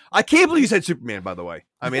I can't believe you said Superman, by the way.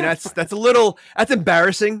 I mean, that's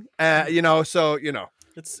embarrassing.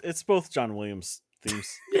 It's both John Williams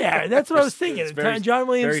themes. Yeah, that's what I was thinking. John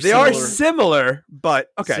Williams. They are similar,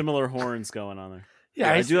 but okay. Similar horns going on there.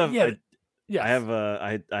 Yeah, I do have. Yeah, I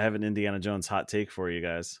have an Indiana Jones hot take for you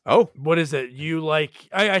guys. Oh, what is it? You like?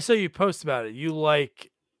 I saw you post about it. You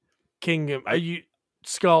like Kingdom? Are you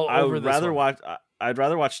Skull over this? I'd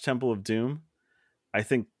rather watch Temple of Doom. I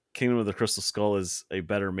think Kingdom of the Crystal Skull is a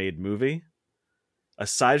better made movie.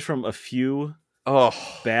 Aside from a few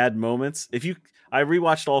bad moments, I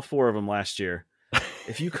rewatched all 4 of them last year.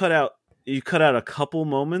 If you cut out a couple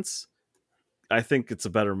moments, I think it's a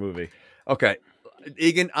better movie. Okay.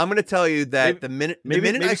 Egan, I'm going to tell you that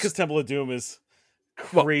maybe because Temple of Doom is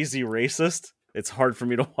crazy racist, it's hard for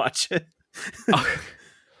me to watch it.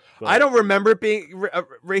 I don't remember it being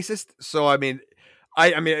racist, so I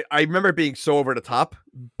remember it being so over the top.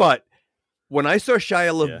 But when I saw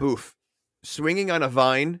Shia LaBeouf swinging on a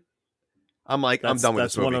vine, I'm like, I'm done with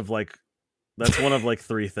this movie. That's one of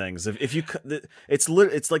 3 things. If you,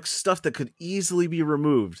 it's like stuff that could easily be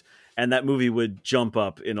removed, and that movie would jump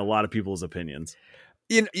up in a lot of people's opinions.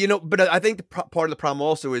 But I think part of the problem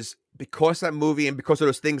also is because that movie and because of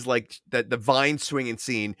those things like that, the vine swinging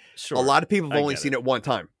scene, a lot of people have only seen it one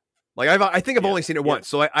time. Like I think I've only seen it once,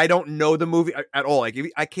 so I don't know the movie at all. Like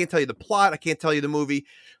I can't tell you the plot, I can't tell you the movie.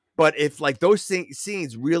 But if like those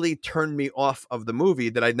scenes really turned me off of the movie,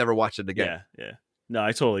 that I'd never watch it again. Yeah. No,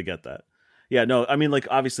 I totally get that. Yeah, no, I mean, like,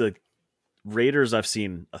 obviously, like, Raiders I've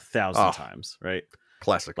seen 1,000 times, right?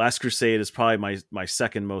 Classic. Last Crusade is probably my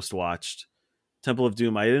second most watched. Temple of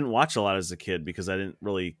Doom, I didn't watch a lot as a kid because I didn't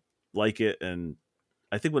really like it. And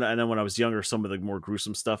I think when I was younger, some of the more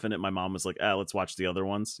gruesome stuff in it, my mom was like, let's watch the other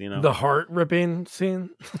ones, The heart ripping scene?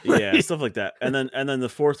 Yeah, stuff like that. And then the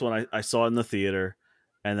 4th one, I saw it in the theater,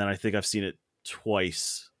 and then I think I've seen it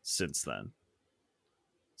twice since then.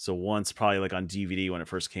 So once probably like on DVD when it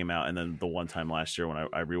first came out, and then the one time last year when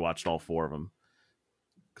I rewatched all 4 of them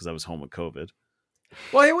because I was home with COVID.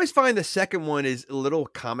 Well, I always find the second one is a little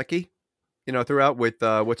comic-y, throughout with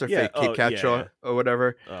what's her face, Kate Capshaw or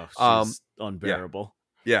whatever. Oh, she's unbearable.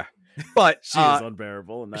 Yeah, but She is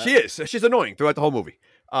unbearable. In that. she is. She's annoying throughout the whole movie.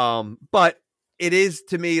 But it is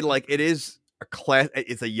to me like it is a class.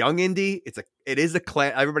 It's a young indie. It is a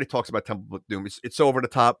class. Everybody talks about Temple of Doom. It's so over the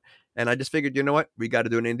top, and I just figured, you know what, we got to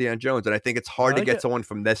do an Indiana Jones, and I think it's hard to get someone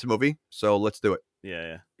from this movie, so let's do it.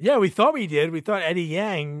 Yeah. We thought we did. We thought Eddie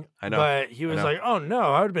Yang. I know, but he was like, "Oh no,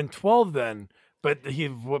 I would have been 12 then." But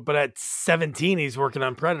at 17, he's working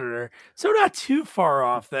on Predator, so not too far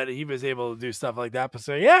off that he was able to do stuff like that. But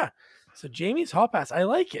so Jamie's Hall Pass, I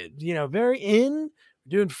like it. Very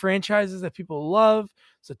doing franchises that people love.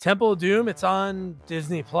 So Temple of Doom, it's on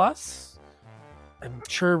Disney Plus. I'm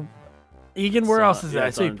sure. Egan, where else is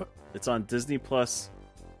that? It's on Disney Plus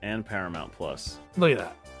and Paramount Plus. Look at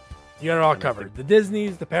that. You got it all covered. The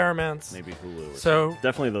Disneys, the Paramounts, maybe Hulu. So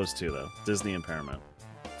definitely those two though, Disney and Paramount.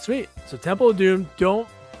 Sweet. So Temple of Doom, so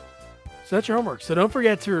that's your homework. So don't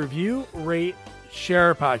forget to review, rate, share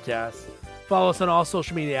our podcast. Follow us on all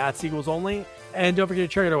social media at Sequels Only. And don't forget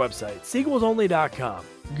to check out our website, sequelsonly.com.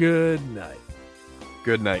 Good night.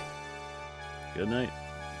 Good night. Good night.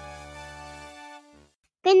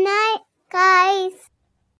 Good night, guys.